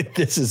 Like,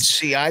 this is.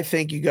 See, I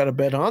think you got to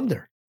bet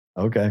under.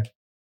 Okay.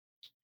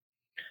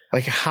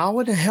 Like, how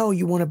in the hell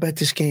you want to bet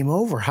this game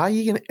over? How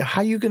you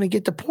gonna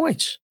get the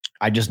points?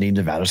 I just need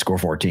Nevada to score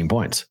 14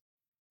 points.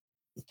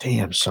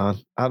 Damn, son.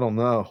 I don't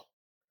know.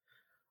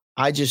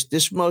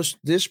 This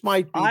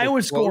might be.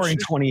 Iowa scoring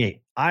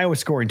 28. Iowa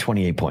scoring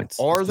 28 points.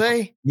 Are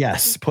they?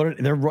 Yes.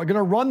 They're going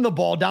to run the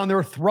ball down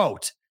their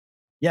throat.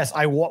 Yes.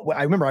 I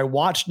remember I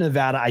watched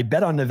Nevada. I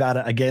bet on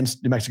Nevada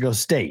against New Mexico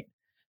State.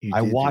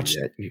 I watched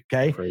it.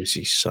 Okay.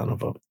 Crazy son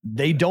of a.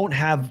 They don't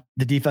have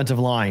the defensive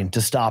line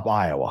to stop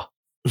Iowa.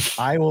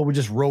 Iowa would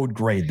just road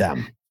grade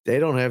them. They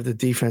don't have the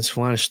defensive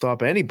line to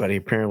stop anybody,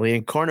 apparently.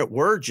 Incarnate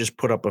Word just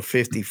put up a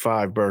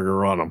 55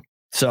 burger on them.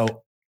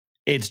 So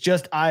it's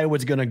just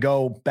Iowa's going to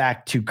go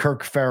back to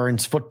Kirk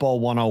Ferentz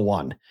football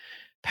 101.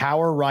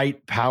 Power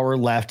right, power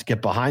left,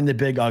 get behind the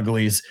big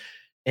uglies,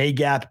 A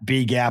gap,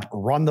 B gap,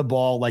 run the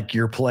ball like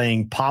you're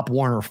playing Pop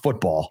Warner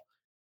football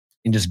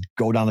and just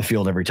go down the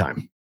field every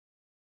time.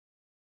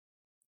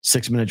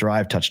 6-minute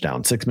drive,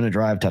 touchdown. 6-minute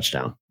drive,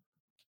 touchdown.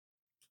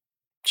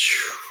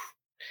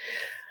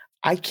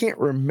 I can't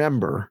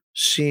remember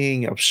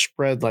seeing a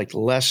spread like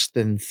less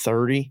than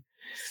 30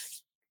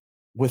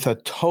 with a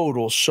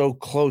total so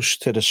close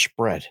to the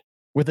spread.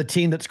 With a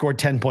team that scored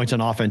 10 points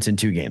on offense in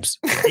 2 games.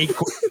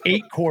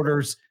 8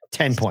 quarters,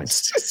 10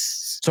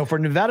 points. So for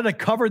Nevada to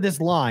cover this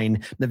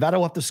line, Nevada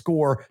will have to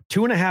score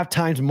 2.5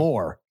 times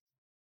more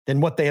than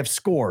what they have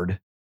scored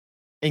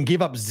and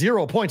give up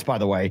 0 points, by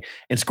the way,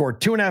 and score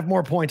 2.5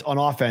 more points on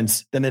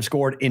offense than they've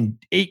scored in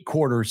 8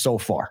 quarters so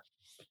far.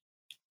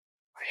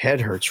 My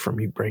head hurts from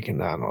you breaking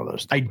down all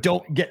those. I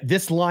don't get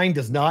this line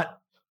does not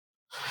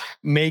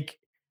make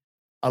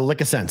a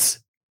lick of sense.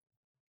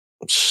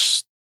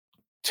 It's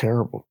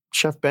terrible.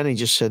 Chef Benny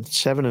just said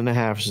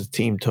 7.5 is the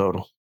team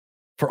total.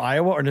 For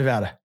Iowa or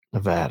Nevada?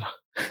 Nevada.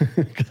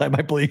 Because I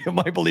might believe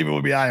it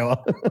would be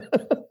Iowa.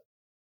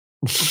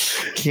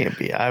 Can't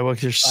be Iowa.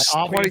 There's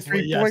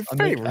 23-point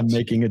favorites. I'm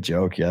making a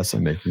joke. Yes,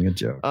 I'm making a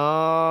joke.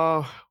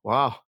 Wow.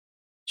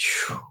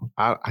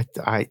 I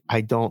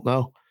don't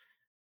know.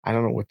 I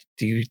don't know what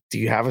do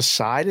you have a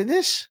side of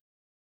this?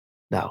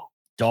 No.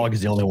 Dog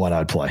is the only one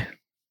I'd play.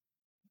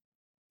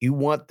 You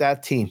want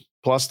that team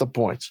plus the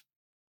points.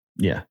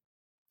 Yeah.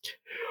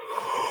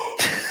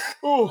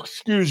 Oh,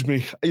 excuse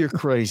me. You're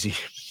crazy.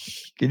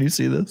 Can you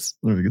see this?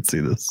 I don't know if you can see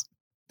this.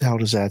 How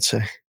does that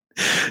say?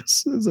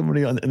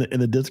 Somebody in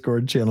the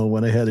Discord channel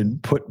went ahead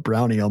and put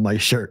brownie on my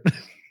shirt.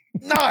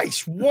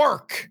 Nice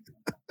work.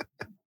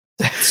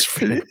 That's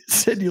funny.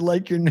 Said you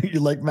like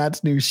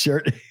Matt's new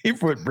shirt. He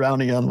put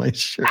brownie on my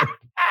shirt.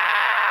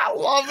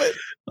 Love it.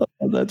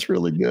 Oh, that's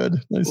really good.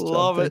 Nice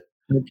Love job. it.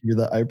 Thank you.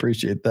 I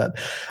appreciate that.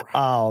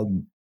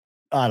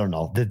 I don't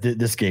know.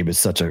 This game is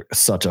such a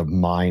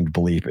mind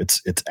bleep.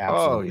 It's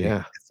absolutely,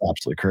 it's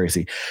absolutely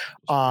crazy.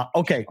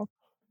 Okay.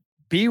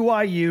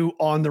 BYU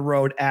on the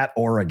road at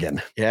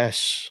Oregon.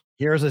 Yes.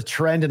 Here's a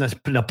trend and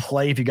a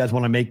play. If you guys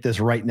want to make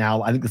this right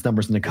now, I think this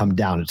number's going to come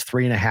down. It's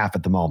 3.5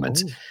 at the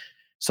moment. Ooh.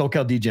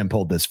 SoCal DGen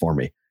pulled this for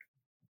me.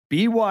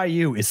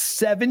 BYU is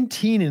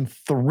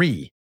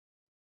 17-3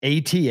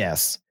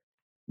 ATS,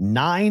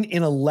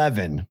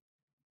 9-11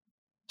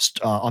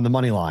 on the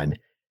money line,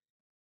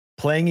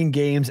 playing in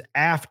games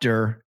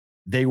after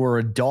they were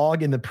a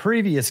dog in the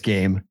previous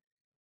game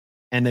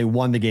and they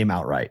won the game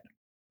outright.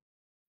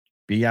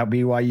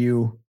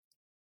 BYU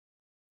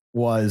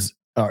is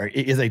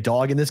a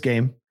dog in this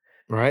game,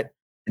 right?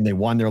 And they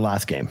won their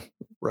last game,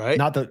 right?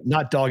 Not dog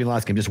in the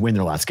last game, just win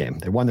their last game.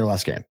 They won their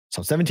last game.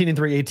 So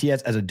 17-3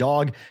 ATS as a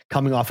dog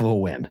coming off of a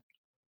win.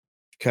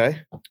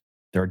 Okay,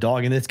 they're a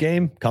dog in this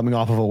game coming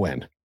off of a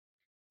win.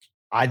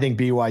 I think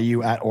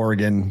BYU at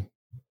Oregon.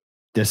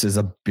 This is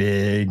a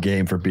big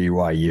game for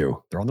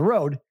BYU. They're on the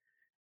road,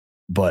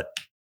 but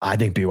I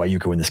think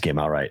BYU can win this game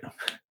outright.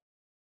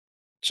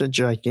 It's a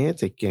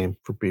gigantic game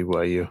for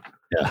BYU.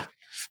 Yeah.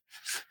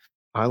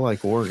 I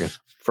like Oregon,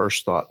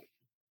 first thought.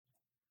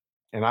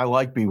 And I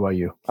like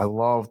BYU. I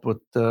loved what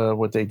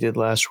they did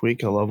last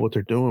week. I love what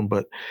they're doing.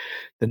 But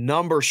the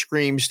number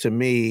screams to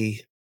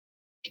me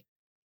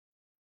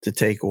to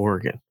take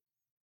Oregon.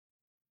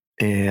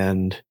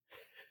 And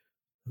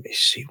let me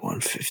see,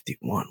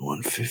 151,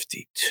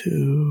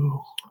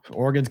 152.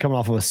 Oregon's coming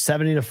off of a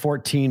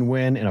 70-14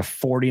 win and a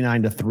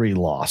 49-3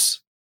 loss.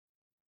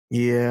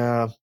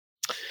 Yeah.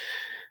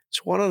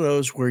 It's one of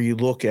those where you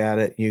look at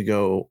it and you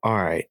go, all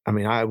right. I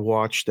mean, I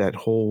watched that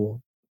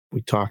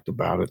we talked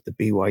about it. The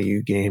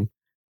BYU game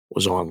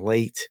was on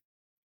late.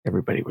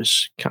 Everybody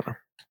was kind of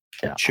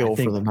chill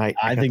for the night.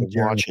 I think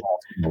Jared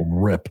will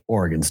rip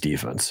Oregon's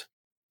defense.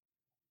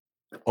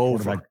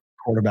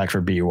 Quarterback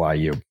for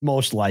BYU.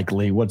 Most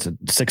likely, what's it,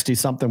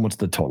 60-something? What's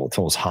the total?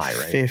 Total's high,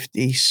 right?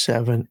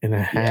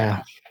 57.5.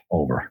 Yeah,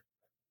 over.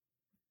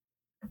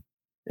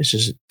 This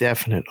is a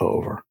definite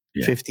over.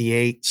 Yeah.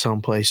 58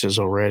 some places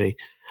already.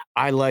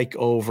 I like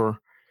over.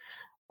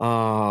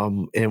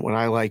 And when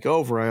I like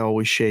over, I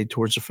always shade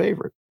towards the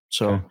favorite.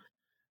 So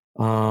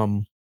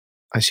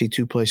I see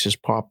 2 places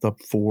popped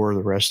up 4,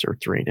 the rest are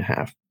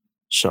 3.5.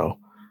 So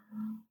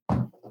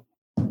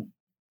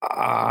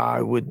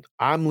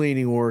I'm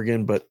leaning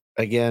Oregon, but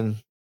again,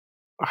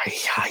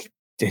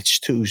 it's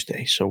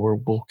Tuesday, so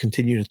we'll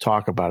continue to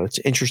talk about it. It's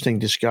interesting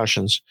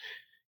discussions.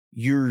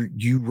 You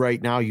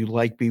right now, you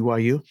like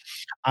BYU?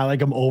 I like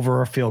them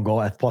over a field goal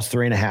at plus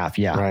 3.5.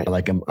 Yeah, right. I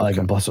like them. I like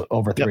them plus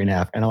over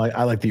 3.5, and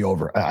I like the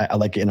over. I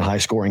like it in a high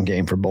scoring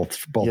game for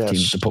both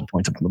teams to put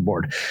points up on the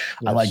board.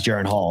 Yes. I like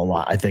Jaron Hall a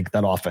lot. I think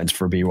that offense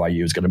for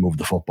BYU is going to move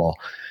the football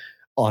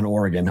on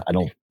Oregon. I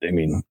don't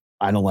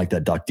like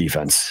that Duck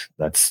defense.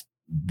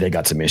 They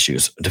got some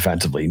issues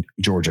defensively.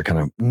 Georgia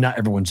not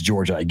everyone's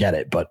Georgia. I get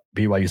it, but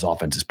BYU's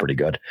offense is pretty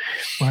good.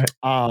 Right.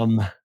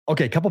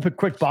 Okay, a couple of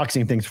quick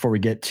boxing things before we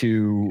get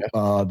to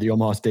the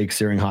Omaha Steak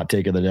Searing hot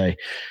take of the day.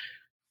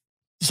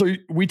 So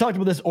we talked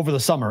about this over the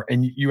summer,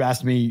 and you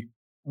asked me,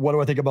 what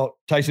do I think about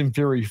Tyson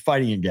Fury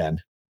fighting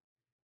again?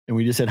 And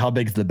we just said, how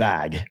big's the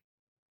bag?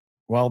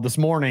 Well, this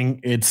morning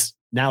it's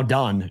now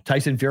done.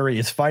 Tyson Fury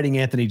is fighting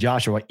Anthony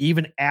Joshua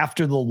even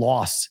after the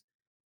loss.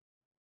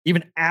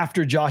 Even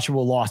after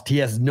Joshua lost, he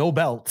has no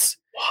belts.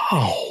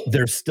 Wow.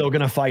 They're still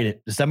going to fight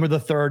it. December the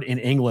 3rd in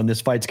England, this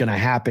fight's going to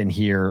happen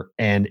here.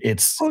 And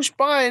who's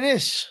buying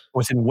this?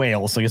 It's in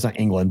Wales. So it's not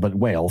England, but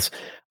Wales.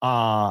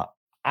 To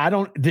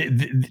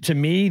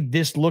me,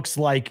 this looks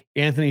like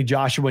Anthony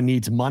Joshua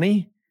needs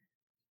money.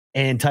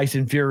 And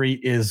Tyson Fury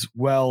is,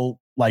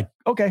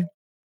 okay,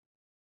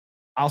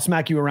 I'll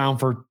smack you around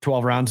for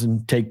 12 rounds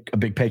and take a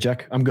big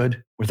paycheck. I'm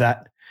good with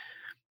that.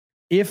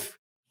 If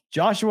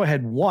Joshua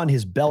had won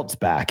his belts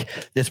back,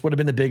 this would have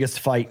been the biggest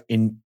fight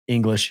in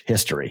English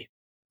history.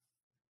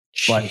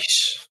 Jeez.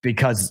 But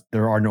because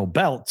there are no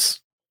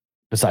belts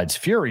besides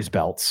Fury's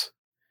belts,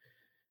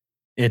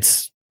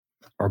 it's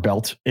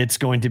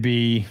going to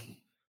be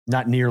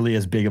not nearly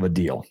as big of a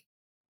deal.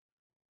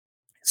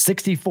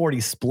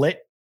 60-40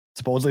 split,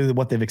 supposedly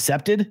what they've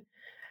accepted,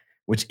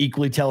 which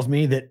equally tells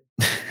me that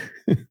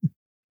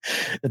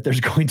that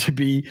there's going to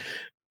be,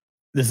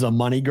 this is a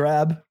money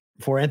grab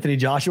for Anthony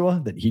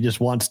Joshua, that he just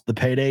wants the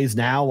paydays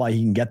now while he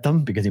can get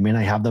them, because he may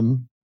not have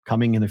them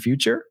coming in the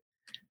future.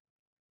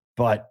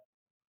 But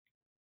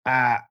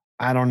I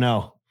don't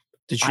know.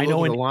 Did you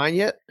look at the line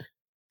yet?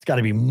 It's got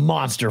to be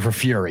monster for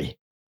Fury.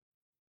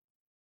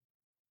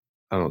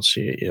 I don't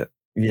see it yet.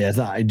 Yeah, it's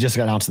not. It just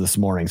got announced this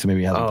morning, so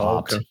maybe it hasn't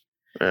popped. Okay.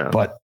 Yeah.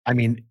 But I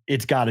mean,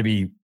 it's got to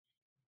be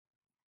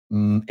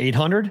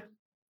 800.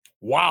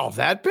 Wow,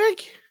 that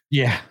big?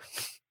 Yeah.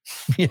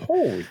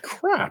 Holy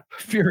crap!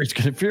 Fury's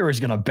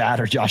gonna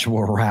batter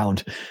Joshua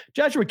around.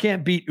 Joshua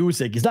can't beat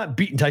Usyk. He's not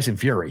beating Tyson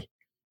Fury.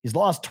 He's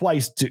lost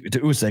twice to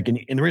Usyk,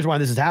 and the reason why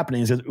this is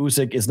happening is because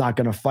Usyk is not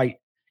going to fight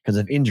because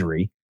of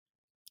injury.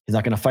 He's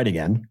not going to fight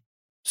again.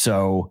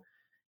 So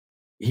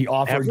he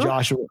offered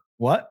Joshua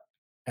what?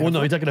 Well,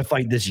 no, he's not going to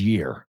fight this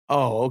year.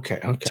 Oh,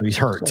 okay. So he's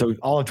hurt. So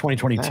all of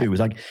 2022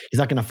 is like, he's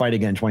not going to fight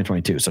again in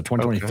 2022. So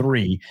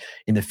 2023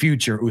 in the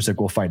future, Usyk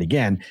will fight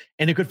again,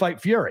 and it could fight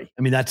Fury.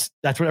 I mean, that's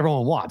what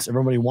everyone wants.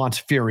 Everybody wants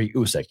Fury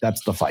Usyk.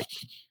 That's the fight.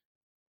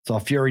 So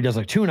if Fury does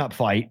a tune-up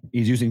fight,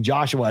 he's using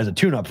Joshua as a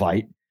tune-up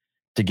fight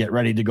to get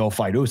ready to go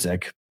fight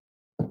Usyk,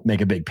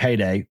 make a big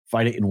payday,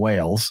 fight it in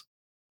Wales.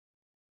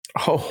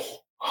 Oh,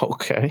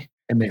 okay.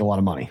 And make a lot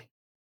of money.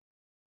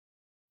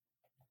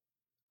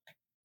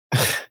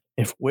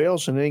 If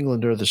Wales and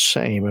England are the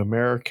same,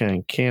 America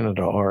and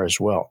Canada are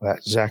as well.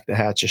 That Zach the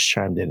Hat just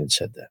chimed in and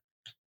said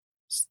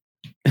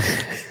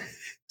that.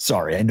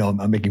 Sorry, I know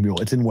I'm making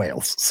people. It's in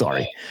Wales.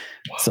 Sorry.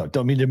 Wow. So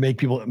don't mean to make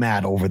people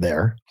mad over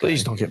there.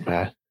 Please don't get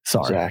mad.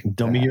 Sorry. Zach,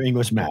 don't make your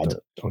English mad.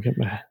 Don't get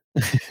mad.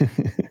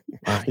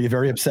 I get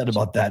very upset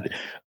about that.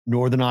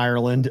 Northern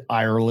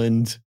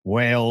Ireland,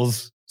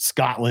 Wales,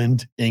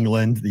 Scotland,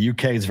 England. The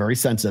UK is very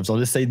sensitive. So I'll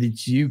just say the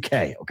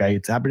UK. Okay.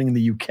 It's happening in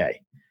the UK.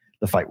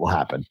 The fight will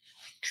happen.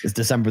 It's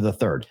December the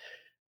 3rd.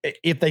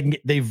 If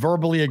they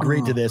verbally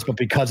agreed to this, but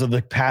because of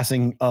the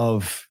passing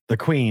of the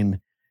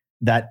Queen,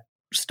 that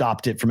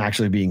stopped it from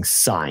actually being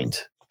signed.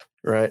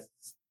 Right.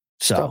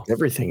 So stopped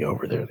everything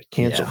over there. They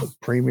canceled the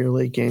Premier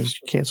League games,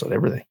 canceled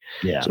everything.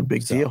 Yeah. It's a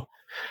big deal.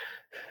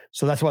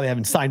 So that's why they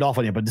haven't signed off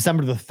on it. But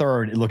December the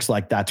 3rd, it looks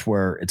like that's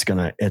where it's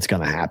gonna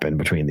happen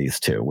between these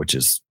two, which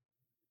is,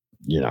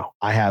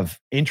 I have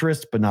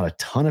interest, but not a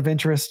ton of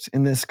interest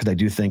in this, because I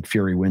do think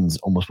Fury wins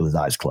almost with his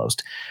eyes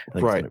closed. I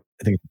think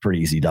it's a pretty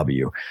easy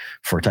W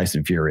for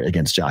Tyson Fury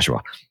against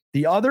Joshua.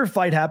 The other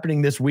fight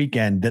happening this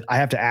weekend that I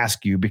have to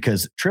ask you,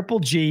 because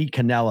Triple G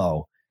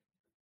Canelo,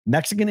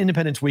 Mexican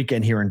Independence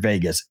Weekend here in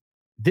Vegas,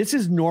 this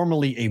is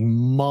normally a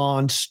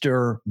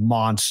monster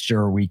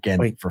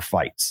weekend for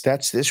fights.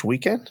 That's this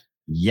weekend?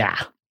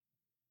 Yeah.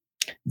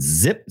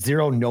 Zip,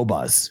 zero, no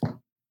buzz.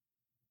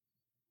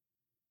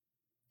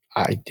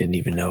 I didn't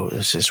even know it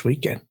was this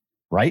weekend.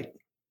 Right?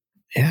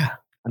 Yeah.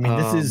 I mean,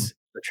 this is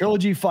a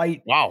trilogy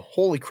fight. Wow.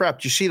 Holy crap.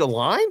 Did you see the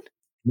line?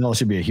 No, it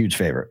should be a huge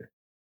favorite.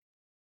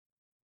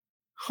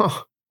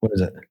 Huh. What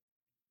is it?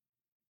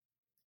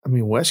 I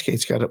mean,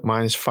 Westgate's got it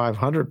minus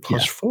 500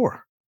 plus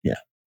 4. Yeah.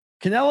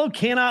 Canelo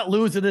cannot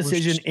lose a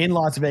decision in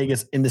Las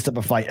Vegas in this type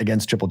of fight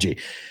against Triple G.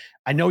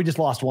 I know he just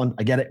lost one.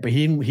 I get it, but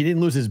he didn't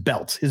lose his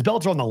belts. His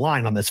belts are on the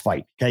line on this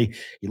fight. Okay.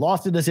 He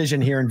lost a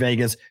decision here in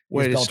Vegas.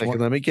 Wait a second.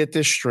 Let me get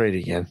this straight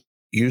again.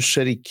 You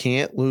said he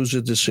can't lose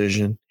a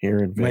decision here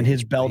in Vegas. When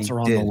his belts are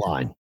on the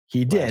line.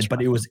 He did,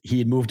 but he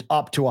had moved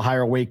up to a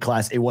higher weight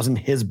class. It wasn't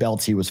his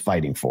belts he was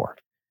fighting for.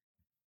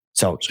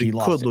 So he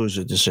could lose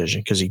a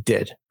decision because he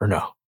did, or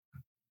no?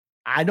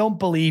 I don't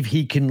believe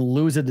he can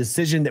lose a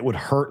decision that would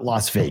hurt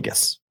Las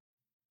Vegas.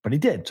 But he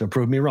did, so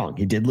prove me wrong.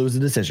 He did lose a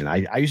decision.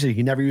 I usually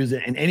he never use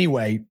it in any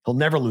way. He'll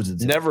never lose a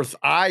decision.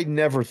 I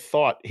never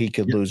thought he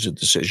could lose a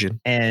decision,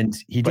 and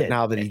he did. But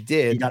now that he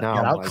did, he got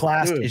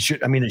outclassed. It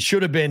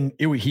should have been.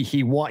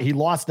 He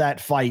lost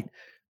that fight.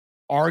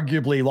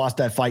 Arguably lost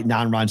that fight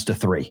 9 rounds to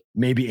 3,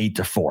 maybe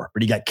 8-4.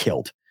 But he got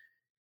killed,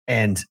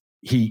 and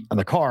he on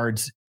the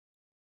cards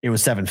it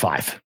was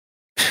 7-5.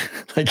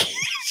 Like he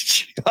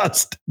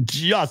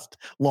just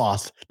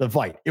lost the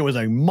fight. It was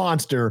a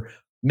monster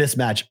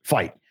mismatch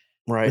fight.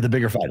 Right. With a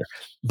bigger fighter.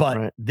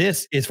 But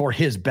this is for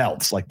his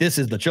belts. Like, this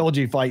is the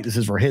trilogy fight. This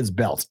is for his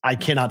belts. I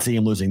cannot see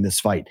him losing this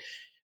fight.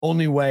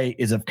 Only way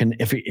is if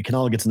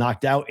Canelo gets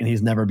knocked out, and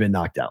he's never been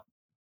knocked out.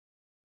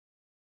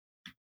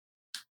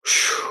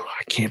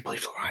 I can't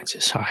believe the line's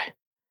this high.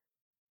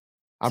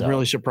 I'm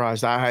really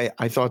surprised. I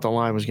thought the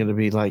line was going to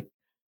be like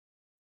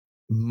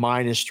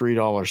minus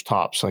 $3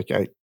 tops. Like,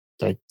 I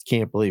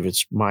can't believe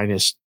it's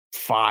minus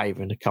 $5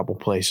 in a couple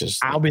places.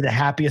 I'll be the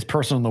happiest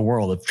person in the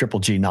world if Triple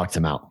G knocks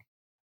him out.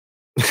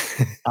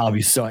 I'll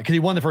be so, because he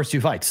won the first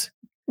 2 fights.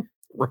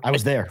 Right. I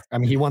was there. I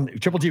mean, he won.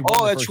 Triple G won.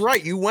 Oh, that's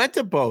right. You went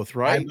to both,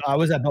 right? I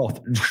was at both.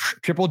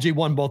 Triple G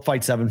won both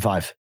fights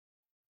 7-5.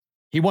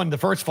 He won the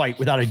first fight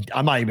without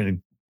I'm not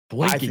even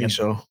blinking. I think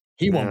so.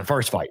 He won the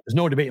first fight. There's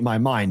no debate in my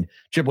mind.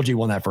 Triple G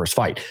won that first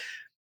fight.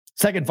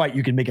 Second fight,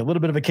 you can make a little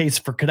bit of a case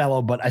for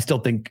Canelo, but I still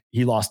think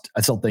he lost.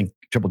 I still think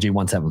Triple G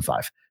won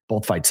 7-5.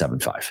 Both fights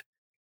 7-5.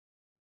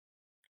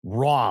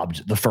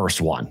 Robbed the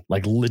first one.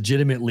 Like,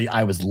 legitimately,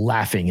 I was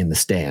laughing in the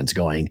stands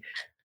going,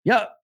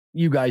 yeah,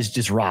 you guys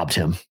just robbed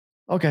him.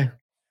 Okay.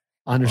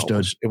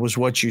 Understood. It was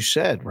what you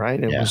said, right?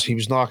 He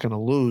was not going to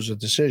lose a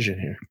decision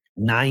here.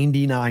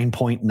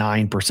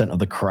 99.9% of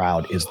the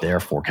crowd is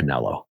there for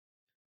Canelo.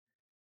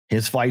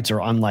 His fights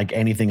are unlike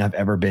anything I've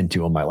ever been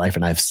to in my life,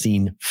 and I've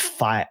seen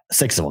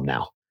 6 of them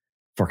now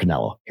for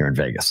Canelo here in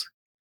Vegas.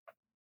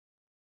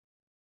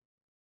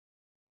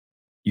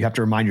 You have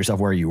to remind yourself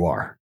where you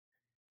are.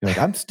 You're like,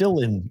 I'm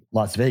still in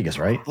Las Vegas,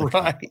 right? Like,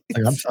 right.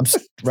 Like I'm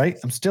right.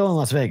 I'm still in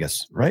Las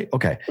Vegas, right?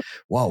 Okay.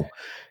 Whoa.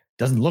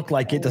 Doesn't look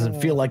like it.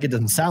 Doesn't feel like it.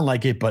 Doesn't sound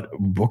like it. But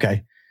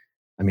okay.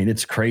 I mean,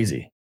 it's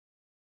crazy.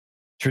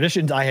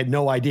 Traditions, I had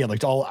no idea.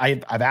 Like,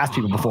 I've asked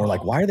people before,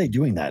 like, why are they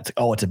doing that? It's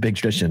like, it's a big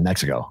tradition in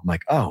Mexico. I'm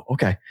like, oh,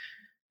 okay.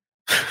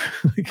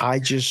 I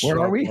just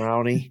saw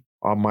Brownie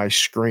on my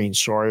screen.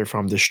 Sorry if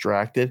I'm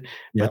distracted,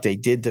 but they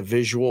did the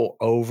visual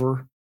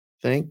over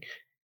thing.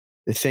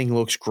 The thing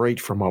looks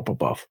great from up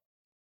above.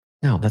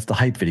 No, that's the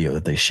hype video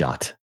that they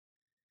shot.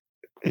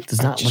 It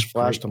does not just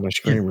flashed on my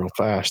screen real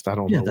fast. I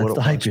don't know that's what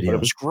the it hype was, video. but it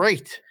was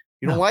great.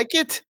 You don't like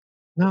it?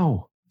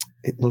 No.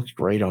 It looked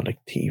great on the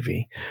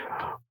TV.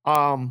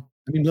 I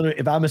mean, literally,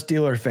 if I'm a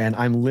Steelers fan,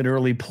 I'm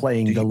literally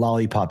playing the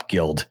Lollipop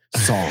Guild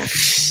song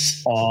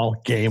all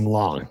game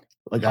long.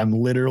 Like, I'm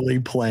literally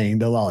playing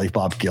the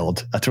Lollipop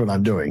Guild. That's what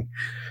I'm doing.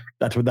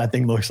 That's what that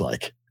thing looks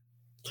like.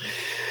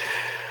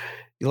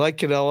 You like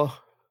Canelo?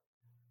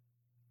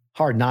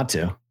 Hard not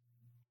to.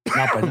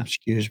 Not by,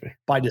 excuse me.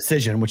 By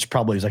decision, which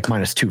probably is like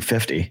minus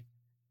 250.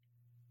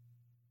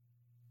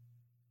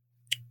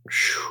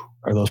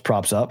 Are those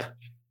props up?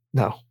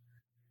 No,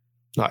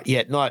 not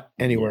yet. Not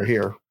anywhere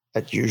here.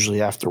 That's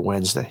usually after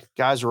Wednesday.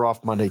 Guys are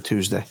off Monday,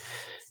 Tuesday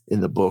in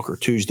the book, or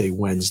Tuesday,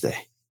 Wednesday.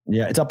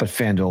 Yeah, it's up at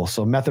FanDuel.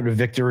 So method of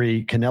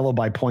victory, Canelo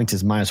by points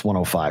is minus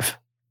 105.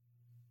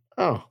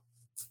 Oh.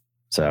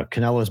 So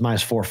Canelo is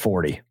minus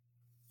 440.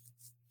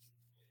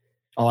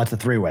 Oh, that's a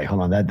 3-way.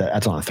 Hold on,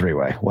 that's on a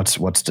 3-way.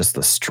 What's just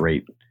the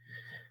straight?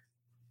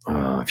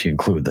 If you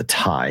include the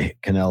tie,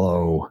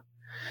 Canelo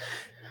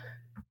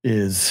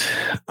is.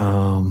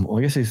 Well,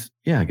 I guess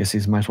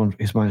he's minus 1.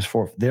 He's minus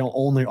 4. They're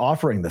only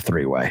offering the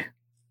 3-way.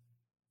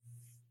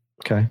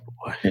 Okay,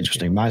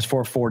 interesting. Minus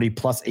 440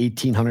 plus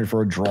 1,800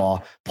 for a draw,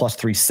 plus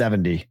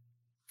 370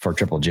 for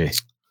Triple G.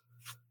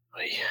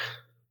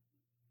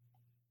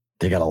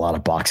 They got a lot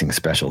of boxing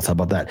specials. How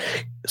about that?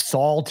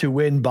 Saul to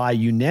win by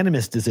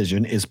unanimous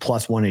decision is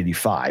plus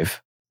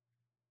 185.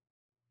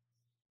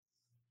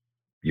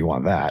 You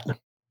want that?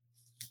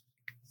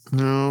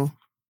 No.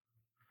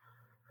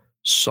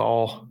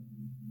 Saul.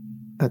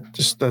 That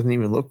just doesn't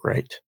even look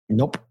right.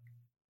 Nope.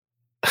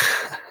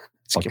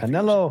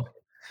 Canelo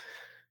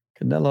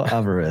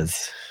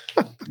Alvarez.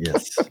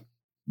 Yes.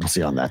 We'll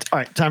see on that. All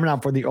right. Time now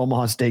for the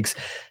Omaha Steaks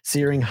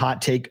searing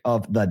hot take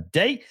of the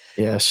day.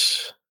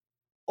 Yes.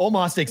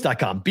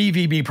 OmahaSteaks.com,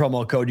 BVB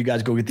promo code. You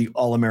guys go get the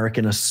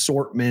All-American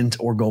assortment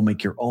or go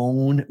make your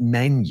own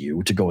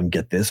menu to go and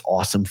get this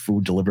awesome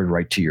food delivered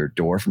right to your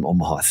door from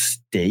Omaha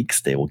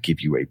Steaks. They will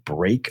give you a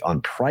break on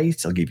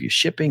price. They'll give you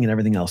shipping and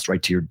everything else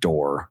right to your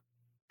door.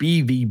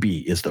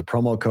 BVB is the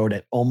promo code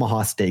at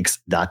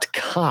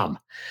OmahaSteaks.com.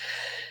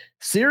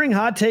 Searing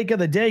hot take of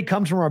the day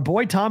comes from our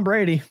boy Tom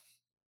Brady.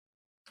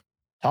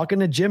 Talking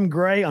to Jim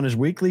Gray on his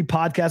weekly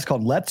podcast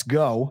called Let's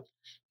Go.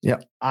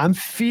 Yep. I'm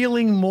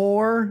feeling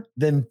more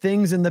than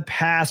things in the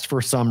past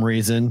for some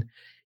reason.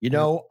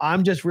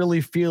 I'm just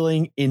really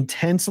feeling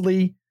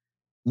intensely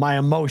my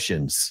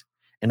emotions.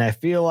 And I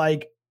feel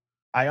like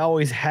I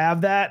always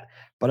have that.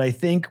 But I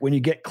think when you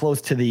get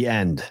close to the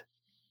end,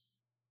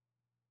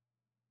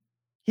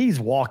 he's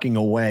walking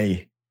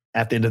away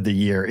at the end of the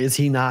year. Is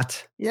he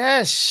not?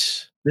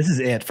 Yes. This is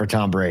it for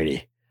Tom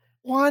Brady.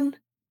 100%.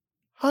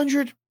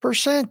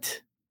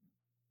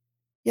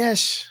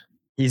 Yes.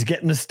 He's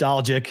getting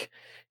nostalgic.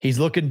 He's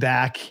looking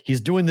back.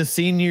 He's doing the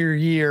senior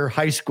year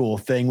high school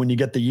thing when you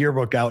get the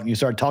yearbook out and you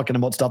start talking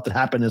about stuff that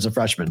happened as a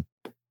freshman.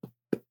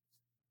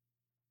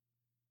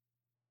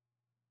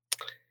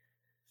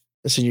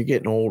 Listen, you're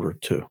getting older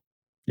too.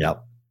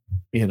 Yep.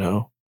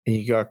 And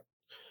you got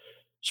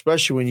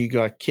especially when you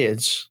got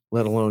kids,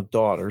 let alone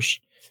daughters.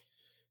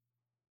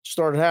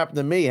 Started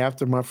happening to me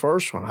after my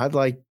first one. I'd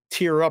like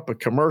tear up at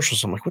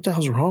commercials. I'm like, what the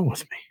hell's wrong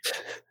with me?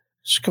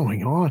 What's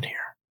going on here?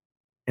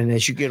 And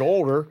as you get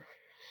older,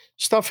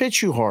 stuff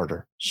hits you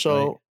harder.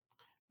 So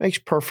makes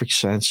perfect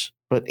sense.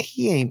 But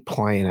he ain't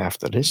playing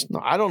after this.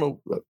 No, I don't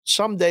know.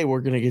 Someday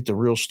we're going to get the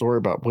real story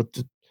about what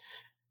the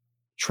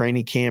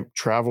training camp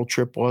travel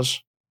trip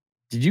was.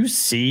 Did you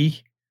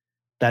see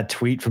that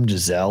tweet from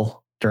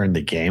Giselle during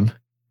the game?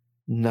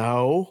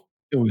 No.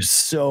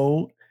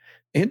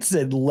 It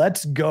said,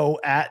 let's go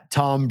at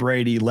Tom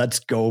Brady. Let's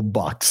go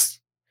Bucks.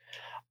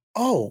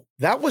 Oh,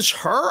 that was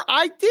her?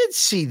 I did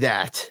see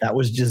that. That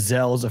was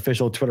Giselle's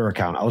official Twitter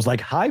account. I was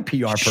like, hi,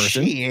 PR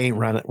person. She ain't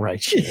running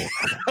right.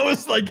 I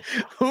was like,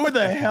 who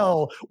the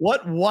hell,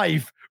 what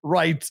wife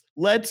writes,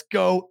 let's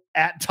go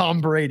at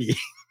Tom Brady?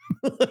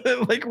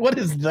 Like, what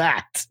is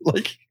that?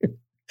 Like,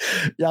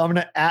 yeah, I'm going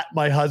to at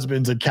my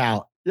husband's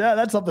account. Yeah,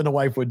 that's something a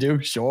wife would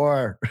do.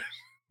 Sure.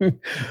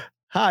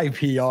 Hi,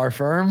 PR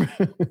firm.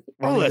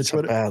 Oh, that's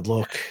a bad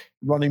look.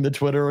 Running the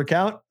Twitter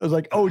account. I was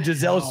like, oh,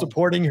 Giselle's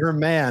supporting her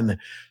man.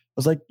 I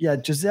was like, yeah,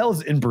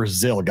 Giselle's in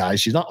Brazil, guys.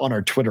 She's not on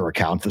our Twitter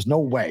account. There's no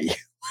way.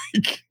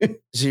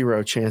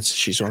 Zero chance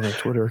she's on her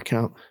Twitter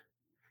account.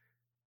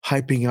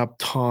 Hyping up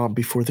Tom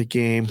before the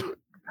game.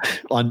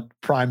 On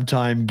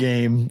primetime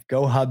game.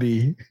 Go,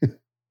 hubby.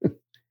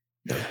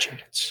 No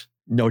chance.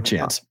 No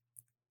chance.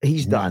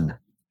 He's done.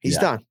 He's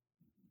done.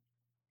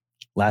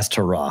 Last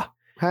hurrah.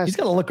 He's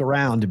got to look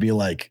around to be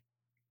like,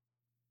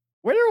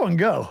 where'd everyone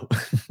go?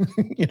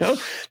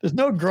 There's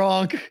no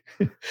Gronk,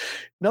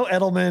 no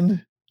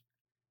Edelman.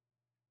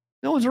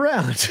 No one's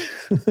around.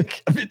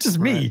 It's just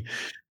me.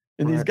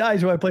 And these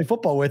guys who I play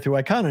football with, who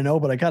I kind of know,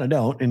 but I kind of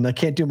don't. And I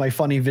can't do my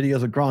funny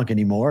videos of Gronk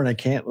anymore. And I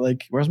can't,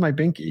 where's my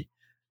binky?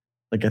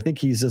 I think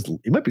he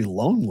might be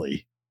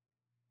lonely.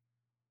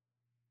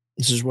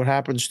 This is what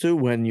happens too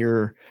when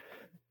you're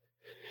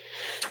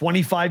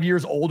 25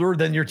 years older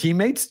than your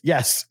teammates?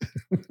 Yes.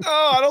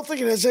 Oh, I don't think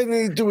it has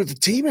anything to do with the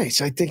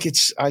teammates. I think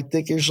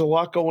there's a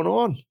lot going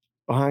on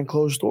behind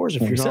closed doors.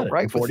 If you're not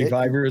right,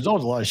 45 years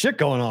old, a lot of shit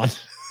going on.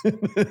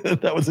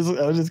 that was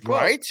his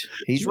quote. Right.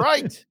 He's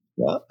right.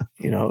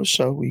 Yeah.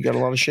 So we got a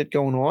lot of shit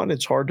going on.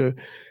 It's hard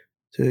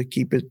to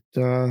keep it,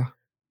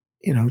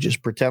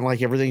 just pretend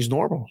like everything's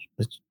normal.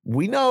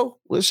 We know,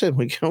 listen,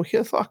 we get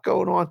a lot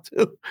going on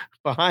too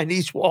behind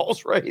these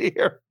walls right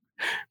here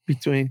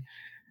between,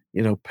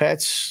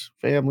 pets,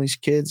 families,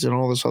 kids, and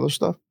all this other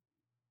stuff.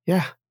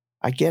 Yeah,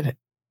 I get it.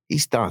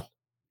 He's done.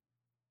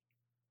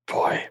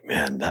 Boy,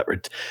 man,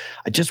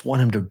 I just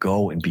want him to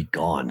go and be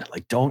gone.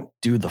 Don't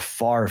do the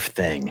Favre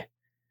thing.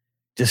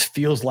 Just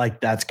feels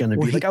like that's going to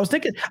be I was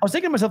thinking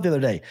to myself the other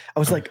day. I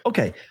was like,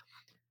 okay,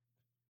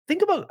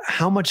 think about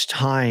how much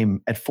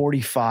time at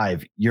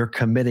 45 you're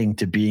committing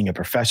to being a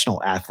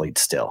professional athlete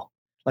still.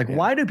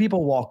 Why do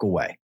people walk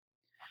away?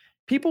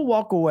 People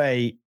walk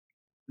away.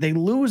 They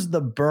lose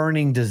the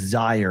burning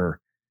desire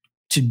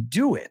to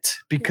do it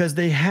because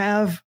they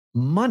have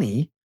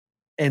money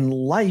and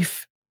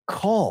life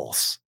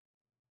calls.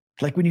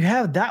 When you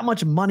have that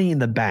much money in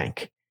the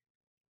bank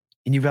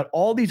and you've got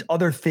all these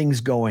other things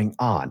going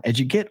on, as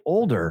you get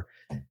older,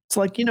 it's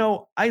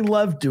I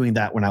loved doing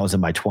that when I was in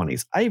my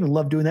 20s. I even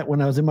loved doing that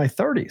when I was in my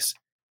 30s.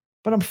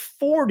 But I'm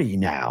 40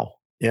 now.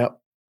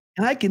 Yep.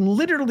 And I can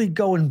literally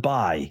go and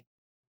buy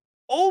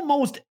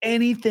almost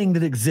anything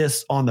that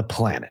exists on the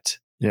planet.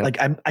 Yeah.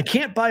 I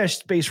can't buy a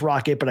space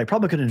rocket, but I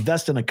probably could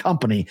invest in a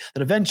company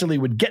that eventually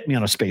would get me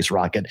on a space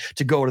rocket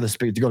to go to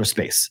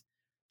space,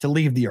 to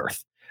leave the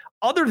Earth.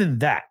 Other than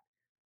that,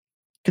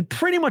 could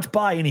pretty much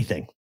buy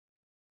anything,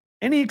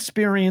 any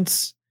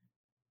experience,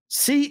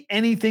 see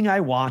anything I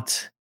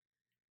want.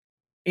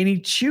 And he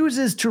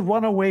chooses to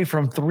run away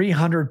from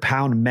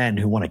 300-pound men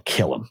who want to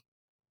kill him.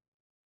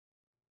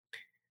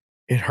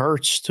 It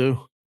hurts too.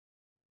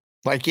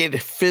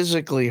 It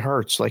physically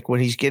hurts. When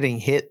he's getting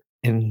hit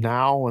and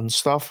now and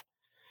stuff,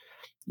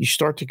 you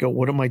start to go,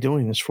 what am I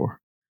doing this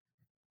for?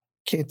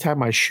 Can't tie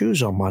my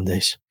shoes on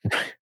Mondays.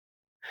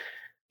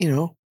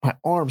 My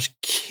arm's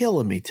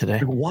killing me today.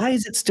 Why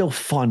is it still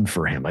fun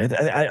for him?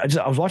 I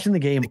was watching the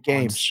game. The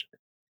games.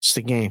 It's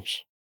the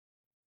games.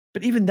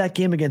 But even that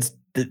game against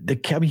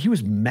he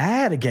was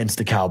mad against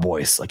the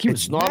Cowboys.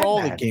 It's not all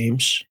the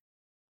games.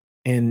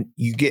 And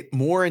you get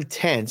more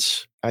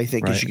intense, I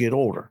think, as you get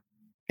older.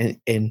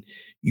 And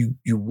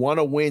you want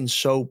to win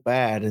so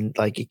bad, and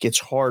it gets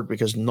hard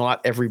because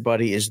not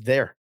everybody is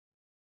there.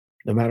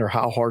 No matter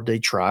how hard they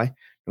try,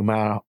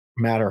 no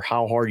matter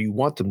how hard you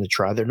want them to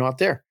try, they're not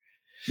there.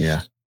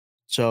 Yeah.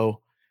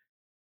 So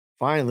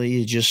finally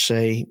you just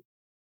say,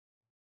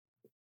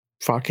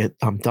 fuck it,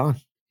 I'm done.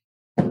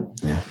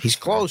 Yeah. He's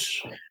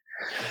close.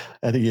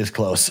 I think he is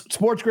close.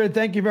 Sports Grid,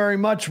 thank you very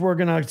much. We're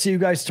going to see you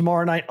guys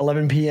tomorrow night,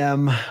 11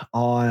 p.m.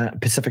 on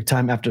Pacific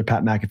time after the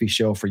Pat McAfee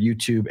show for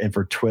YouTube and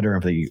for Twitter.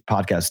 And for the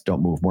podcast,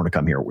 Don't Move. More to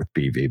come here with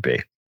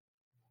BVB.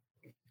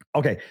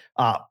 Okay.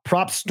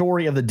 Prop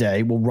story of the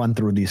day. We'll run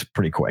through these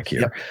pretty quick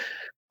here.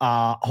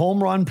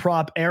 Home run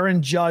prop,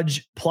 Aaron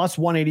Judge plus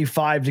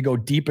 185 to go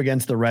deep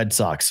against the Red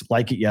Sox.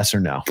 Like it, yes or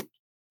no?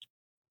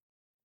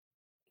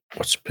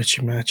 What's the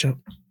pitching matchup?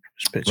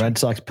 Red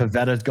Sox,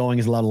 Pavetta's going.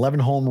 He's allowed 11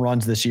 home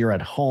runs this year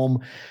at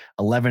home.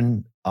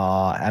 11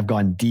 have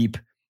gone deep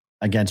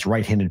against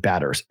right-handed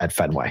batters at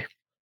Fenway.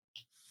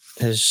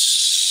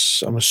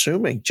 I'm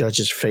assuming Judge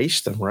has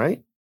faced them,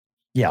 right?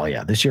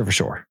 Yeah, this year for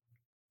sure.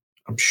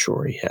 I'm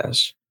sure he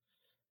has.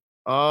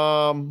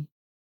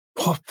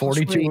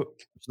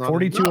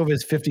 42 of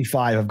his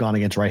 55 have gone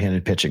against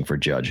right-handed pitching for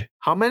Judge.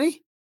 How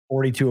many?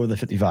 42 of the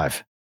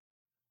 55.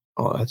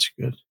 Oh, that's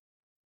good.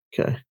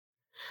 Okay.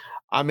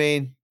 I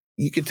mean,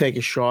 you could take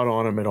a shot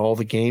on him at all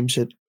the games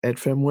at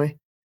Fenway.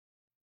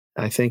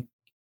 I think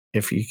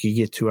if you could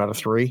get 2 out of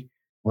 3,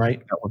 right,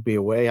 that would be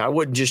a way. I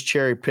wouldn't just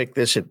cherry pick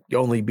this and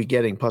only be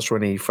getting plus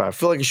 185. I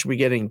feel like it should be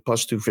getting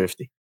plus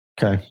 250.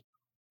 Okay.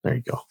 There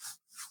you go.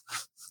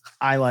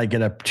 I like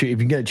it up to, if you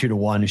can get it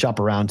 2-1, shop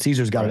around.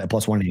 Caesar's got it at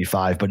plus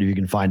 185, but if you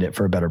can find it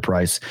for a better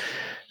price,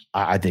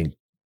 I think,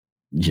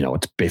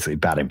 it's basically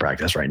batting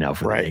practice right now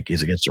for the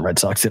Yankees against the Red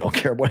Sox. They don't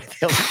care what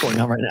anything else is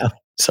going on right now.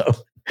 So,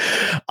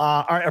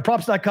 all right, our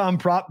props.com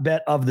prop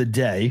bet of the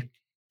day.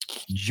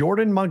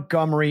 Jordan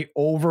Montgomery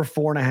over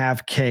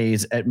 4.5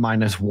 Ks at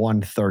minus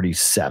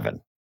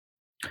 137.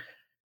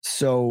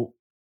 So,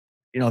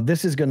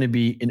 this is going to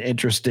be an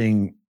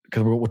interesting,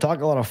 because we'll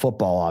talk a lot of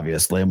football,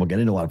 obviously, and we'll get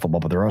into a lot of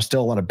football, but there are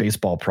still a lot of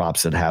baseball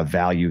props that have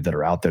value that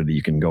are out there that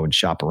you can go and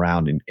shop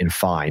around and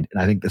find.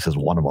 And I think this is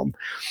one of them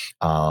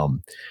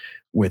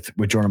with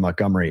Jordan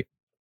Montgomery.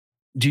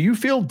 Do you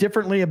feel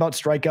differently about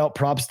strikeout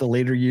props the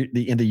later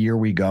in the year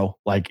we go?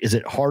 Like, is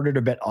it harder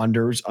to bet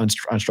unders on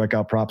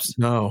strikeout props?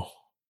 No,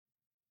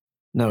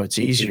 it's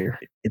easier.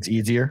 It's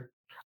easier?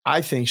 I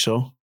think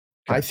so.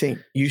 Okay. I think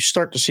you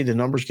start to see the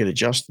numbers get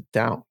adjusted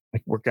down.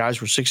 Like where guys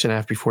were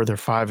 6.5 before they're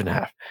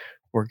 5.5.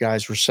 Where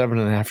guys were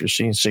 7.5, you're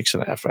seeing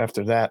 6.5.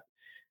 After that,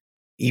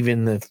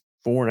 even the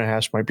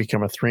 4.5 might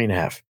become a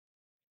 3.5. Okay.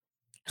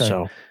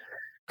 So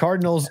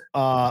Cardinals,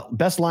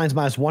 best lines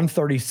minus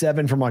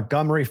 137 for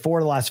Montgomery. 4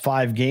 of the last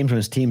 5 games when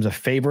his team's a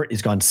favorite.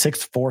 He's gone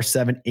 6, 4,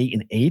 7, 8,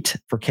 and 8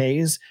 for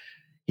Ks.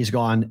 He's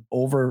gone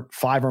over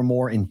 5 or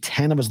more in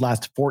 10 of his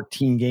last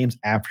 14 games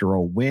after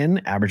a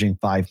win, averaging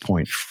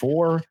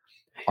 5.4.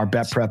 Our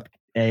bet prep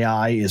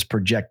AI is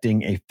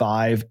projecting a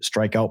 5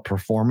 strikeout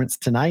performance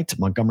tonight.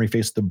 Montgomery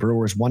faced the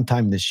Brewers 1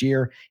 time this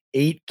year,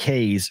 8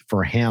 Ks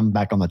for him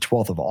back on the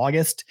 12th of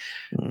August.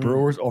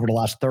 Brewers over the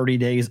last 30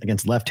 days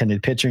against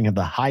left-handed pitching have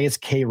the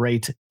highest K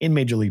rate in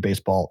Major League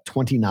Baseball,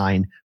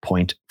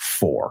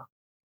 29.4.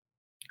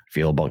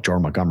 Feel about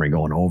Jordan Montgomery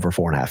going over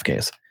 4.5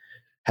 Ks.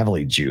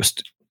 Heavily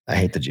juiced. I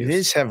hate the juice. It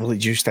is heavily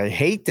juiced. I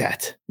hate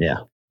that. Yeah.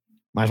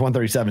 Minus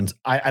 137s.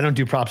 I don't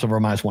do props over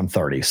minus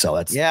 130. So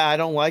that's. Yeah, I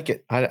don't like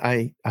it.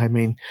 I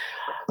mean,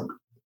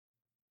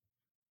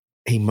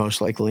 he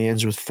most likely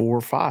ends with 4 or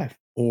 5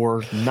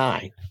 or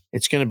 9.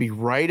 It's going to be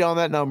right on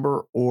that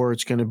number or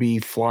it's going to be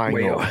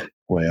flying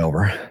way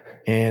over.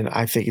 And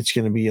I think it's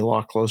going to be a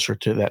lot closer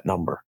to that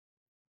number.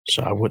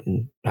 So I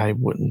wouldn't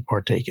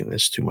partake in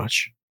this too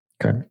much.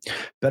 Okay.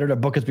 Better to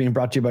Book is being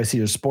brought to you by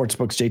Caesars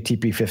Sportsbooks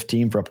JTP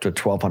 15 for up to a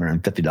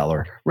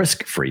 $1,250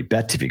 risk-free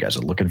bet. If you guys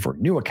are looking for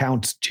new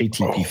accounts,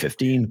 JTP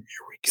 15,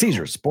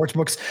 Caesars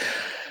Sportsbooks.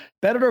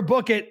 Better to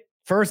Book it.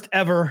 First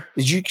ever.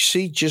 Did you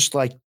see just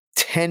like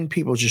 10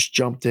 people just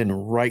jumped in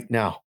right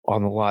now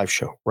on the live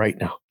show right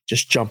now?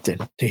 Just jumped in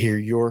to hear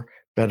your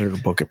Better to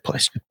Book it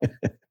place.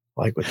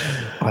 like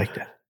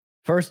that.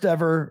 First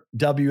ever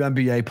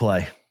WNBA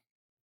play.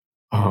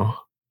 Uh-huh.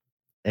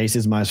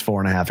 Aces minus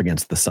 4.5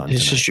 against the Suns.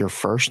 This is your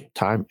first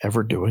time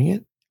ever doing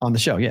it? On the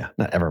show, yeah.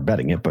 Not ever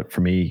betting it, but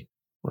for me,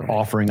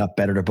 offering up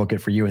Better to Book it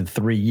for you in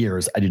 3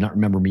 years, I do not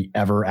remember me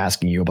ever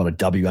asking you about a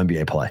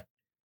WNBA play.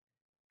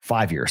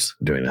 5 years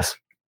doing this.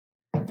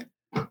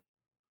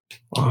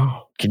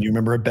 Wow. Can you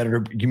remember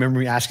you remember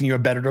me asking you a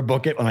Better to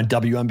Book it on a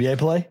WNBA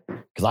play?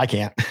 Because I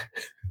can't.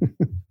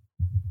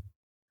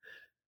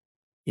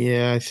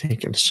 Yeah, I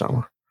think in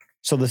summer.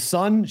 So the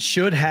Sun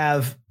should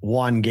have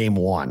won game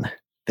 1.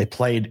 They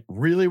played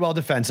really well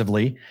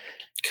defensively.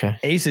 Okay.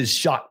 Aces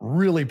shot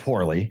really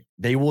poorly.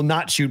 They will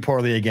not shoot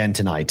poorly again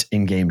tonight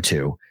in game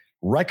 2.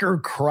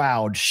 Record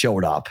crowd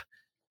showed up.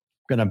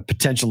 Going to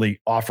potentially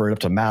offer it up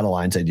to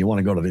Madeline, saying, do you want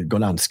to go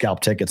down and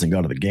scalp tickets and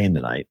go to the game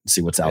tonight and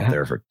see what's out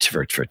there for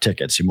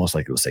tickets? You most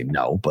likely will say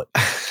no, but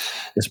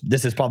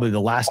this is probably the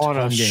last on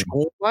a game.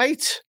 School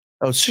night?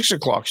 Oh,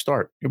 6:00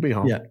 start. You'll be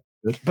home. Yeah.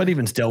 But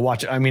even still,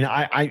 watch it. I mean,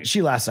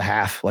 she lasts a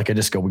half. Like we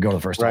go to the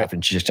first half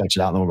and she just checks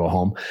it out and then we'll go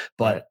home.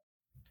 But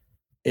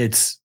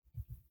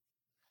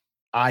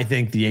I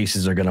think the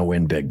Aces are going to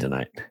win big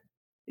tonight.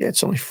 Yeah,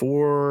 it's only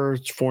 4.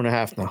 It's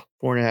 4.5 now.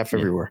 4.5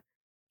 everywhere.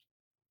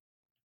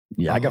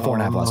 Yeah, I got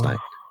 4.5 last night.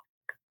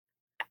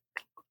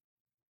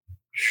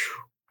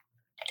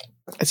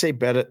 I say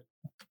bet it.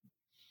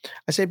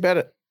 I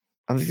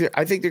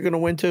think they're going to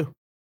win too.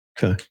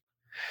 Okay.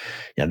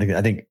 Yeah,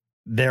 I think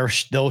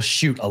they'll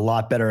shoot a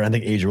lot better. I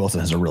think Asia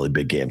Wilson has a really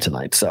big game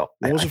tonight. So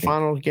what was the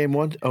final game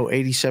 1? Oh,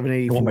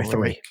 87-84. 1 by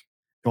 3.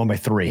 Going by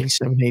 3.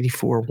 87,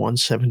 84,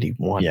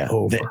 171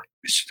 over.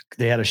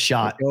 They had a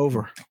shot.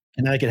 Over.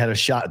 Connecticut had a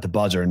shot at the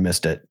buzzer and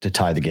missed it to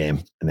tie the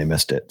game, and they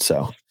missed it.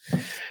 So,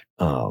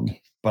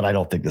 but I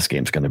don't think this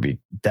game's going to be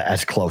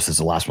as close as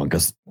the last one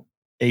because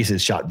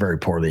Aces shot very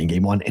poorly in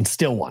game 1 and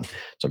still won.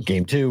 So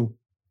game 2,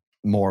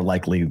 more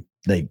likely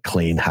they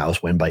clean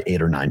house, win by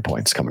 8 or 9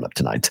 points coming up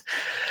tonight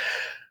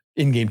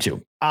in game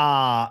 2.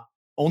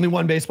 Only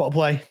one baseball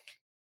play.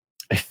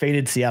 I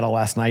faded Seattle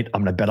last night.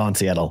 I'm going to bet on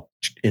Seattle.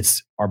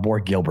 It's our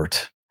boy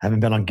Gilbert. I haven't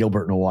bet on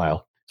Gilbert in a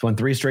while. He's won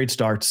 3 straight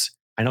starts.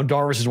 I know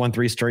Darvish has won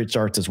 3 straight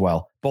starts as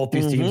well. Both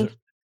these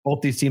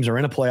teams are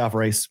in a playoff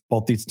race.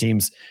 Both these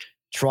teams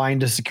trying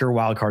to secure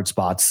wild card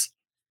spots.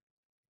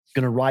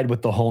 Going to ride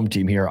with the home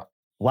team here.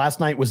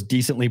 Last night was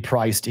decently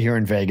priced here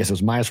in Vegas. It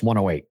was minus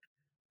 108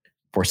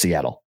 for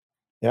Seattle.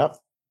 Yep.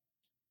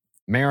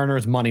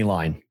 Mariners money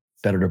line.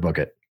 Better to book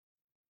it.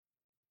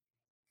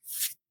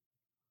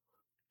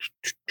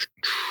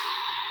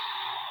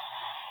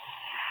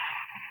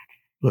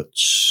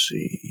 Let's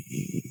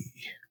see.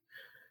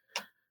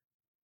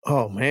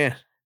 Oh, man.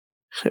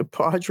 The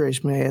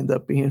Padres may end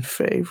up being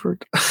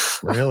favored.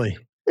 Really?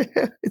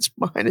 It's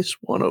minus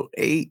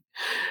 108.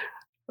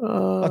 That's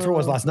what it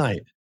was last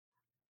night.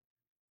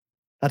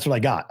 That's what I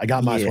got. I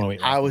got minus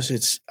 108. I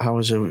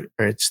was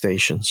at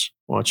stations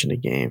watching the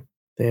game.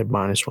 They had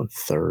minus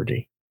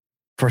 130.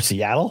 For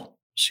Seattle?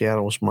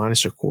 Seattle was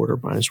minus a quarter,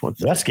 minus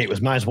 130. Westgate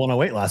was minus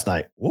 108 last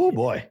night. Oh,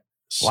 boy.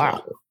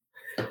 Wow. So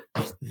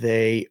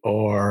they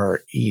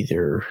are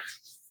either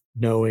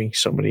knowing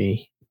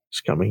somebody is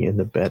coming in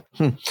to bet.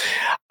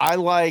 I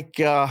like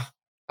Seattle.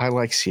 I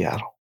like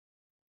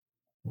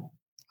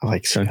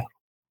Seattle.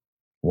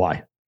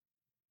 Why?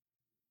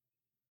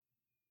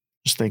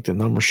 Just think the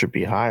number should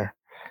be higher.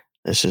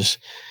 This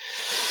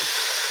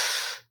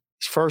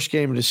first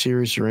game of the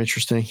series are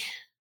interesting,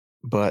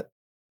 but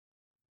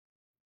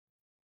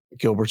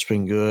Gilbert's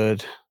been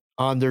good.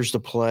 Unders to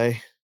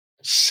play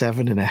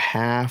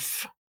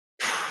 7.5.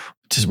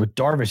 Just with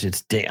Darvish,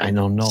 I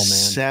don't know, man.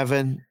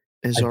 7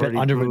 is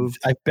already moved.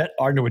 I bet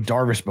under with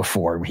Darvish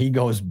before. When he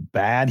goes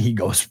bad, he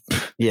goes.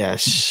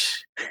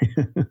 Yes.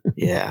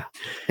 Yeah.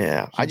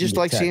 I just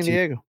like San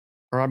Diego.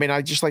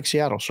 I just like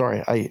Seattle.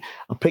 Sorry.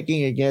 I'm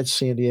picking against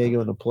San Diego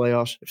in the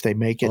playoffs if they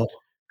make it.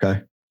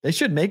 Okay. They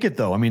should make it,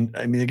 though.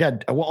 They got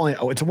it's a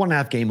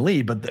 1.5 game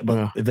lead, but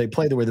if they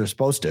play the way they're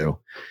supposed to,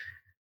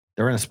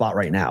 they're in a spot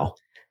right now.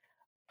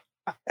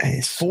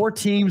 4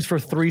 teams for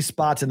 3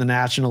 spots in the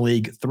National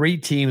League, 3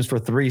 teams for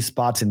 3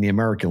 spots in the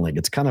American League.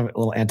 It's kind of a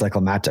little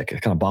anticlimactic.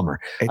 It's kind of a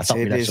bummer. I thought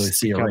we'd actually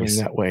see a race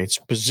that way. It's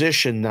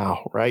position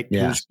now, right?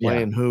 Yeah, who's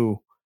playing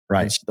who,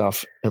 right? And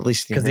stuff. At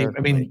least because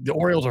the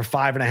Orioles are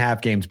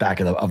 5.5 games back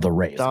of the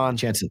race.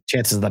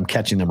 Chances of them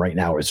catching them right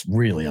now is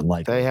really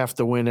unlikely. They have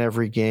to win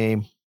every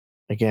game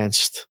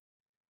against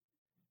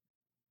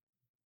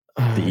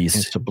the East,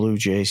 against the Blue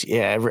Jays.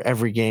 Yeah,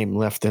 every game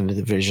left in the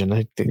division.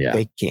 I think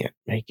they can't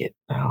make it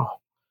now.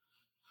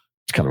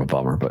 It's kind of a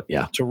bummer, but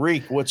yeah.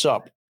 Tariq, what's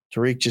up?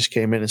 Tariq just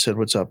came in and said,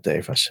 "What's up,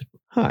 Dave?" I said,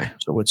 "Hi."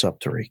 So what's up,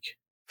 Tariq?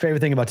 Favorite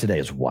thing about today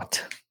is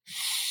what?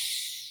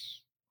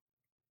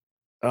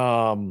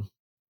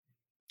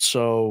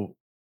 So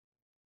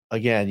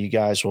again, you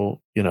guys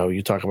will,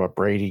 you talk about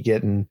Brady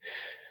getting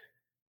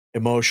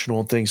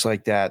emotional and things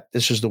like that.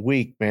 This is the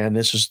week, man.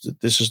 This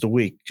is the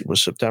week. It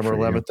was September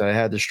 11th that I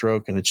had the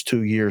stroke, and it's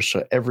 2 years.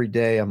 So every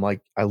day I'm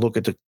like, I look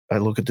at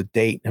the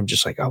date, and I'm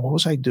just like, oh, what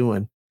was I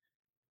doing?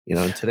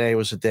 And today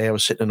was the day I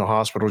was sitting in the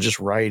hospital just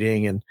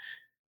writing and,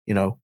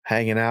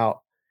 hanging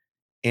out.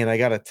 And I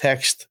got a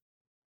text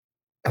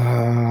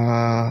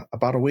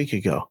about a week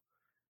ago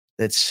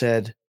that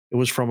said it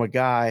was from a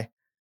guy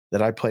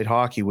that I played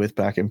hockey with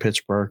back in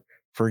Pittsburgh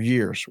for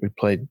years. We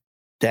played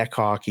deck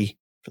hockey.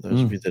 For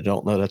those of you that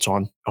don't know, that's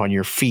on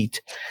your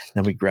feet.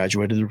 Then we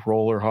graduated to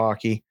roller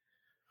hockey.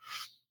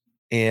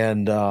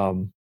 And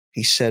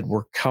he said,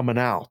 "We're coming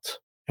out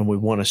and we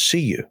want to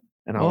see you."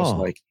 And I was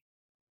like,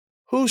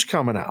 "Who's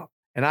coming out?"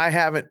 And I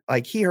haven't,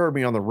 he heard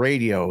me on the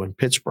radio in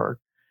Pittsburgh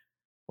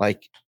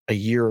like a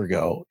year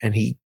ago, and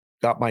he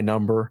got my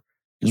number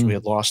because we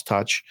had lost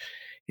touch.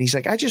 And he's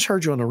like, "I just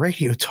heard you on the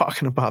radio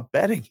talking about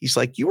betting." He's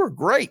like, "You were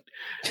great."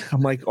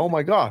 I'm like, "Oh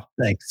my God.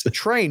 Thanks.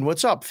 Train,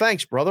 what's up?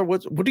 Thanks, brother.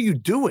 What are you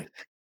doing?"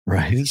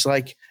 Right. And he's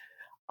like,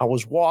 "I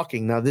was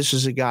walking." Now, this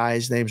is a guy,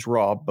 his name's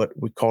Rob, but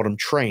we called him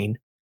Train.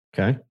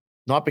 Okay.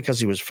 Not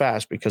because he was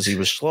fast, because he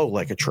was slow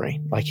like a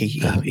train.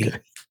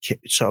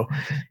 So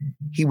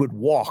he would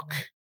walk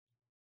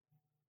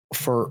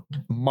for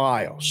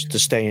miles to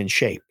stay in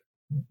shape.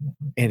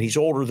 And he's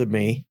older than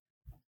me,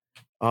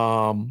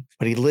 but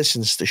he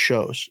listens to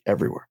shows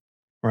everywhere.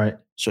 Right.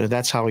 So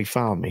that's how he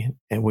found me.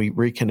 And we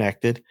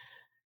reconnected.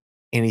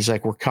 And he's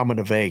like, "We're coming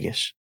to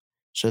Vegas."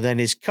 So then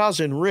his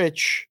cousin,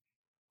 Rich,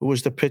 who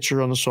was the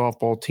pitcher on the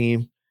softball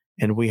team,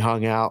 and we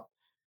hung out.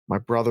 My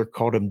brother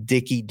called him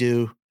Dickie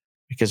Doo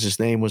because his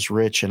name was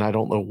Rich, and I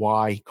don't know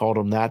why he called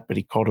him that, but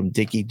he called him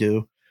Dickie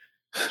Doo.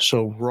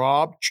 So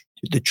Rob,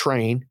 the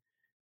Train,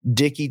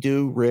 Dickie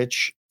Doo,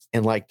 Rich,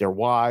 and their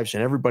wives,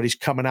 and everybody's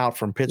coming out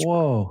from Pittsburgh.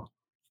 Whoa.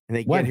 And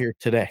they get here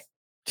today.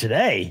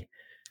 Today?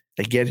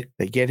 They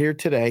get here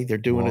today. They're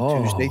doing a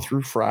Tuesday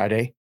through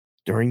Friday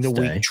during the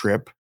week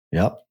trip.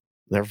 Yep.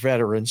 They're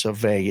veterans of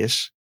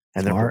Vegas,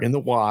 and they're bringing the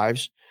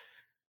wives.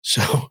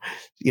 So,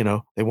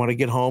 they want to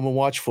get home and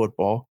watch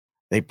football.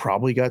 They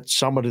probably got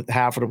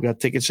half of them got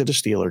tickets to the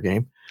Steeler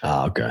game.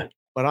 Oh, okay.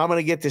 But I'm going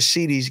to get to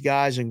see these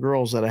guys and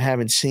girls that I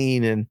haven't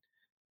seen. And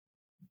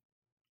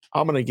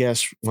I'm going to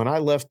guess when I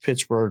left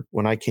Pittsburgh,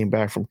 when I came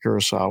back from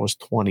Curacao, I was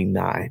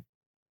 29.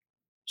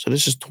 So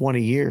this is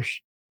 20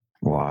 years.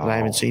 Wow. And I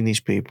haven't seen these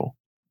people.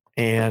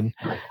 And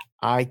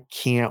I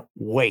can't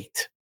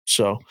wait.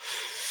 So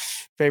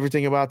favorite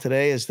thing about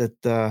today is that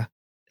the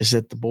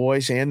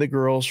boys and the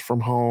girls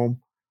from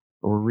home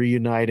are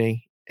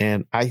reuniting.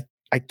 And I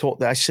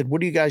said,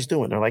 what are you guys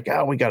doing? They're like,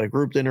 oh, we got a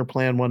group dinner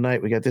planned one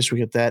night. We got this, we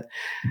got that.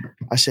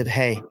 I said,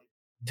 hey,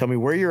 tell me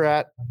where you're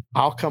at.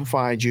 I'll come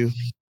find you.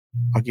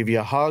 I'll give you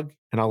a hug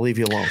and I'll leave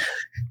you alone.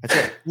 That's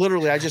it.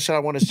 Literally, I just said I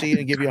want to see you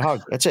and give you a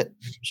hug. That's it.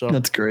 So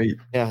that's great.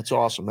 Yeah, it's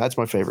awesome. That's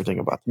my favorite thing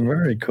about it.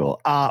 Very cool.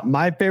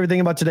 My favorite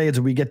thing about today is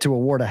we get to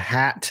award a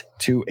hat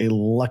to a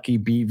lucky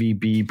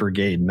BVB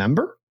Brigade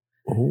member.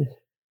 Oh.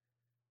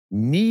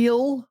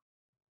 Neil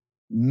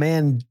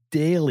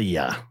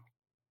Mandalia.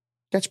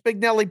 That's Big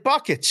Nelly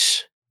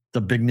Buckets.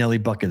 The Big Nelly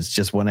Buckets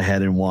just went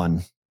ahead and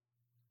won.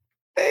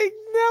 Big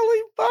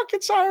Nelly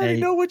Buckets. I already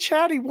know which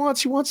hat he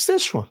wants. He wants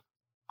this one.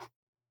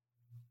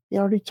 He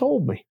already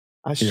told me.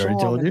 I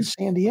saw him in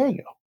San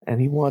Diego,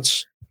 and he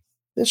wants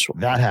this one.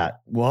 That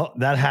hat. Well,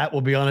 that hat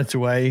will be on its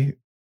way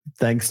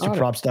thanks to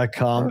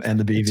props.com and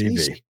the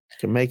BVB. You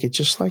can make it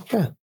just like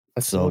that.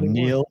 So,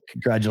 Neil,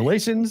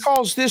 congratulations. He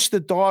calls this the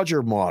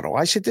Dodger model.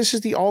 I said, this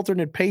is the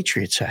alternate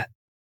Patriots hat.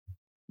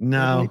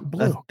 No,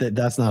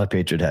 that's not a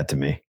Patriot hat to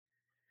me.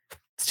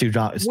 It's too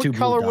dominant. What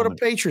color would a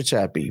Patriots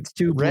hat be? It's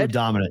too blue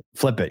dominant.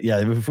 Flip it. Yeah,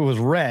 if it was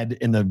red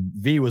and the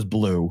V was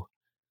blue,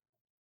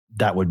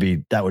 that would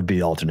be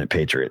the alternate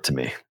Patriot to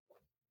me.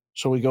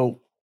 So we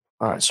go.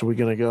 All right. So we're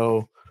gonna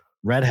go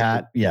red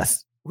hat.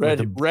 Yes. Red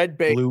base. Red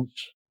base.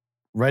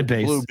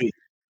 Blue B.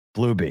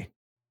 Blue B.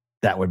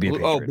 That would be a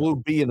Patriot. Blue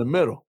B in the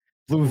middle.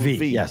 Blue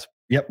V. Yes.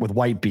 Yep. With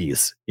white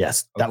B's.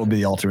 Yes. That would be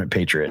the ultimate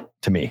Patriot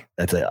to me.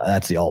 That's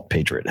the alt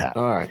Patriot hat.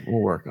 All right.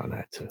 We'll work on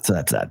that too. So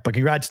that's that. But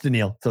congrats to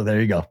Neil. So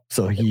there you go.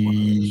 So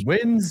he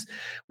wins.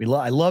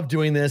 I love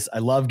doing this. I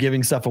love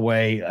giving stuff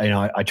away.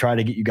 I try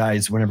to get you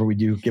guys whenever we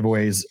do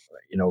giveaways,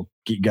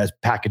 get you guys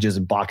packages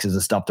and boxes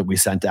of stuff that we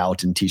sent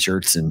out and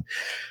t-shirts and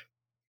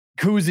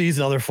koozies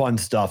and other fun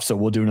stuff. So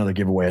we'll do another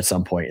giveaway at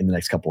some point in the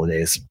next couple of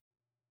days.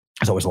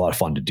 It's always a lot of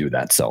fun to do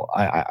that. So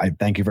I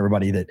thank you for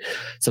everybody that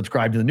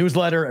subscribed to the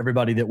newsletter,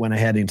 everybody that went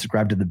ahead and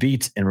subscribed to the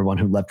Beat, and everyone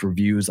who left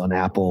reviews on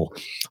Apple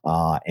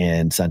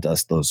and sent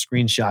us those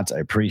screenshots. I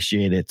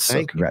appreciate it.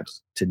 So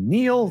congrats to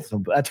Neil.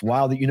 So that's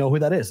wild that you know who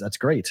that is. That's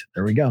great.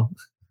 There we go.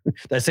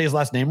 Did I say his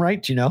last name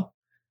right? Do you know?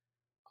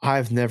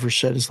 I've never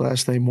said his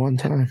last name one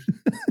time.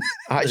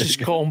 I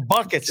just call him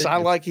Buckets. I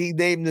like he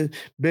named the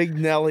Big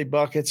Nelly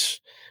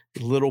Buckets.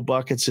 Little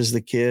Buckets is the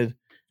kid.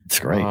 It's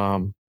great.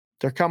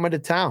 They're coming to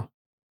town.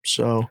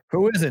 So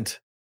who isn't?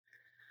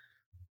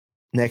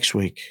 Next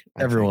week.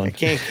 Everyone. I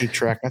can't keep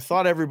track. I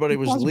thought everybody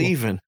was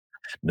leaving.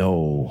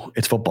 No,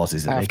 it's football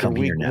season. After they come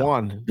week here now.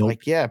 One. Nope.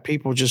 Like, yeah,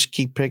 people just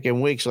keep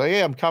picking weeks. Like,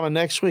 yeah, I'm coming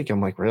next week.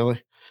 I'm like,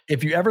 really?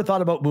 If you ever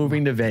thought about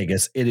moving to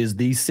Vegas, it is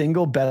the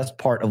single best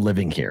part of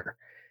living here.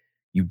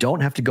 You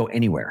don't have to go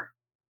anywhere.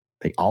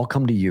 They all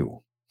come to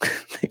you.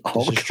 They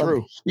all this is come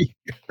true. Here.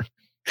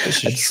 This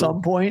is At true.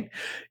 some point,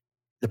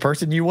 the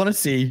person you want to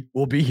see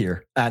will be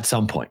here at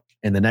some point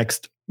in the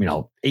next,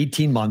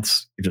 18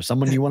 months. If there's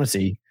someone you want to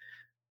see,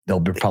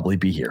 they'll probably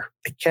be here.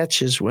 The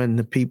catch is when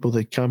the people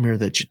that come here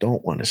that you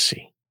don't want to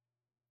see,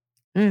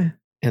 and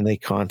they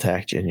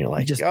contact you, and you're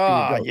like, kids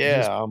got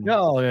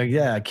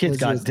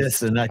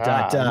this and that.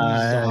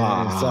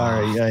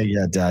 Sorry,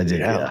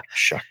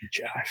 shuck and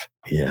jive.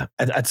 Yeah.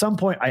 At some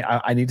point,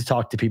 I need to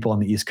talk to people on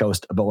the East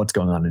Coast about what's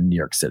going on in New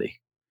York City.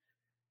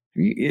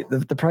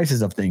 The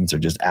prices of things are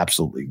just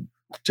absolutely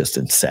just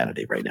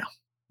insanity right now.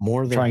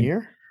 More than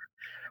here?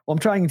 Well, I'm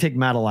trying to take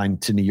Madeline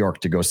to New York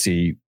to go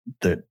see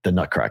the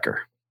Nutcracker,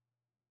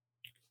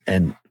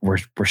 and we're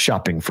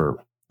shopping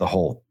for the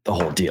whole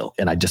deal.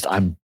 And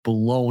I'm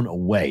blown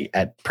away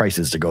at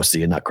prices to go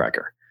see a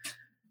Nutcracker.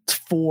 It's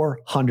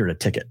 $400 a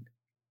ticket.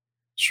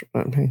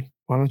 I mean,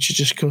 why don't you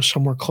just go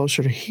somewhere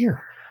closer to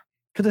here?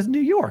 Because it's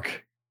New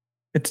York.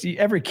 It's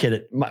every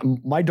kid.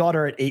 My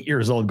daughter at 8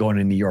 years old going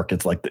to New York.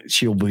 It's like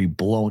she'll be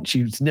blown.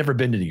 She's never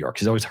been to New York.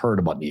 She's always heard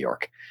about New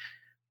York.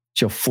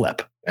 She'll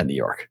flip at New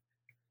York.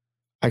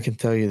 I can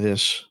tell you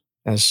this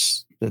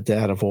as the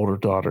dad of older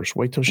daughters.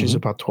 Wait till she's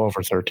about 12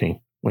 or 13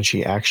 when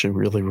she actually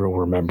really will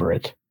remember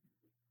it.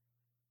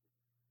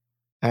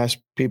 Ask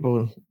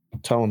people,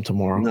 tell them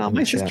tomorrow. No,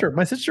 my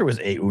sister was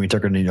 8 when we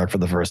took her to New York for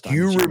the first time.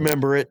 You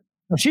remember it?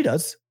 No, she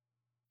does.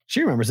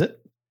 She remembers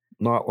it.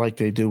 Not like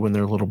they do when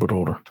they're a little bit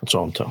older. That's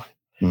all I'm telling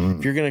you. Mm-hmm.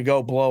 If you're going to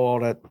go blow all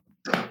that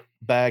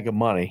bag of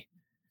money,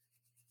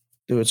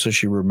 do it so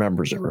she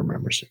remembers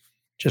it.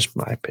 Just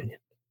my opinion.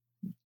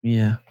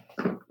 Yeah.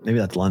 Maybe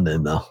that's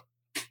London, though.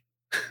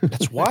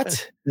 That's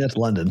what? That's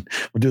London.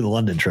 We'll do the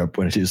London trip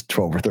when she's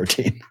 12 or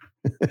 13.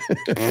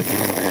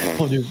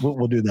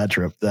 we'll do that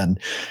trip then.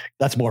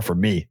 That's more for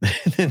me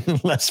than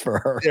less for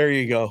her. There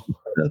you go.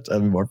 That's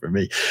more for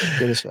me.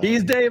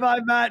 He's Dave.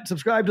 I'm Matt.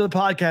 Subscribe to the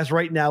podcast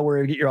right now where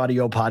you get your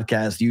audio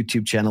podcast,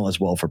 YouTube channel as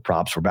well for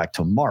props. We're back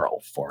tomorrow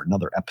for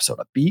another episode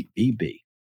of BBB.